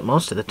see it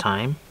most of the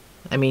time.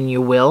 I mean,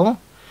 you will,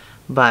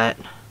 but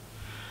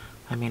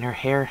I mean, her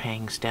hair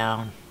hangs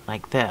down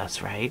like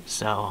this, right?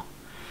 So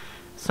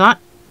it's not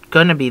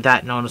gonna be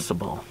that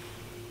noticeable.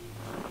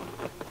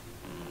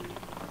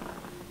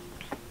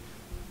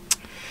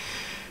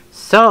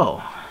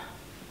 So,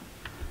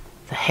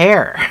 the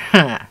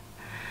hair.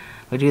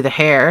 We do the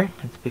hair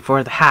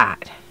before the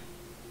hat.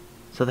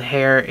 So the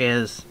hair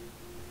is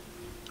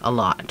a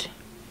lot.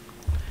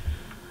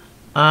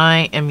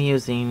 I am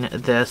using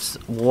this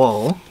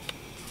wool.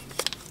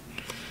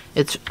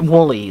 It's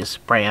Woolies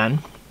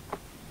brand.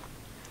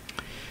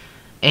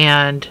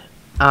 And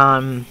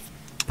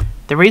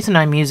the reason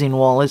I'm using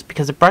wool is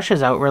because it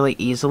brushes out really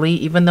easily,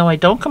 even though I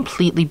don't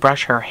completely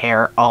brush her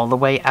hair all the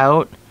way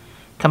out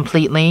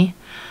completely.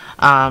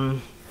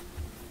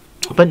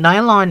 But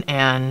nylon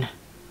and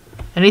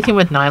anything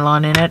with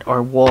nylon in it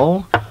or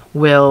wool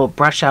will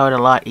brush out a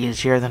lot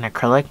easier than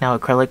acrylic. Now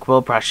acrylic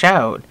will brush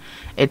out.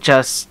 It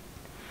just,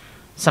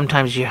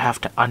 sometimes you have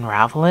to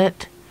unravel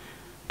it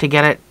to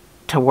get it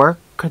to work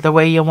the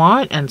way you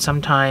want, and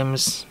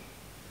sometimes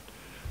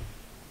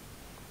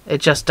it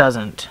just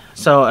doesn't.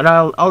 So it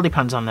all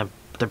depends on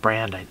the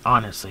brand, I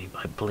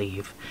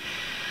believe.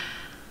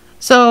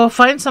 So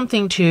find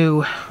something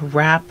to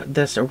wrap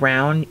this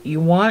around.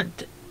 You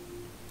want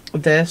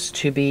this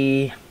to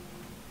be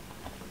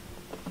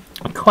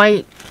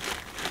quite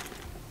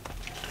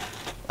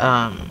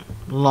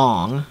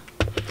long.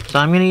 So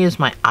I'm going to use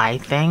my eye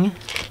thing.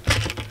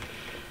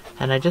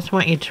 And I just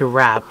want you to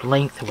wrap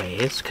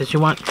lengthways because you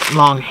want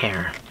long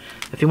hair.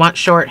 If you want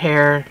short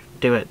hair,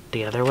 do it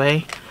the other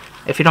way.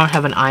 If you don't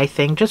have an eye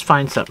thing, just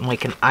find something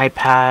like an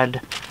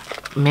iPad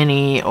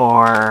mini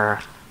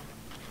or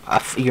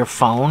your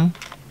phone,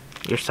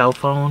 your cell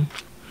phone,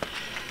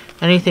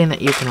 anything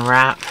that you can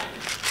wrap.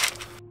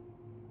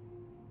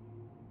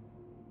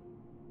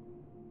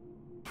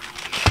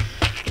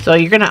 So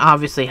you're going to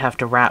obviously have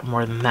to wrap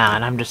more than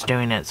that. I'm just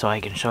doing it so I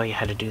can show you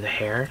how to do the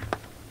hair.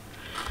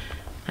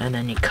 And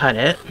then you cut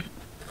it.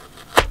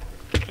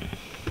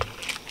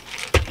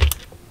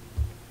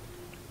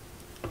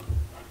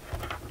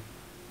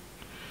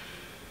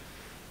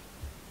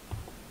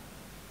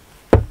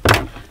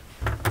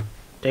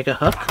 Take a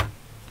hook.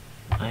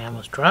 I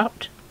almost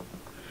dropped.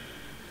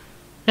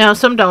 Now,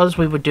 some dolls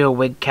we would do a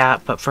wig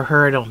cap, but for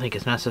her I don't think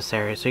it's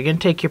necessary. So you're going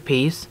to take your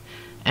piece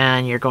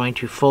and you're going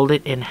to fold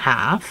it in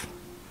half.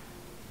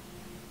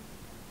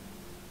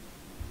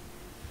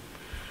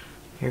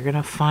 You're going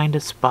to find a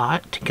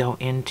spot to go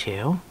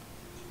into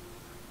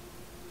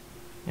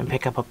and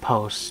pick up a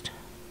post.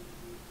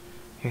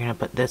 You're going to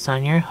put this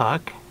on your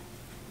hook.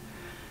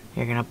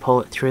 You're going to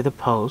pull it through the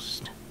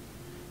post,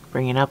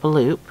 bringing up a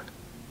loop,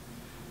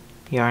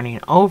 yarning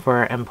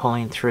over and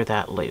pulling through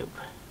that loop.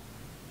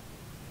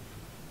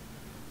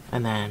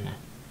 And then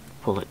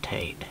pull it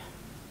tight.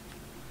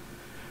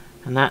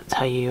 And that's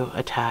how you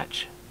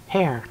attach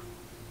hair.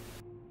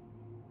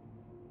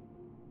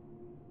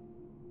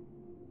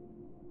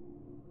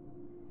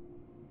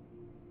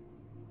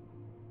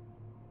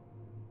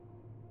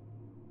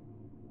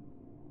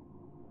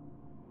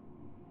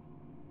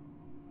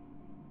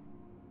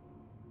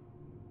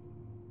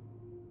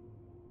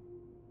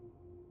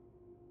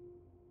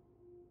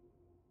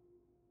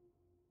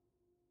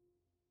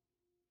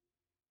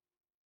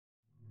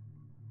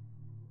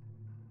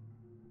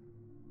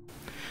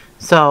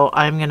 So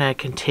I'm going to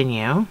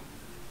continue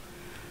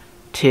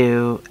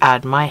to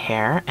add my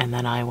hair, and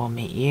then I will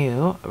meet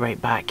you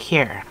right back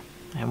here.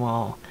 and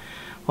we'll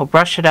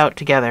brush it out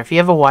together. If you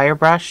have a wire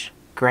brush,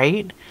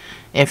 great.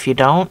 If you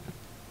don't,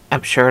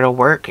 I'm sure it'll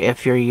work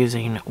if you're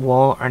using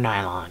wool or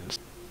nylons.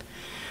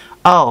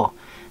 Oh,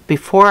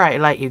 before I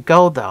let you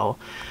go though,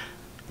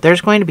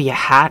 there's going to be a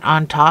hat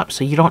on top,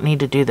 so you don't need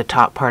to do the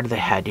top part of the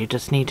head. You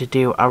just need to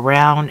do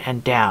around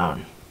and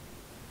down.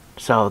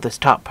 So this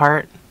top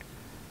part,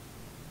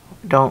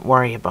 don't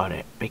worry about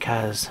it,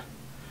 because,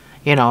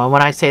 you know, and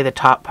when I say the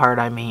top part,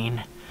 I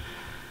mean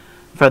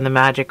from the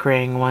magic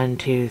ring 1,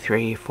 2,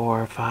 3,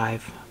 4,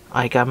 5.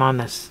 Like I'm on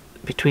this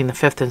between the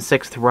 5th and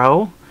 6th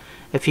row.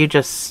 If you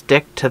just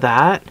stick to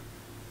that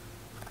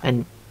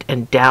and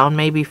down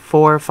maybe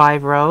 4 or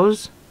 5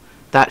 rows,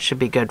 that should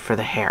be good for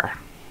the hair.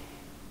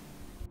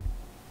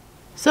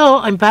 So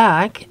I'm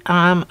back.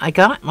 I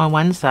got my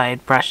one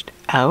side brushed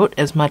out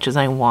as much as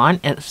I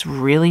want. It's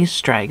really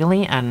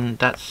straggly, and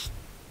that's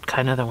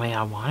kind of the way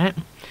I want it.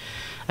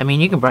 I mean,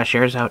 you can brush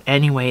yours out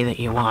any way that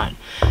you want.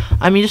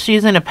 I'm just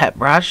using a pet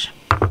brush.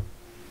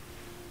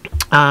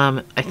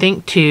 I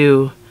think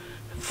to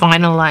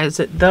finalize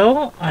it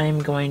though, I'm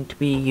going to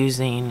be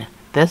using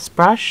this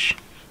brush.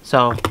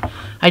 So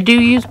I do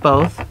use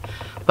both,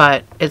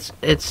 but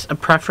it's a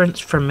preference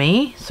for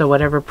me, so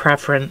whatever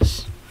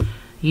preference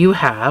you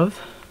have.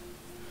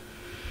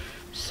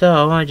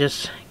 So I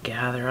just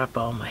gather up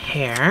all my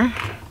hair.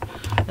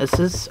 This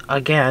is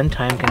again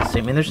time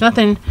consuming. There's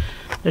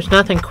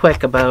nothing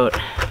quick about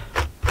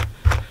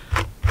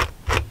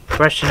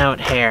brushing out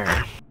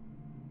hair.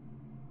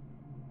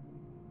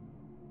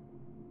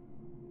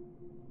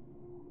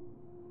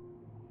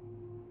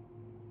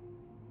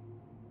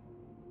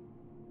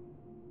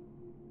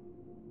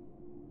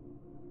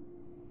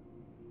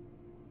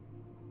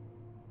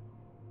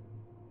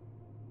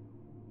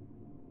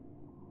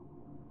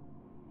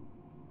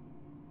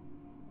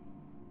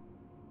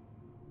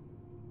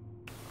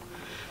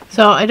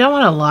 So I don't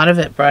want a lot of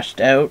it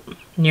brushed out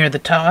near the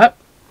top.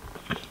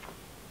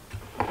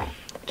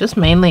 Just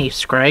mainly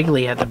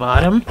scraggly at the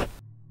bottom.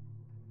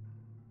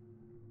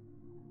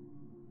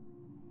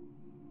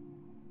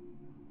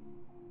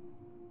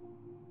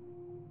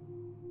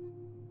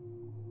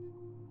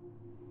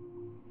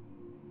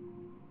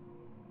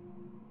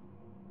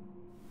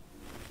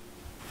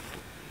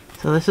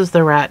 So this is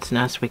the rat's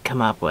nest we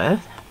come up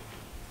with.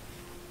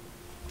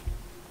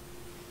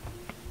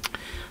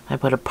 I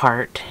put a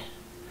part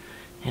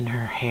in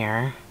her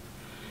hair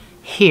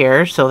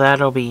here, so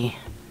that'll be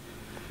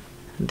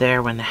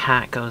there when the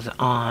hat goes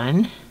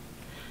on.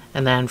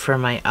 And then for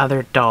my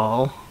other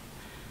doll,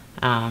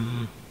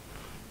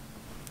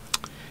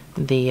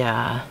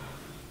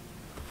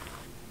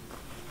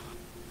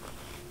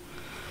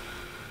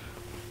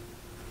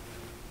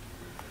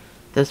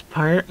 this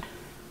part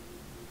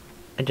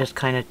I just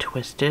kind of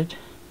twisted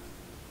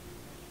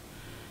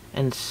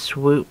and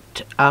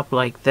swooped up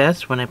like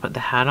this when I put the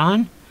hat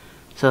on,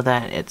 so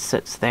that it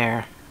sits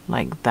there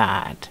like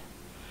that.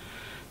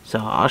 So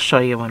I'll show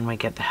you when we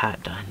get the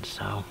hat done.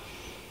 So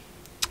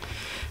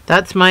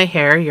that's my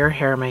hair. Your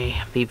hair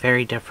may be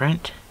very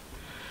different,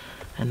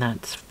 and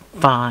that's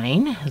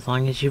fine as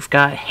long as you've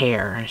got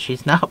hair and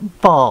she's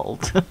not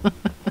bald.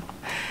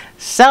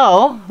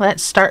 So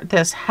let's start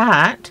this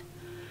hat.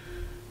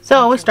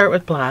 So we start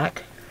with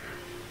black.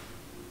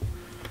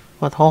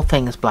 Well, the whole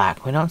thing is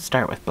black. We don't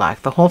start with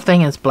black. The whole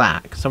thing is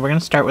black. So we're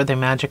going to start with a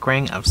magic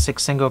ring of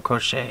 6 single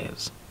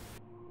crochets.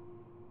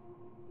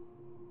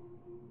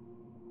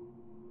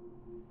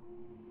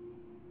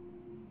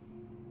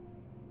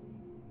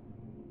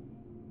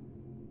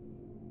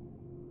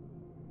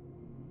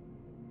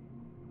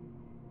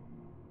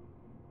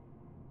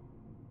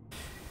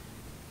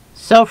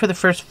 So for the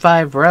first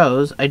 5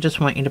 rows, I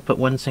just want you to put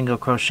 1 single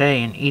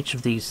crochet in each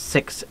of these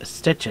 6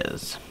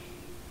 stitches.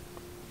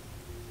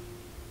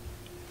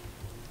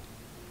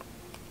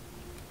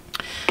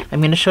 I'm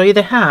going to show you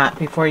the hat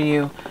before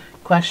you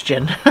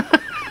question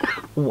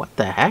what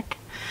the heck.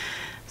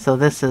 So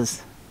this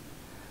is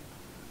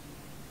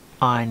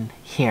on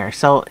here.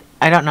 So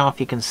I don't know if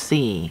you can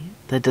see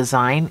the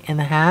design in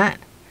the hat,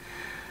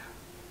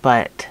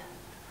 but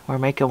we're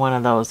making one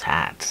of those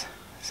hats.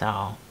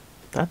 So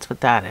that's what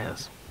that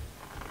is.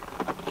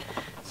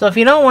 So if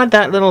you don't want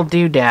that little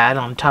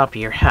doodad on top of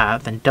your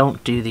hat, then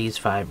don't do these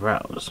 5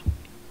 rows.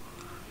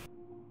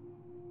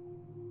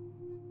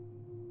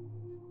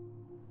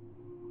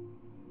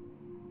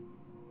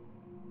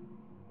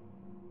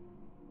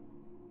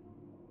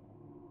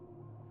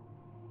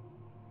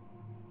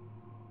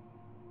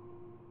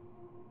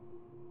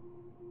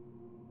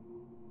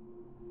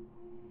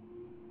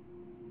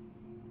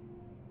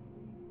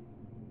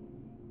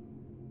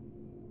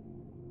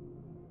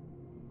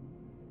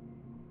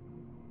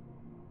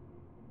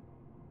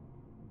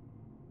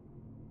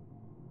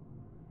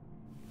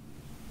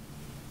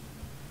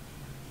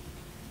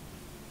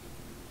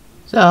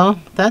 So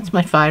that's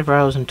my 5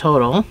 rows in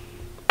total.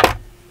 So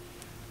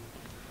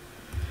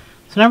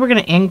now we're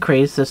going to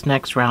increase. This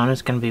next round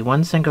is going to be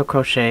 1 single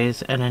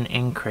crochets and an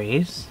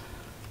increase.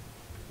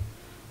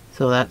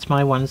 So that's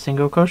my 1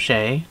 single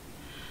crochet.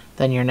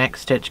 Then your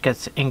next stitch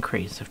gets an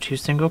increase of 2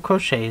 single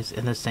crochets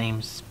in the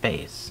same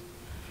space.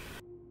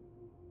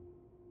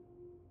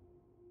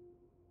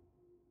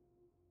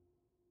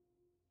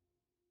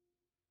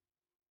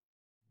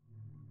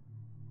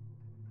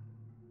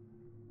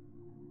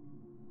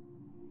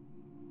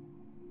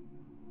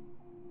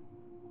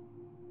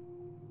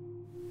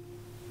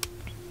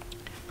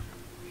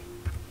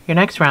 Your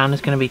next round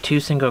is going to be 2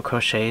 single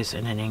crochets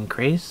and an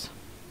increase.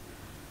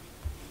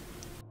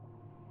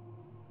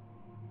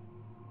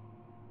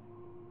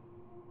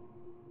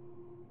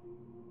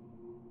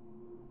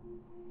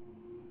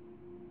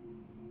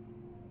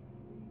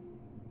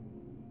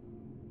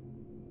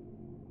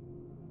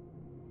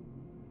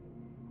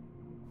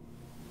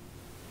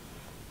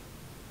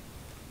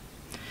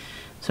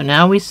 So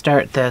now we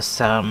start this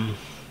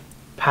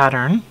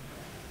pattern,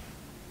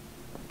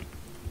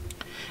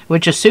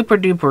 which is super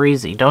duper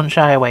easy. Don't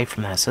shy away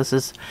from this. This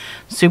is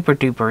super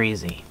duper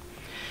easy.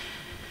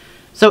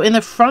 So in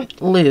the front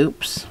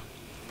loops,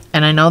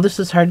 and I know this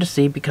is hard to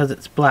see because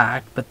it's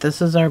black, but this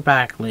is our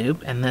back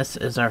loop and this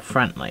is our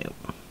front loop.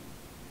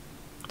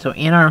 So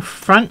in our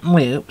front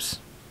loops,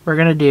 we're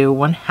going to do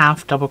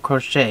 1/2 double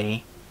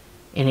crochet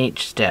in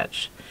each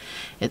stitch.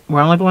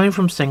 We're only going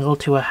from single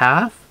to a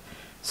half,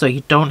 so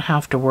you don't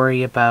have to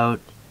worry about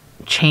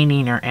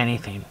chaining or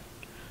anything.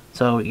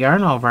 So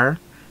yarn over,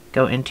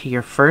 go into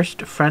your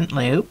first front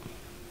loop.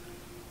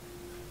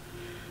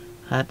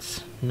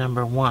 That's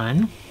number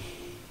 1.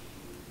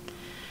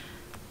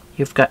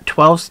 You've got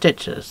 12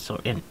 stitches, so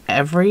in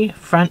every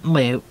front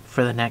loop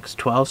for the next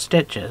 12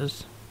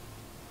 stitches,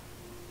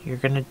 you're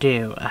going to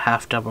do a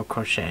 1/2 double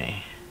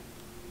crochet.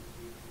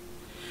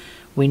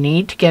 We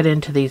need to get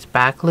into these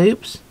back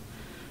loops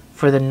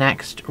for the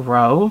next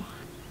row.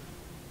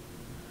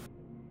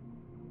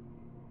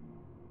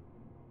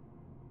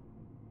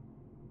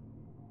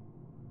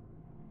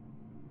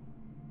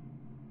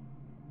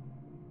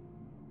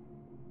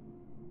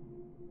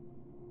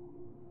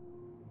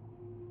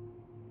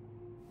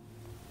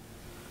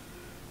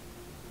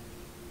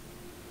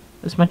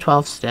 This is my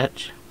 12th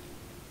stitch.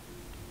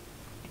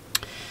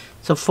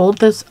 So fold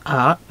this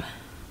up.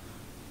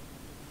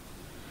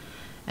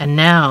 And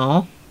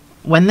now,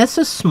 when this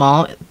is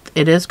small,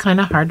 it is kind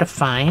of hard to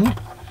find.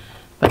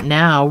 But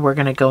now we're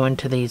going to go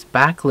into these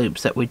back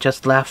loops that we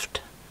just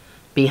left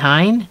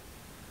behind.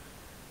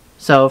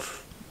 So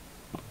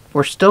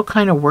we're still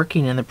kind of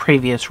working in the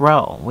previous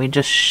row. We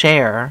just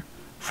share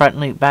front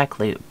loop, back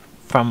loop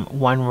from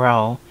one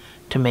row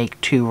to make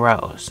 2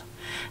 rows.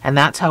 And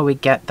that's how we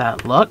get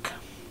that look.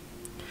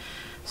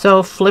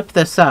 So flip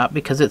this up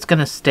because it's going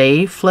to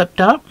stay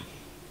flipped up.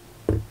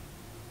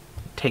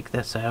 Take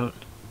this out.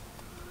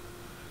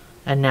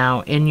 And now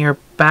in your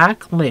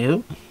back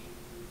loop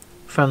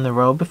from the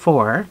row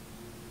before,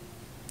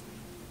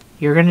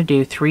 you're going to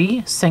do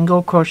 3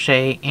 single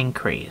crochet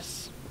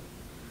increase.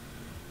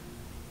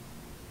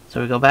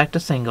 So we go back to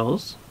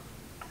singles.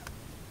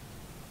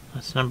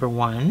 That's number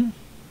 1.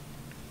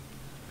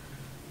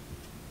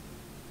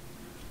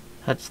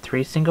 That's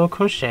 3 single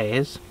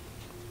crochets.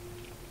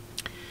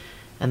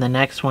 And the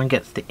next one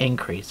gets the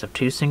increase of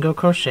 2 single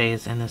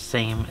crochets in the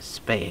same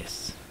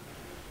space.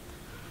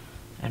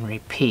 And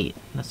repeat.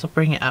 This will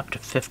bring it up to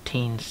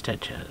 15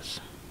 stitches.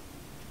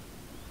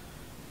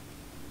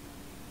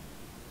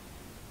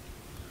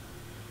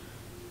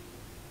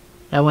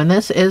 Now when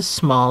this is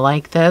small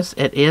like this,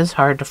 it is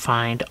hard to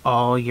find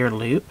all your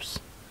loops,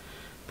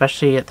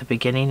 especially at the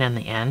beginning and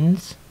the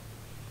ends.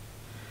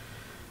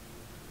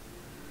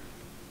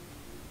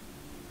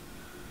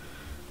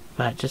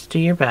 But just do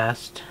your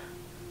best.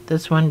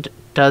 This one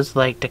does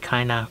like to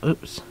kind of,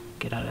 oops,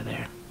 get out of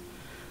there.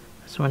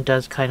 This one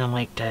does kind of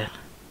like to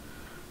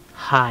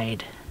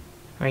hide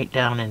right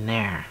down in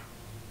there.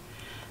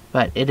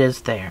 But it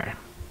is there.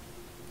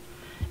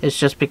 It's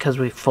just because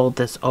we fold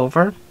this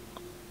over.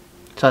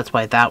 So that's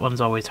why that one's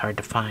always hard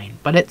to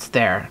find. But it's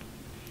there.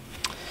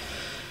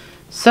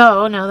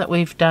 So now that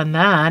we've done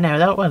that, now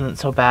that wasn't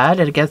so bad.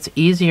 It gets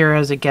easier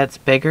as it gets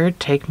bigger.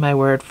 Take my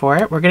word for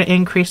it. We're going to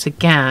increase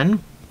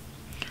again.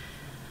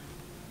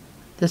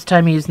 This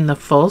time using the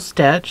full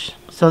stitch.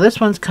 So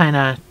this one's kind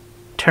of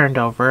turned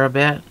over a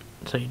bit.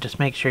 So you just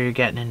make sure you're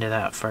getting into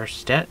that first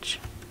stitch.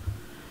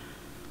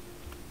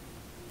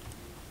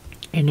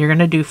 And you're going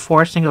to do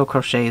 4 single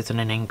crochets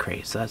and an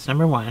increase. So that's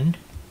number 1.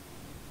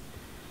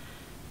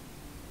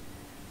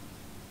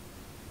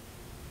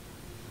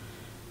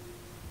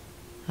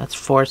 That's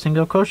 4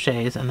 single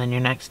crochets, and then your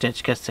next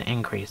stitch gets to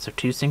increase. So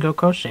 2 single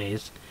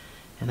crochets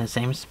in the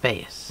same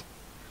space.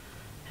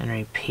 And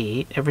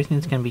repeat.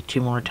 Everything's going to be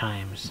 2 more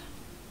times.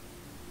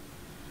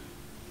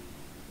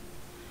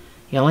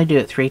 You only do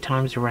it 3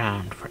 times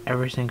around for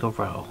every single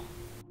row.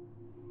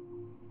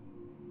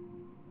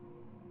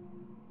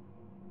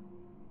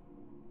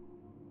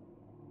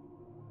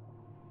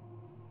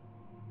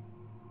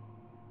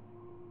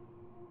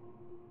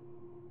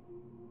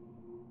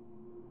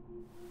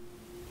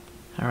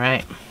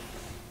 Alright.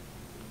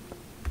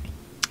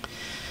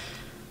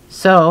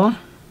 So,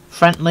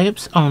 front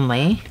loops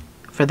only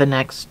for the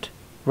next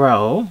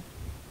row.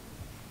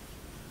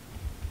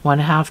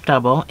 1/2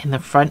 double in the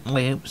front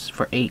loops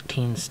for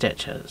 18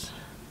 stitches.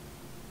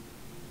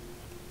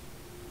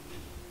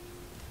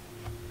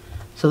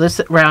 So this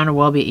round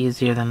will be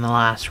easier than the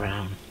last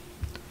round.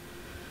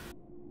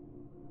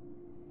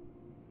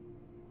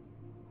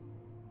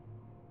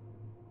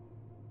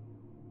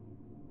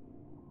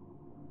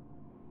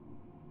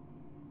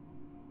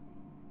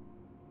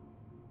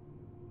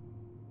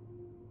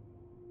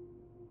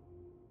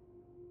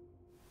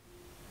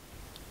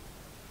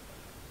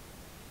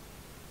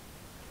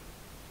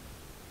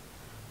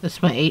 This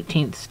is my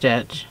 18th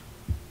stitch.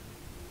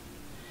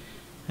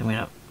 I'm going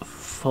to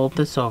fold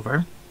this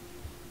over.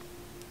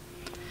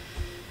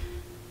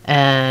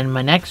 And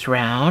my next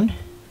round,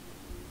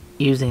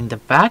 using the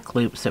back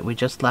loops that we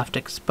just left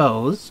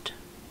exposed,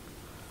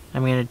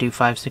 I'm going to do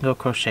 5 single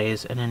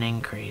crochets and an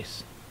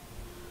increase.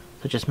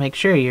 So just make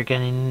sure you're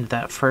getting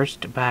that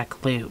first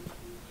back loop.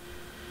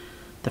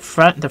 The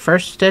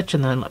first stitch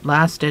and the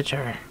last stitch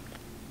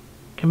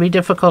can be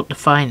difficult to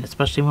find,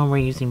 especially when we're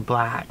using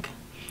black.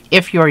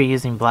 If you're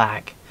using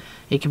black,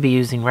 you could be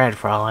using red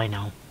for all I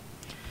know.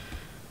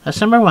 That's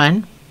number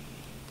 1.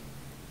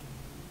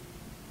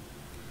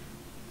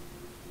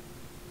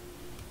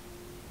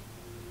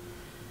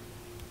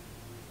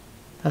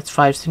 That's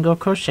 5 single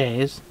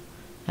crochets,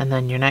 and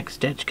then your next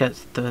stitch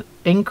gets the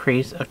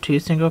increase of 2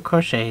 single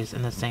crochets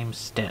in the same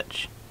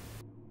stitch.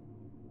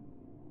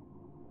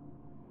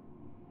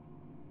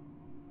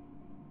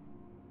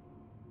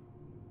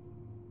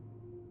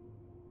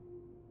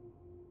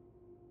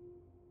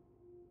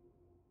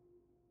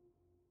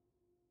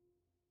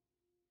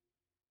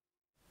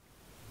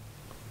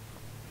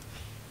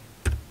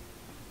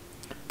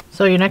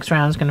 So your next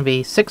round is going to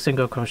be 6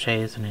 single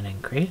crochets and an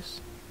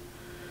increase.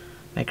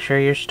 Make sure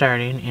you're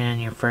starting in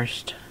your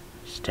first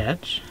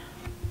stitch.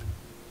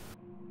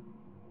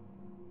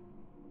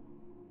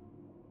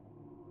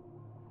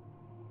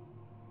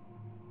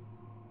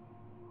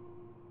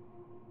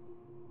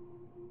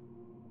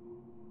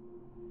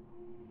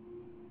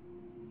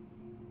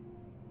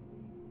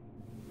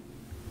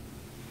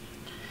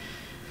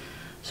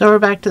 So we're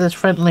back to this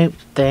front loop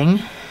thing.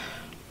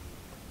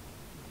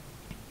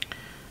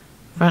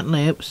 Front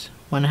loops,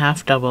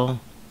 1/2 double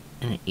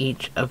in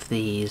each of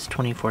these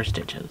 24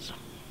 stitches.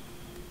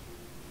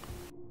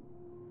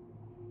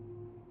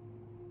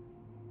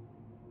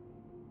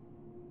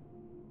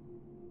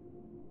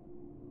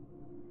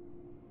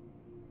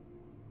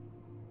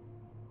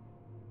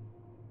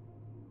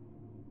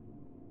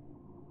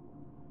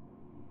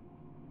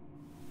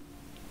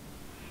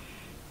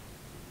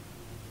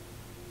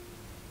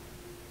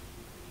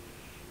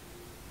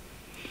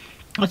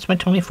 That's my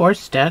 24th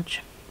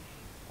stitch.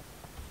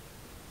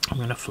 I'm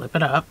going to flip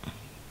it up.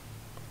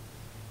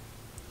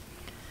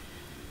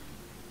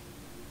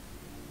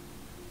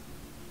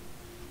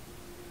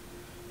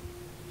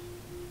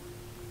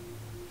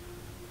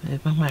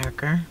 Move my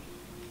marker.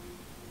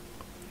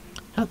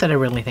 Not that I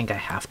really think I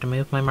have to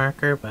move my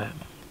marker, but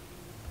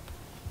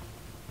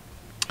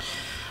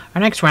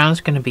our next round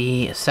is going to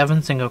be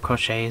 7 single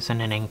crochets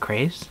and an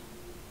increase.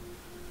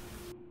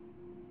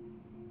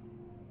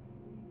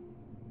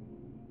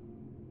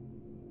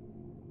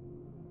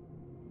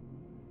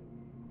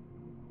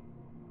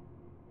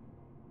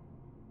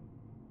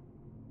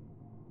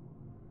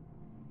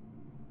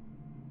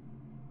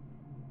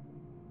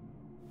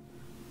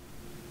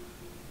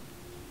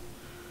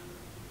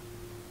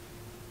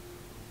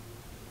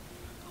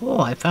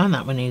 Oh, I found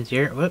that one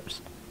easier. Whoops.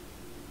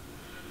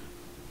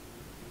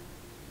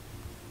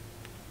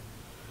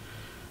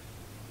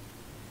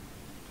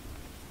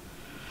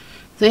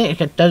 See,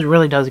 it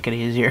really does get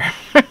easier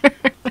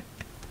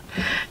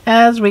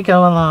as we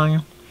go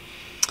along.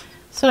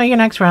 So your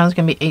next round is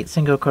going to be 8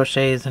 single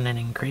crochets and an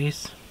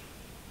increase.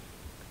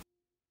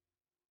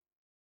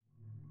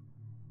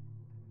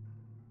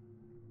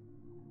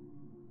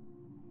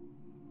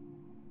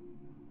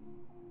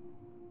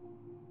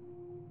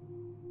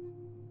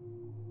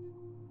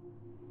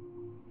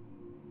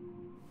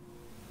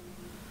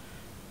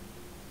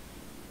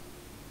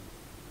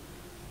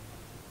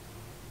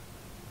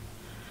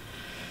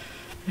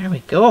 There we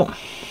go.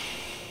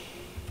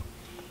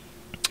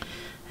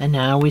 And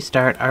now we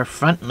start our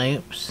front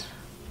loops,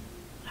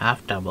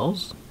 half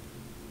doubles,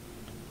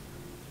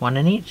 1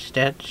 in each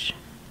stitch.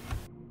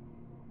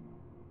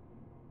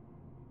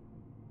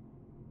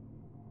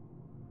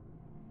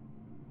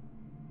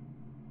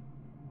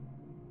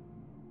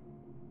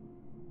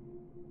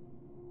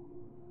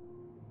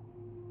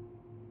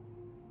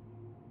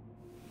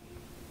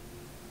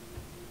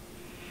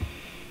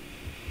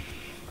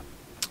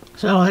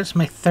 So that's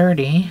my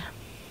 30.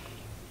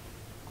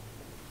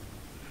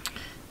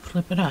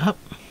 Flip it up.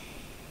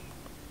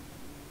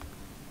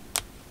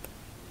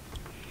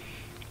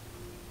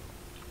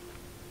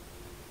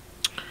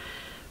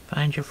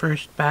 Find your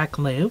first back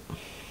loop.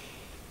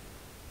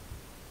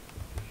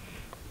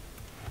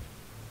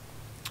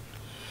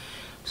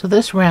 So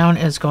this round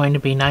is going to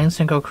be 9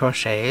 single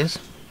crochets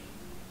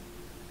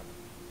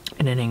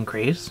and an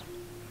increase.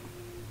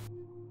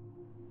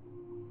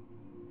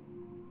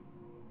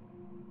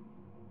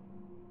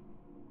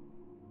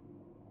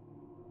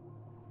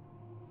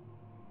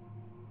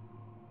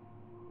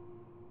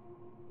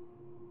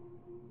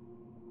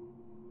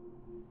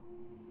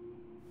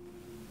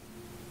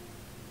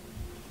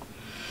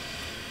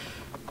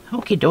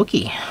 Okie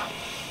dokie.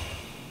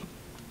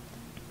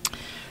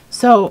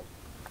 So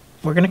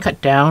we're going to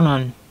cut down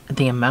on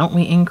the amount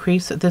we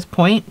increase at this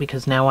point,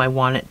 because now I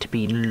want it to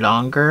be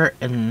longer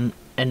and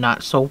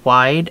not so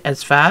wide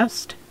as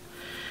fast.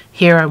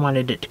 Here I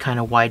wanted it to kind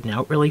of widen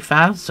out really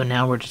fast, so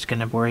now we're just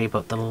going to worry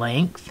about the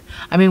length.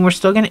 I mean, we're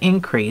still going to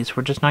increase,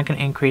 we're just not going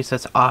to increase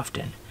as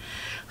often.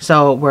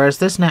 So whereas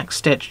this next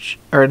stitch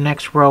or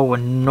next row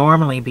would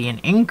normally be an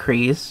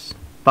increase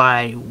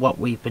by what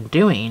we've been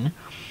doing,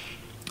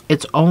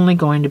 it's only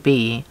going to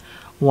be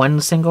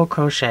one single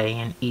crochet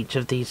in each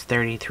of these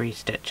 33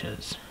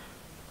 stitches.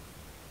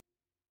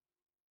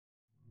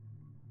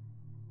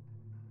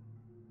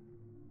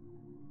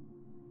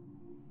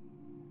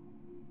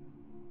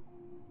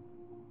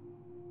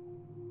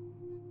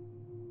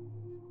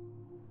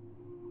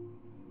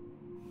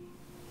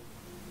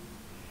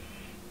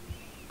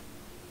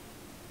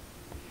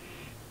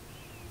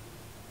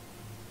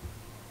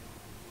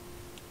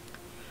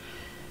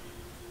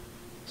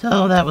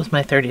 So that was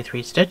my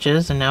 33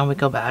 stitches, and now we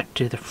go back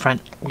to the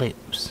front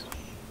loops.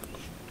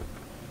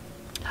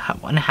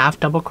 1/2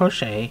 double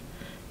crochet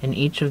in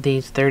each of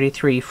these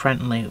 33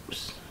 front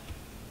loops.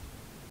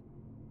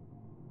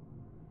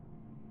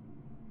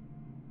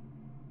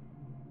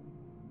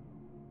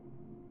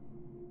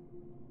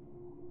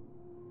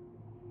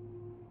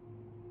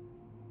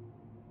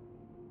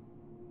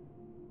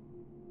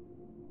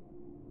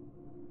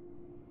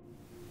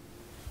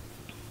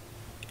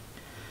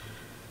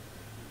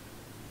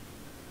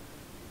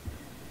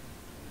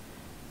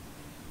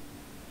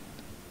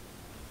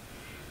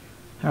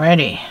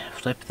 Alrighty,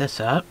 flip this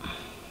up,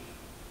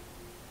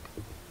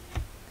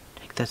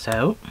 take this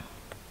out,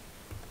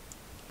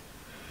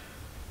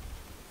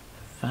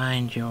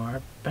 find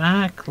your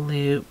back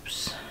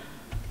loops,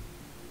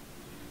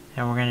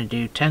 and we're going to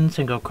do 10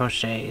 single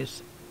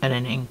crochets and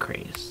an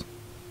increase.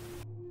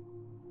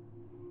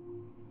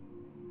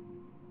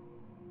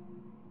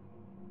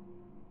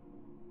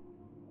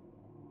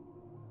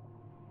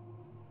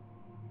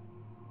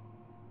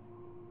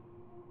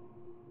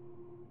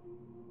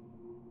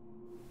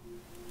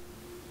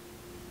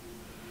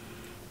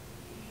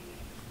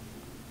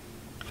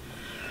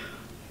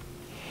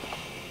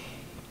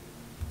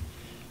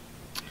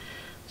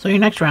 So your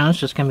next round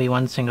is just going to be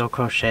 1 single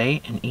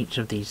crochet in each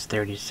of these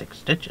 36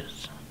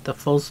 stitches. The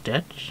full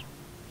stitch.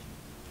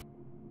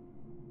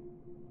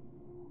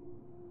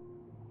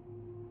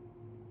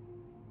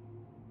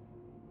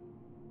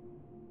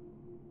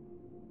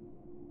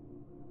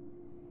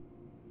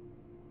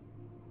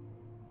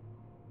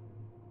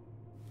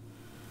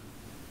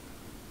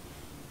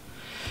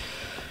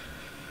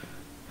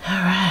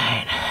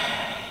 Alright,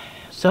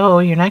 so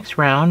your next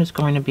round is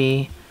going to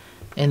be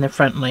in the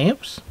front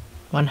loops.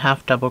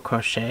 1/2 double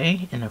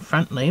crochet in the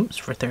front loops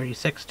for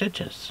 36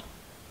 stitches.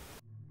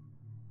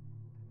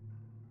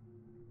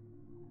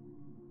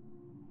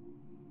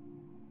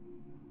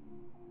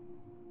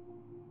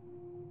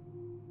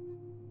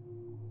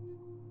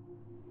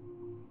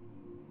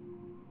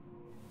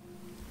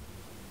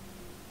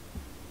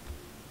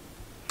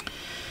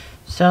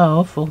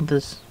 So fold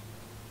this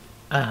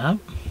up,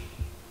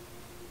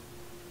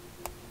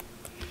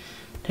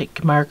 take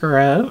your marker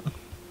out,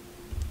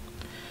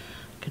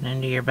 get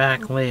into your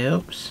back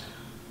loops,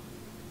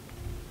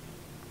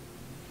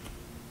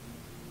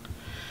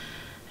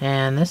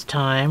 and this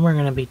time we're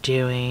going to be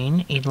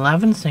doing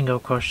 11 single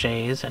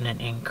crochets and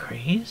an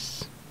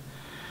increase,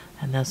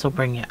 and this will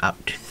bring you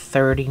up to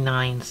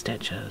 39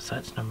 stitches.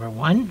 That's number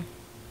 1.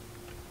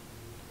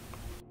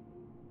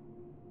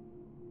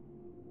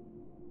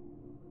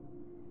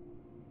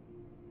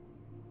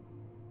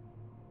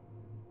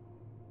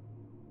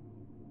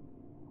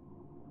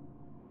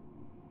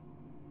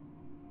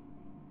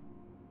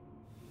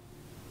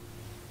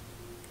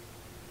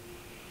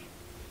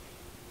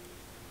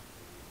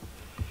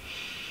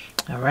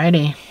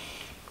 Alrighty,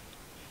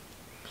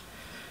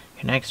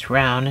 your next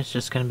round is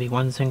just going to be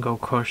 1 single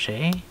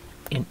crochet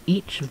in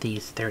each of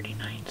these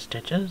 39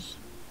 stitches.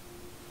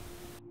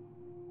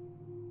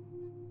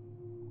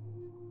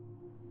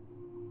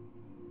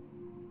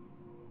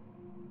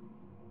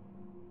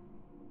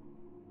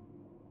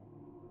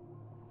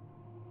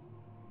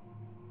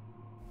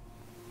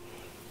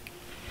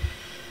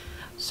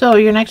 So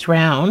your next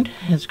round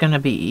is going to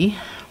be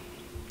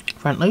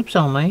front loops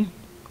only,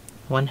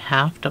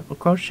 1/2 double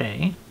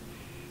crochet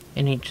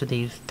in each of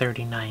these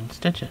 39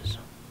 stitches.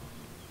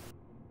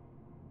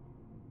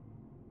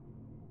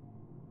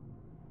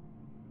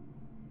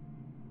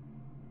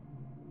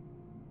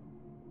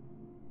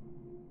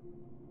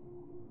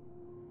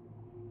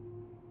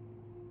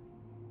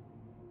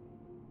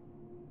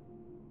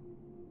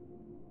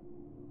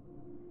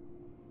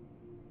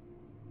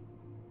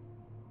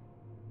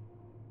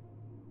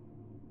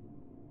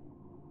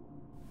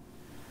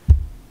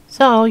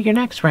 So your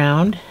next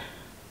round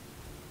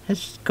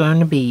is going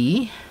to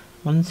be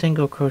 1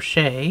 single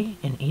crochet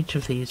in each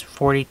of these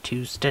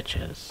 42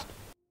 stitches.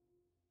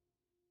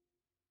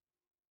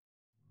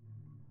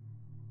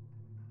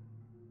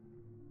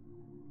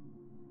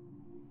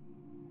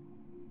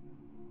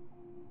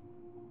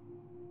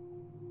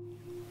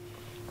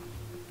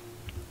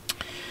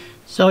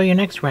 So your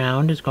next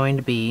round is going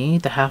to be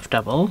the half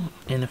double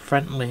in the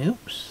front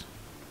loops.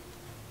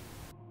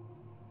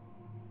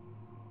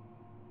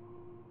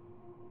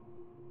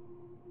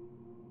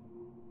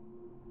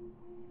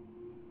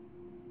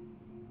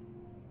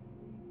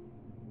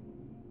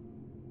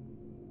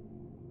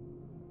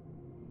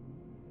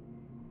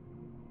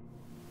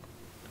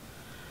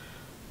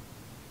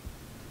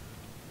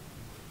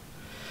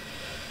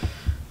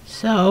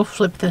 So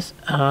flip this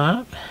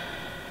up.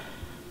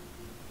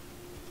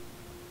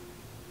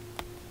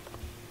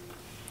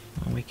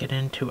 And we get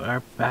into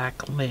our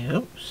back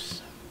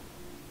loops.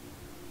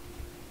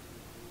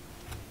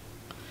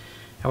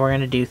 And we're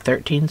going to do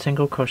 13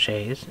 single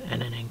crochets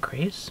and an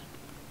increase.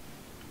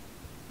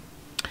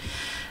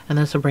 And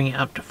this will bring it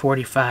up to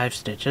 45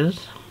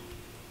 stitches.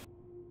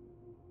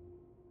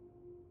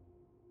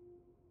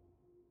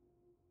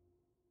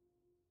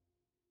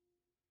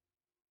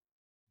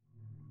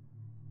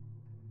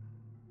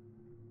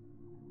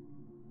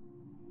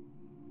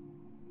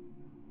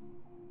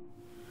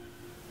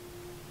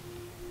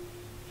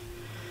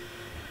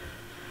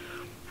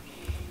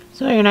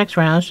 So your next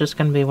round is just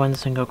going to be 1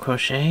 single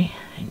crochet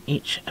in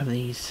each of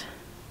these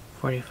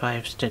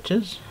 45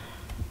 stitches.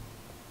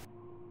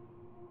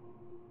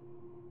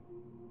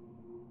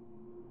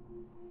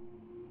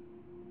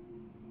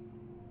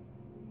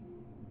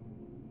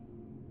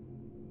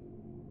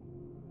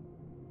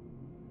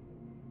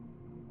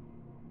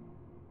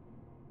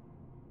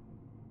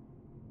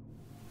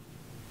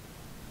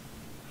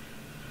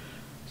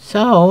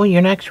 So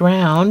your next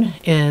round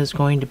is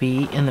going to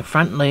be in the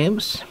front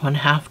loops,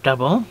 1/2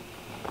 double.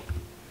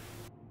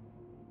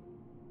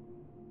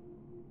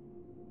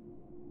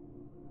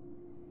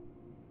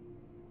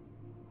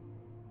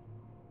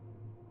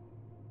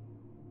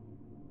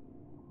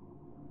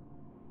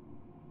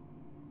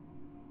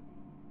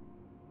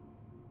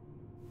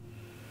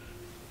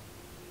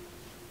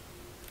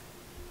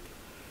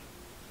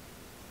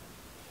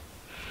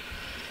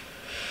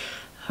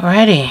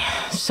 Alrighty,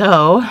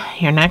 so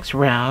your next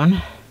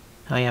round,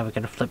 oh yeah, we're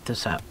going to flip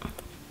this up.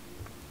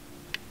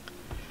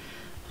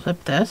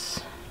 Flip this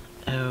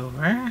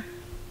over.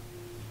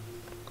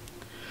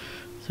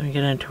 So we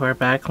get into our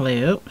back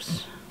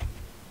loops.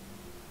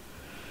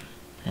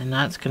 And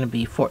that's going to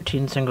be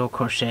 14 single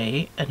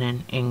crochet and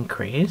an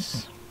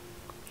increase.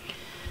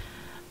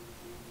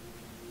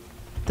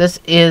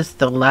 This is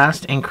the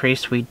last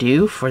increase we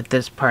do for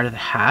this part of the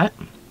hat.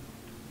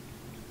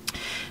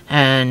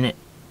 And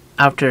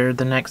after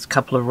the next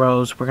couple of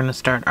rows, we're going to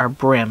start our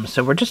brim.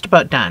 So we're just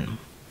about done.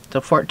 So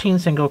 14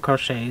 single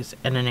crochets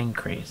and an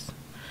increase.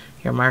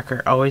 Your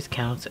marker always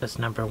counts as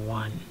number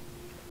 1.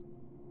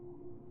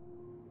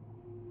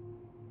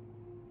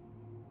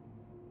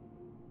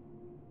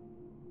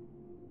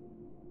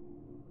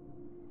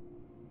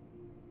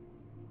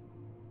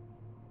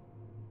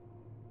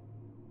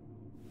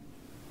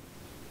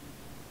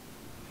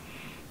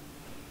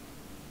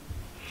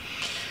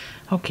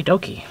 Okie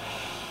dokie.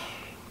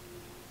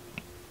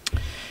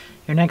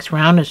 Your next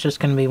round is just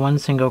going to be 1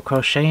 single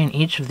crochet in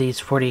each of these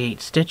 48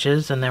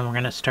 stitches, and then we're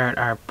going to start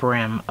our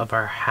brim of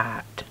our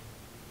hat.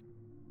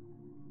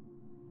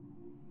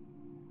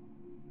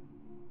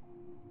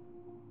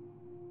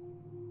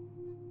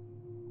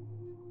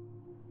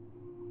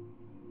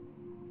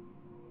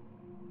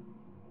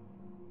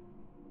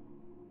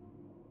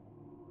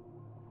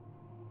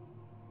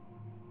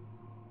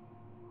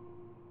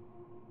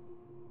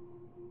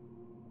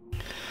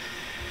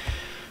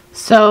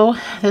 So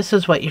this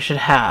is what you should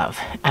have,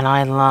 and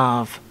I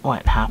love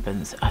what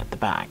happens at the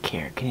back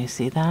here. Can you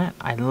see that?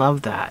 I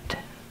love that.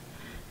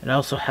 It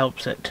also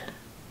helps it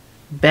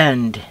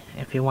bend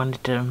if you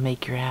wanted to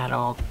make your hat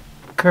all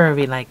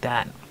curvy like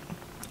that.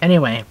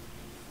 Anyway,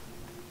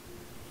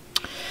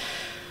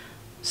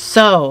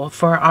 so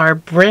for our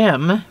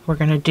brim, we're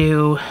going to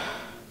do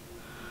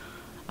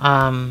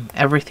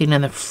everything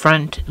in the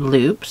front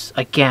loops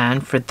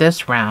again for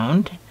this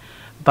round,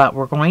 but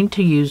we're going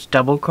to use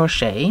double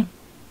crochet.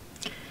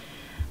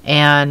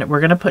 And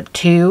we're going to put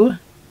 2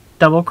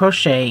 double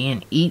crochet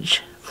in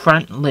each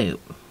front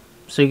loop.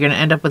 So you're going to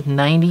end up with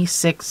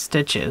 96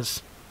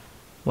 stitches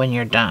when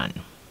you're done.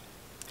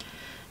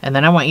 And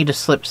then I want you to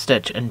slip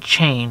stitch and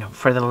chain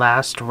for the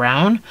last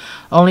round,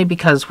 only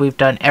because we've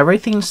done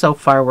everything so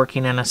far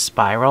working in a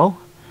spiral.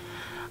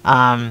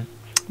 But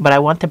I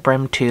want the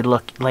brim to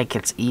look like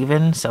it's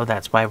even, so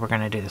that's why we're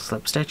going to do the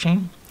slip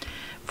stitching.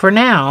 For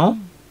now,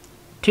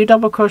 2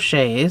 double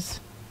crochets.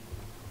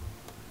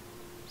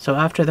 So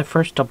after the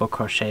first double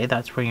crochet,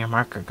 that's where your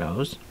marker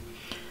goes.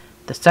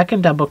 The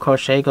second double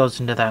crochet goes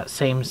into that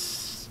same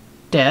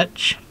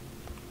stitch.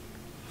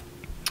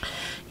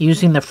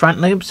 Using the front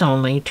loops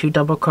only, 2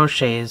 double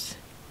crochets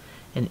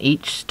in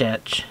each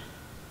stitch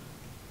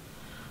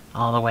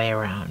all the way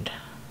around.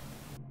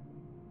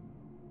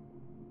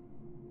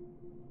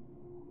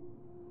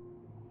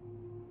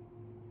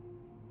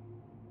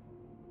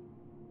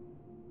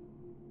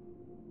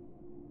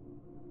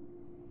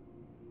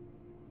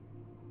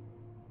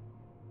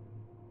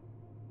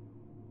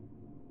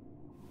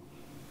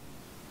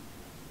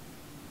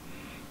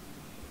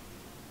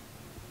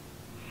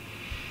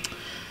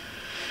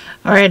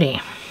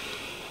 Alrighty,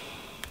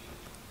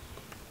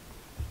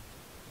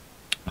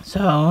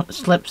 so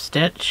slip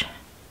stitch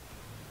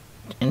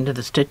into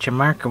the stitch your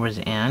marker was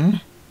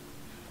in.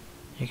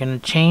 You're going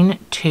to chain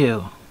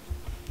 2.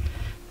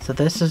 So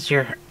this is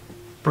your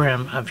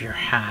brim of your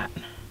hat.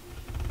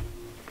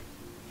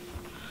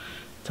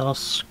 It's all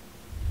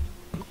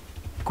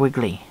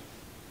squiggly.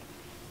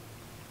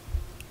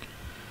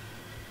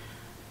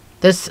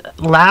 This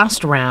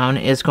last round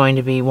is going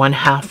to be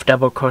 1/2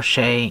 double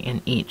crochet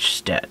in each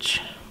stitch.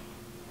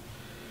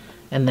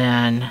 And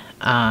then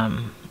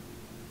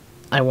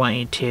I want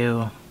you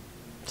to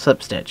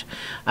slip stitch.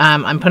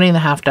 I'm putting the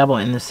 1/2 double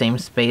in the same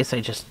space.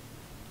 I just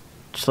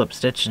slip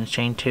stitch and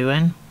chain 2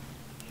 in,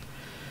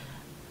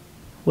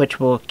 which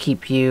will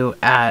keep you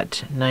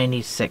at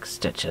 96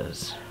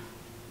 stitches.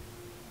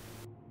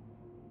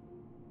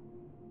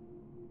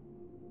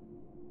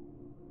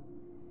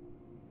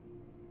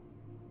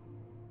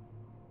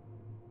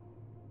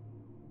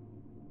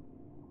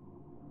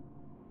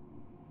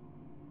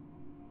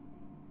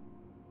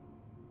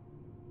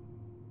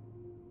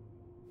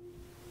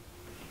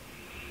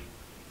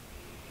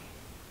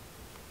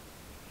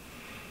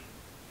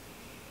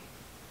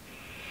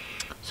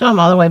 So I'm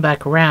all the way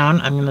back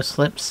around. I'm going to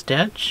slip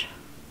stitch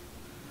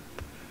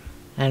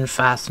and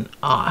fasten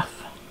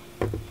off.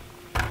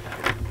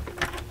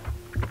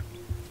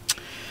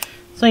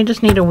 So I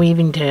just need a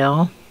weaving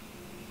tail.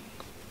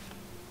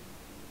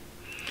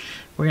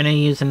 We're going to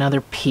use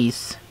another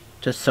piece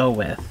to sew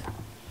with,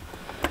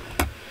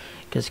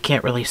 because you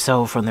can't really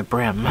sew from the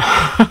brim.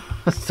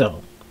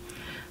 So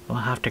we'll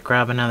have to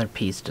grab another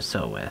piece to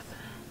sew with.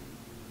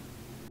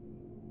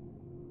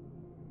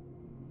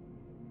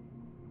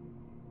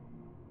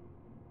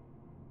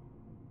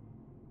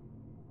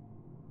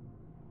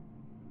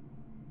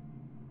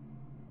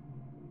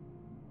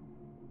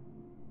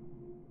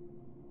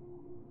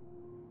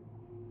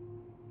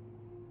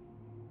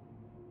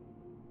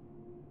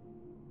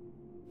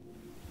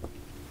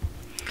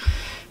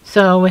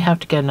 So we have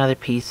to get another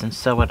piece and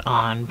sew it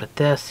on, but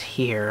this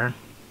here,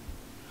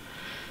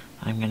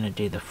 I'm going to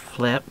do the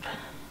flip.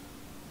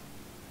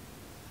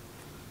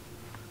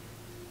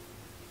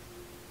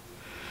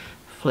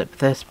 Flip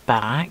this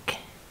back,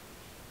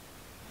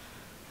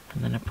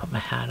 and then I put my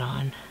hat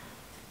on.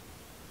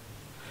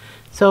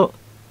 So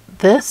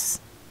these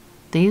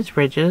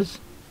ridges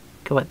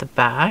go at the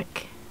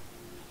back.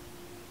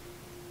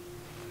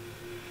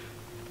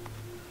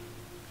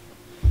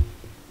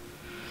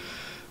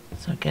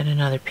 So get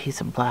another piece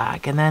of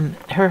black, and then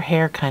her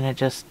hair kind of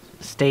just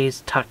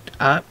stays tucked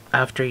up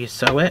after you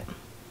sew it.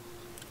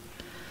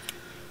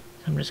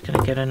 So I'm just going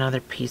to get another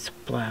piece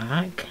of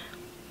black.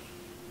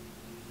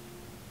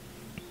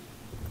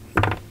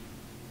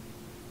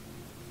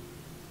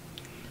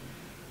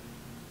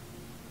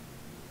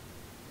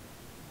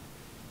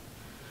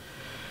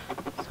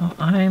 So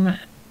I'm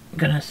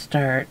going to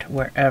start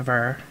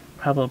wherever,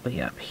 probably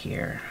up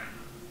here.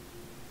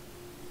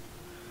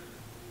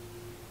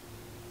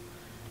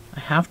 I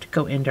have to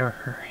go into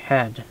her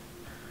head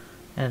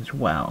as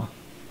well.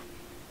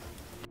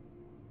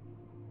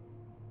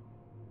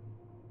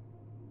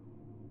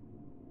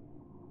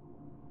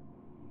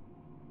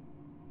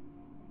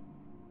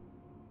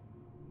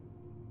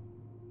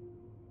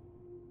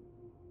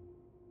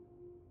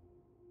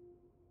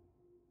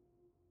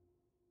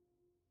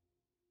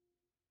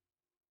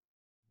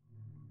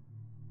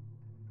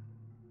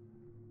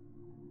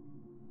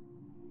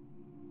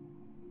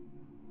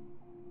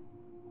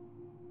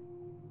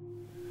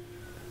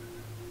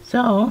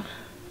 So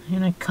I'm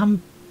going to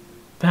come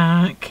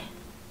back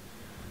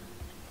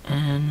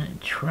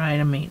and try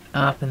to meet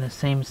up in the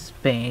same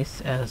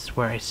space as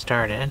where I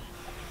started.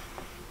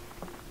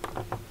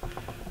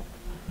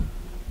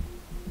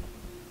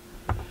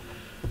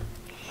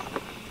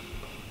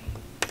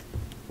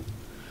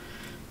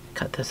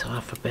 Cut this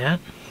off a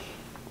bit.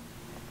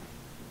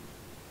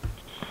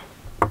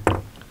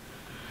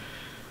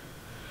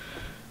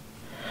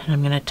 And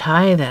I'm going to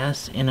tie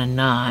this in a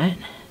knot.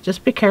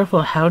 Just be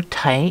careful how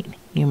tight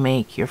you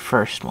make your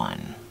first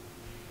one.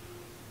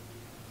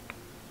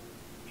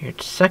 Your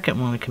second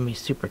one can be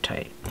super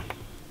tight.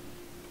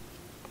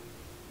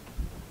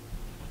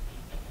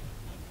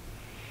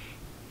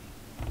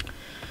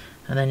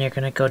 And then you're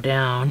going to go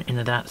down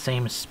into that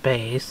same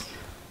space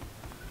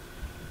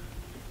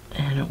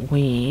and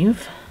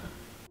weave.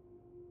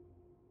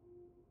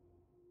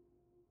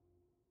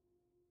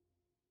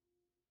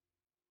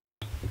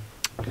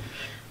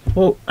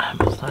 Oh, I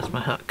almost lost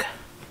my hook.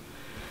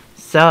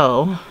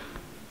 So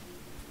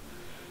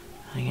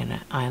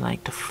I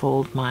like to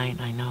fold mine.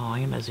 I know,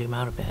 I'm gonna zoom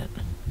out a bit.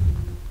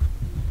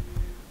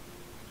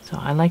 So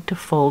I like to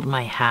fold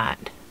my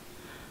hat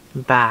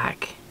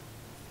back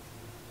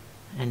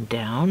and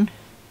down,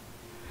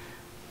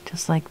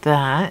 just like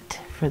that,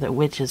 for the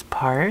witch's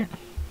part.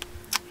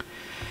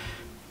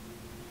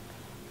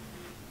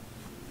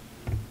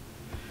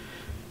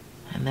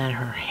 And then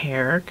her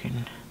hair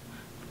can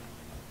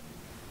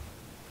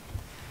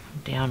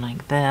come down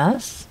like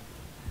this.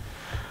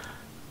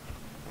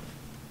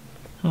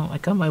 Oh, I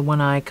got my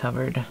one eye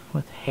covered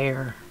with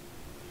hair.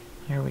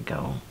 There we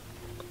go.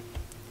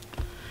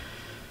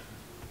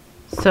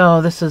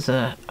 So this is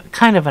a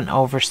kind of an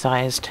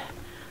oversized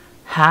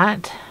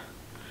hat,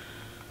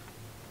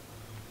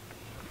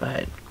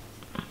 but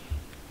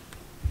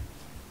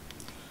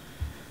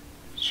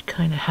she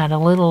kind of had a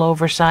little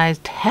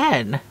oversized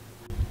head.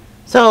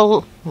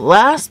 So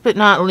last but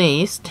not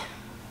least,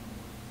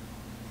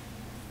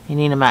 you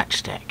need a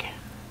matchstick.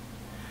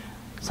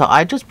 So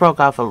I just broke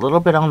off a little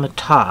bit on the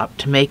top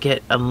to make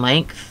it a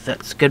length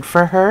that's good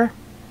for her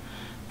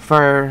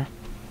for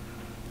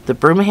the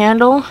broom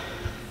handle.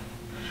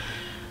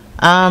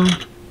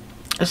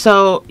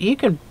 So you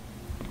could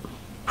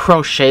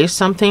crochet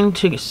something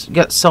to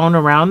get sewn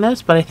around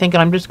this, but I think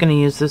I'm just going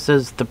to use this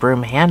as the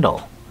broom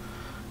handle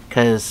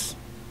because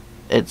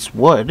it's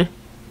wood.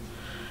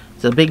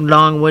 It's a big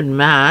long wood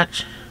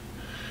match.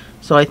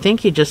 So I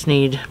think you just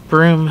need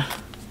the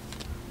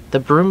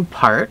broom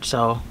part.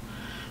 So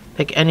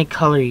pick any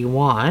color you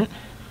want.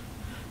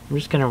 I'm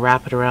just going to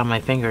wrap it around my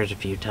fingers a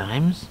few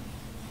times.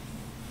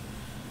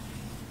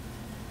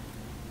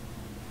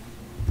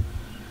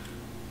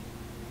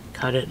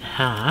 Cut it in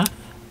half.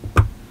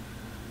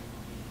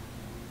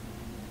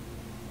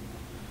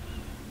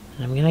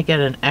 And I'm going to get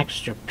an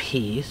extra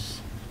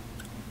piece.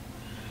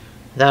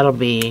 That'll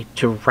be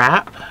to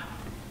wrap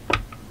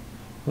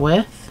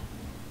with.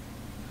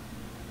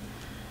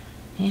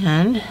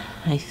 And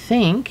I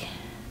think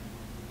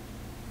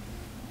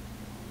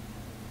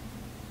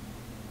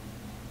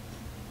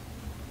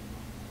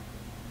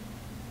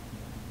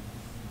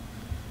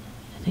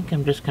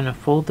I'm just going to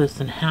fold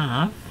this in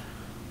half.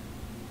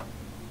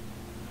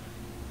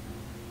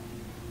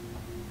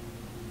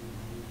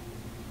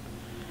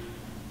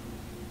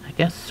 I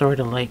guess sort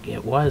of like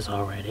it was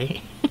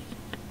already.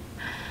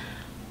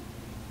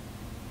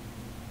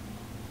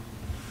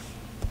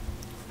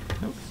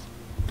 Oops.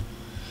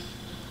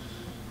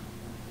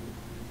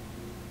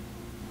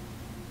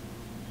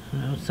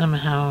 I'll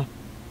somehow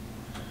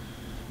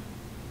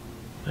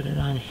put it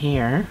on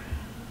here.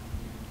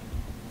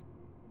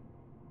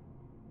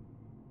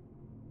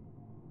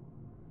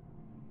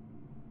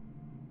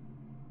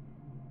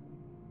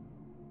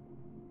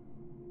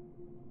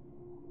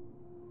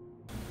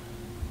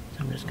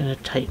 I'm just going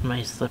to tighten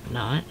my slip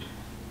knot.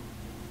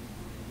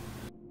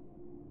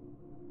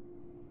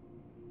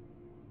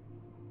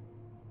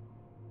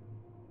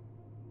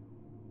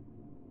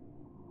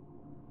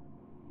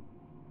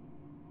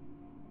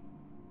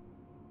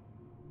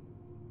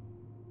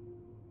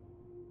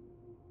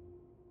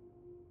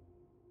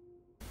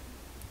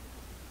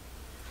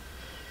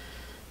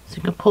 So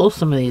you can pull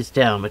some of these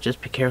down, but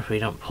just be careful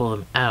you don't pull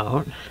them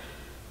out.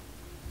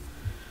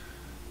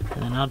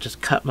 And then I'll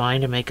just cut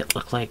mine to make it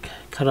look like,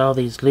 cut all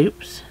these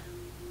loops.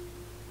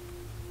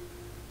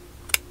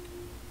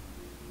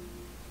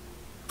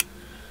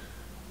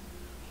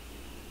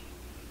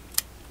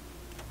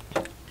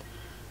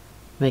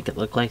 Make it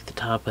look like the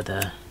top of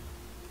the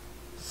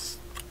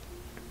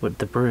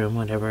broom,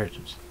 whatever it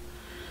is.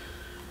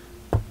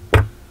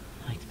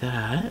 Like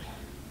that.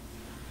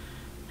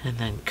 And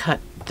then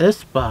cut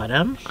this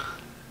bottom.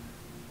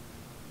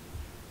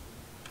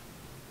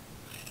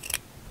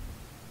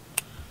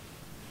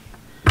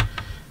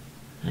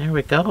 There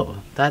we go.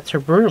 That's her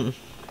broom.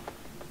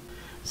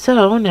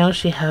 So now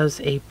she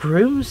has a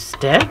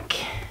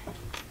broomstick.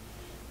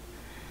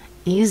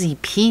 Easy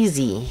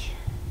peasy.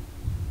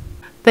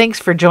 Thanks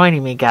for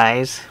joining me,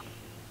 guys.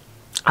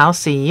 I'll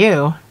see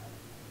you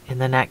in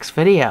the next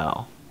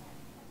video.